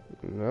cereal.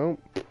 Nope.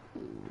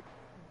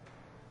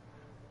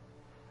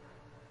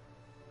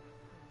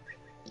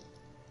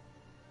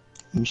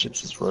 Them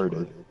shits is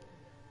retarded.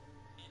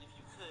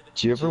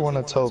 Do you ever want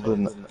to tell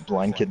the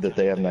blind kid that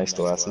they have nice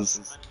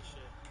glasses?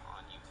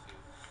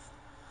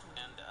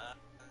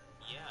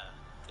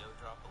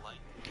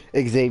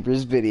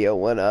 Xavier's video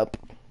went up.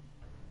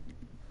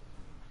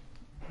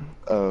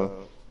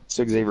 So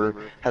Xavier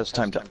has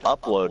time to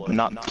upload, but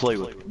not play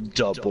with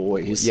da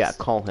boys. Yeah,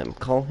 call him.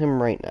 Call him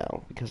right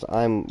now, because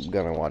I'm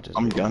gonna watch his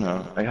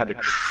video. I had to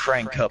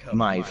crank up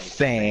my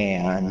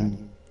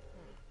fan.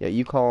 Yeah,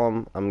 you call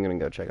him. I'm gonna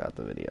go check out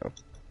the video.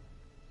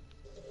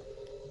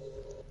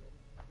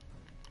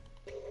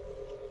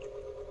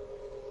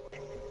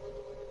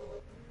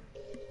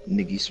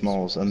 Niggy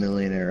Smalls, a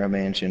millionaire, a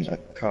mansion, a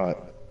cot.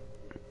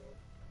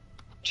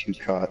 2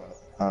 cot.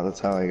 Oh, that's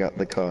how I got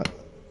the cot.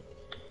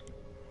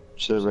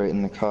 Should right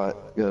in the cot.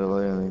 Gotta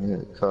lay in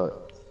the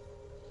cot.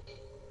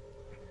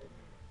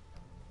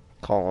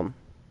 Call him.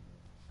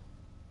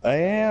 I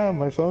am.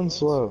 My phone's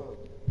slow.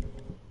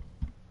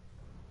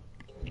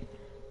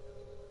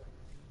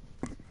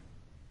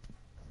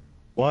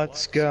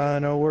 What's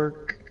gonna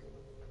work?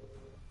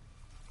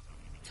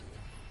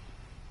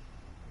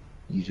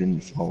 You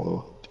didn't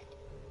follow.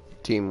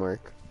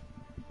 Teamwork.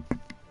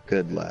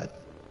 Good lad.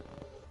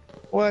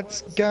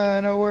 What's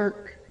gonna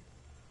work?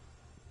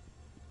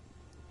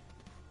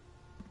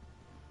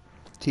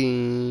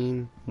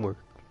 Teamwork.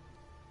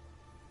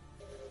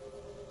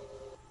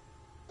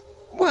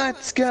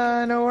 What's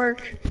gonna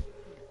work?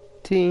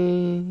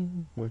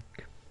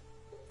 Teamwork.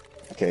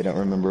 Okay, I don't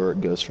remember where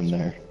it goes from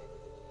there.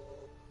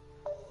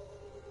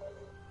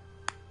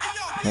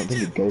 I don't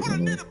think it goes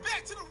anywhere.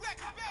 Back to the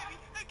record, baby,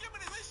 and give me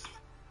this shit.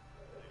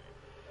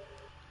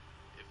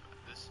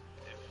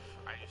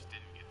 If I just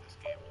didn't get this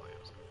gameplay, I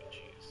was gonna be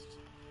cheesed.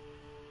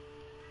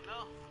 No.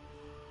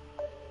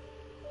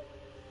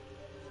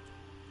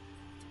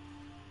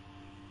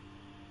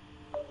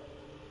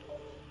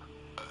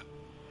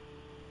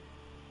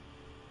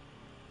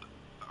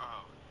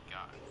 Oh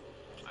God.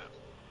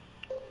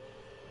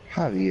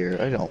 Javier,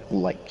 I don't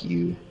like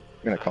you.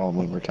 I'm gonna call him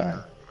one more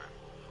time.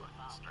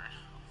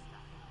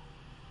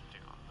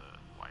 Take on the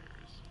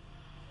wires.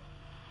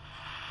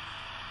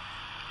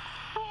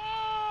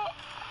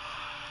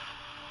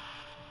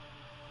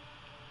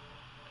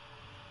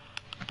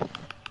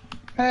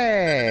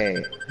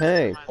 Hey!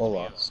 Hey.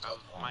 Hola. That was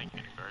my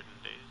kindergarten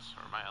days,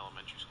 or my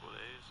elementary school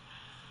days,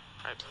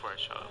 right before I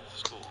shut off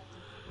school.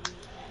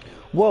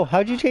 Whoa,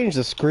 how'd you change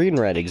the screen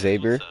red,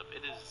 Xavier? What's up?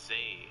 It is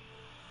Zay.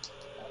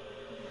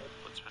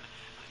 What's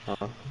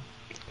been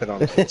Put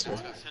on It's a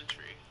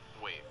century.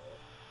 Wait.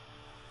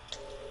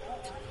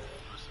 Most of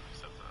the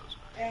stuff that I was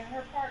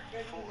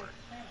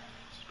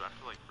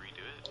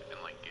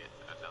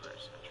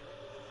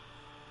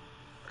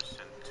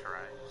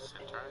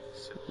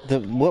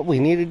What we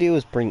need to do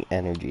is bring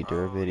energy to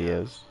our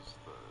videos.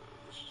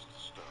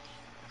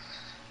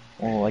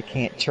 Oh, I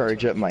can't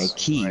charge up my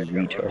key,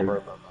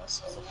 retard.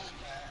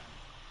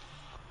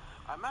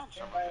 I imagine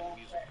someone could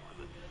music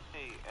with it.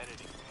 Hey,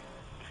 editing.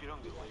 If you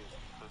don't get lazy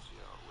and pussy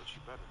out, which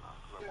you better not,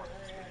 because I want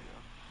this video.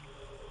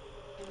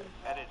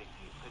 Editing,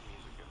 put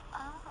music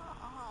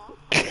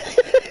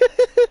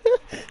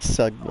in.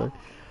 Sugma.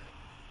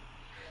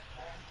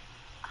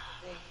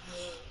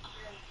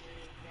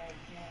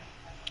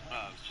 I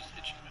was just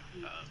itching my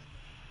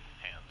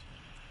hand.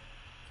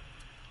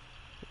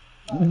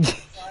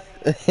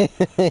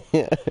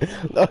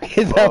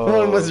 Okay, that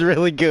one was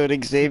really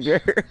good,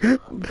 Xavier.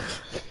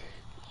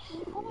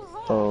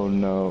 Oh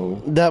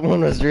no. That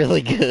one was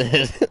really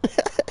good.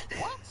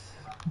 What?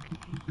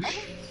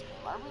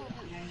 I really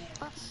do.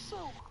 That's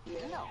so...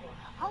 No.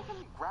 How can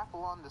we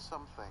grapple onto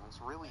some things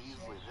really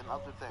easily, then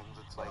other things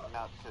it's like,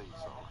 not kill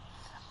yourself?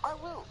 I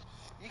will.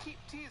 You keep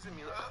teasing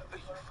me like,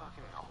 you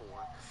fucking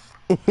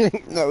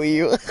whore. No,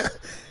 you.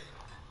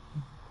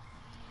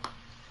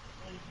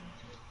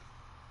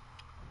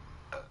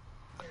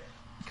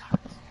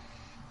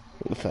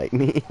 Fight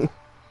me. That's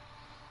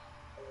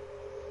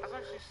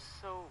actually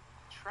so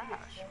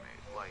trash,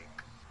 mate. Like,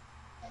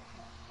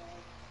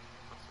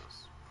 what's this?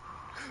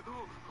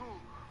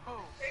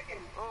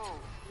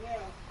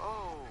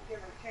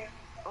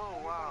 Oh,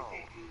 wow.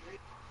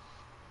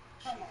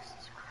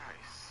 Jesus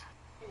Christ.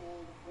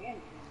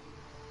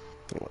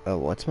 Oh,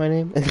 what's my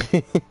name? I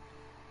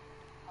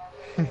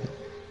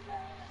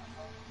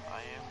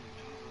am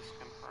Jesus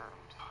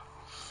confirmed.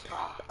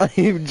 I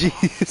am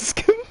Jesus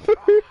confirmed.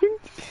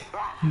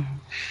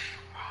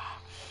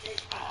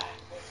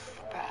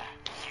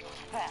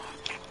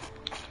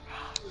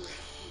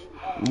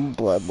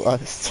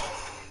 Bloodlust.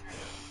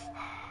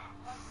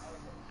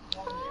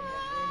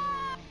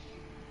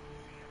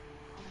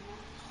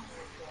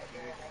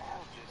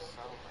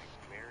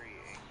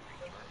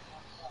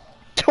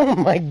 Oh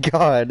my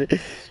god.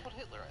 That's what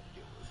Hitler had to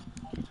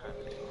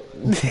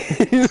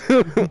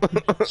deal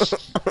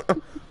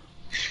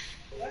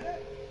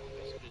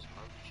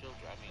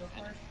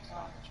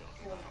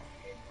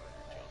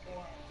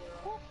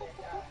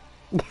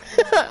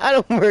with. I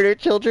don't murder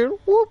children.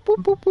 Whoop,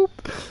 whoop, whoop, whoop.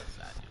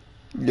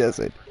 Yes,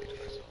 I do.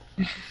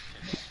 I'm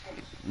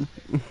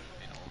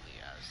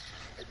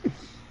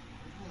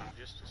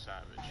just a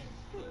savage.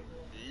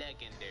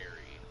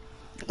 Legendary.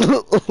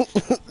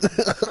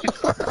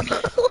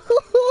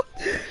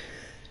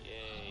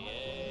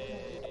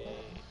 Yay.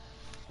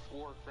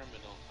 War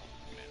criminal.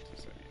 I meant to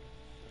say.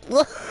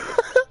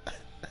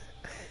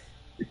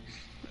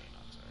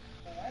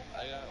 I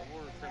got a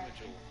war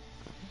criminal.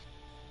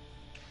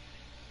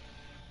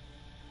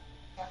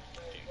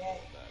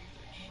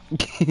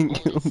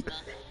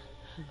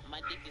 My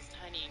dick is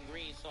tiny and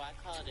green, so I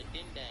call it a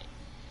dinde.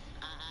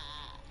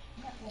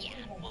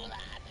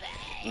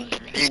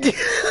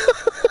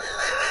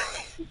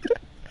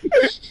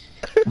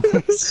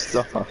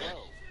 Stop. Oh,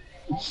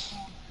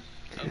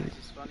 this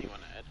is funny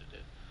when I edit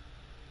it.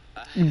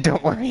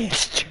 Don't worry,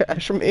 it's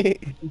trash me.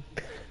 I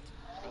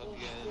hope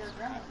you guys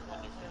have a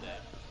wonderful day.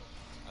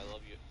 I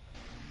love you.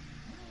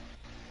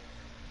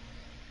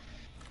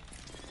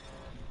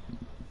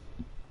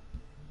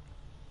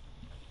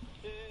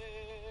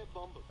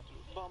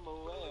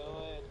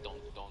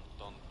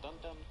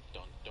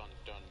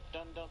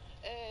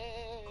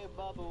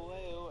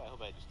 I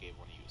hope I just gave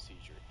one of you a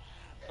seizure.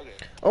 Okay.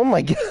 Oh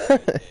my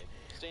god.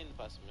 Staying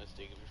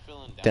pessimistic. If you're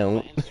feeling down,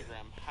 Don't. my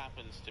Instagram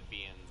happens to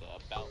be in the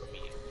About Me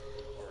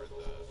or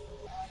the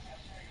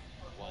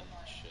one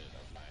shit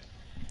of my.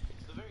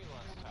 It's the very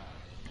last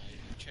time in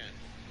my channel.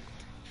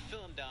 If you're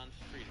feeling down,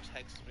 feel free to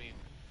text me.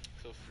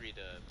 Feel free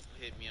to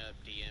hit me up,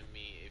 DM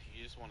me. If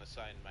you just want to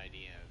sign my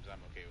DMs,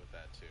 I'm okay with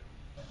that too.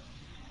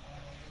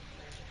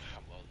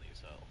 I'm lonely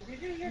as hell.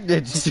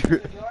 It's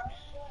true.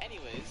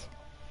 Anyways,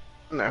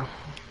 No. I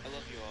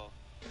love you all.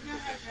 Hope you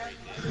have a great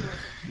day.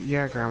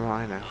 Yeah, Grandma,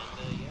 I know. And,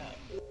 yeah.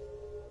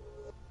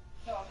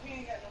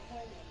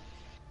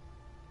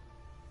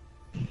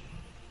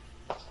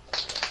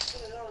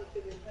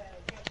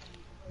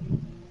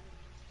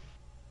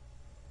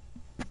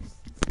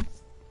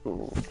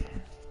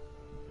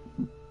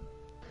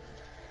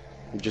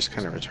 I'm just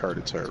kind of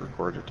retarded, so I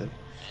recorded it.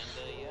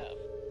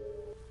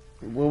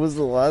 What was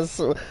the last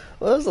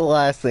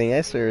thing?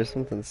 I swear it was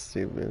something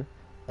stupid.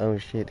 Oh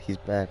shit, he's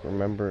back.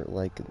 Remember,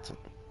 like, it's...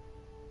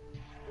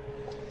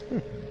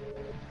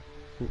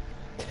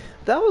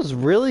 That was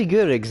really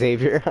good,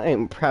 Xavier. I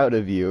am proud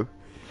of you.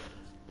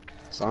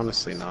 It's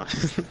honestly not.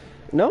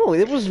 No,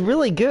 it was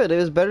really good. It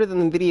was better than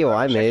the video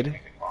I made.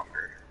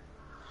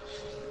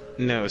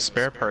 No,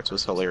 Spare Parts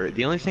was hilarious.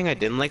 The only thing I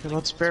didn't like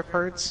about Spare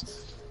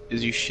Parts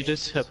is you should have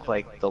took,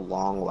 like, the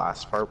long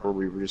last part where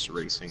we were just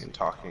racing and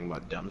talking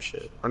about dumb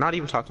shit. Or not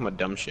even talking about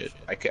dumb shit.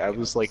 I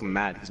was, like,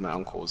 mad because my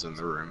uncle was in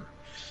the room.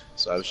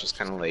 So I was just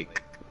kind of,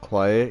 like...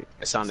 Quiet?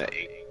 I sounded...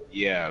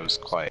 Yeah, I was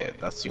quiet.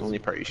 That's the only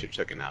part you should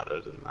have taken out.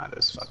 Other than that, it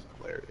was fucking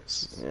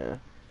hilarious. Yeah.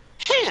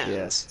 Hands!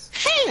 Yes.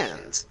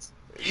 Hands!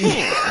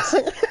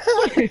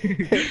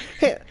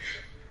 Hands!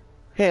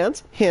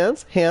 Hands.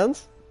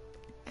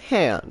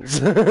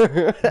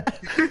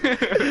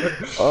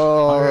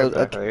 Oh,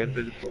 okay.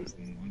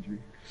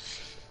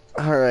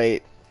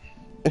 Alright.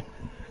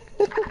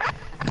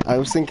 I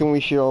was thinking we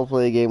should all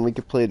play a game we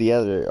could play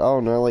together. I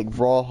don't know, like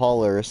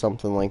Brawlhalla or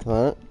something like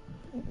that.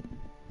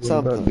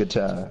 Something.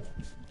 Guitar.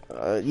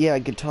 Yeah,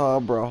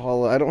 guitar,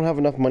 Brawlhalla. I don't have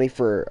enough money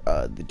for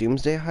the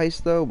Doomsday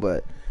Heist though,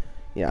 but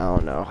yeah, I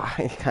don't know.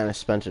 I kind of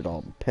spent it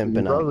all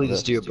pimping out. Probably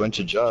just do a bunch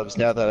of jobs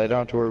now that I don't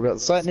have to worry about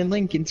Sutton and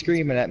Lincoln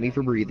screaming at me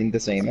for breathing the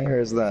same air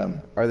as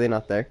them. Are they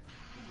not there?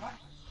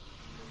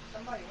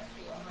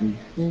 I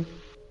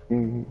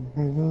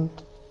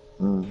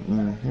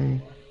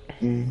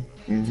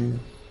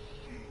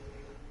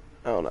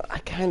don't know. I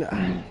kind of.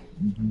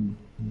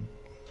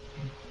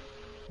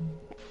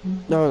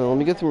 No, let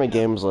me go through my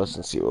games list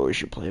and see what we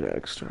should play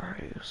next.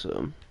 Alright,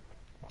 so.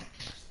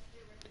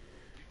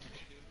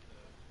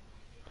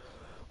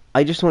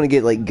 I just want to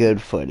get, like,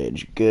 good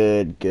footage.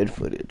 Good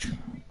footage.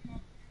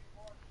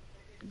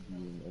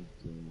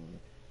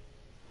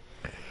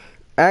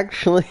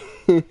 Actually,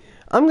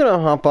 I'm gonna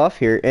hop off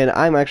here, and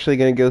I'm actually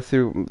gonna go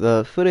through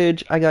the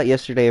footage I got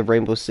yesterday of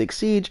Rainbow Six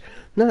Siege.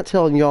 Not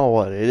telling y'all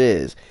what it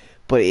is,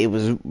 but it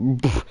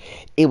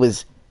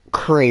was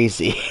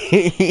crazy.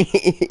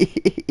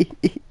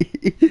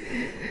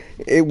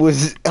 It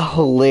was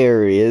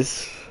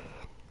hilarious.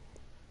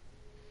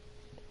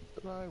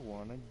 I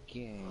want a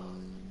game.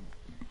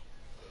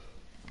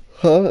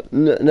 Huh?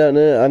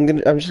 No.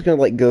 I'm just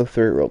gonna like go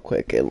through it real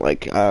quick and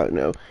like I don't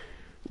know,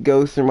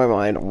 go through my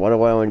mind. What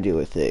do I want to do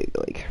with it?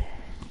 Like,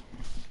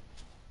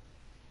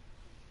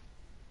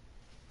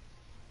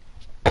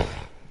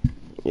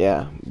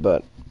 yeah,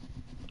 but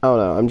I don't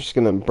know. I'm just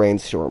gonna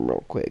brainstorm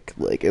real quick,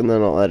 like, and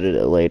then I'll edit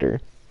it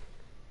later.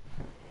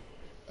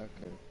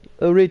 Okay.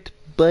 Alright,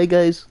 bye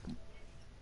guys.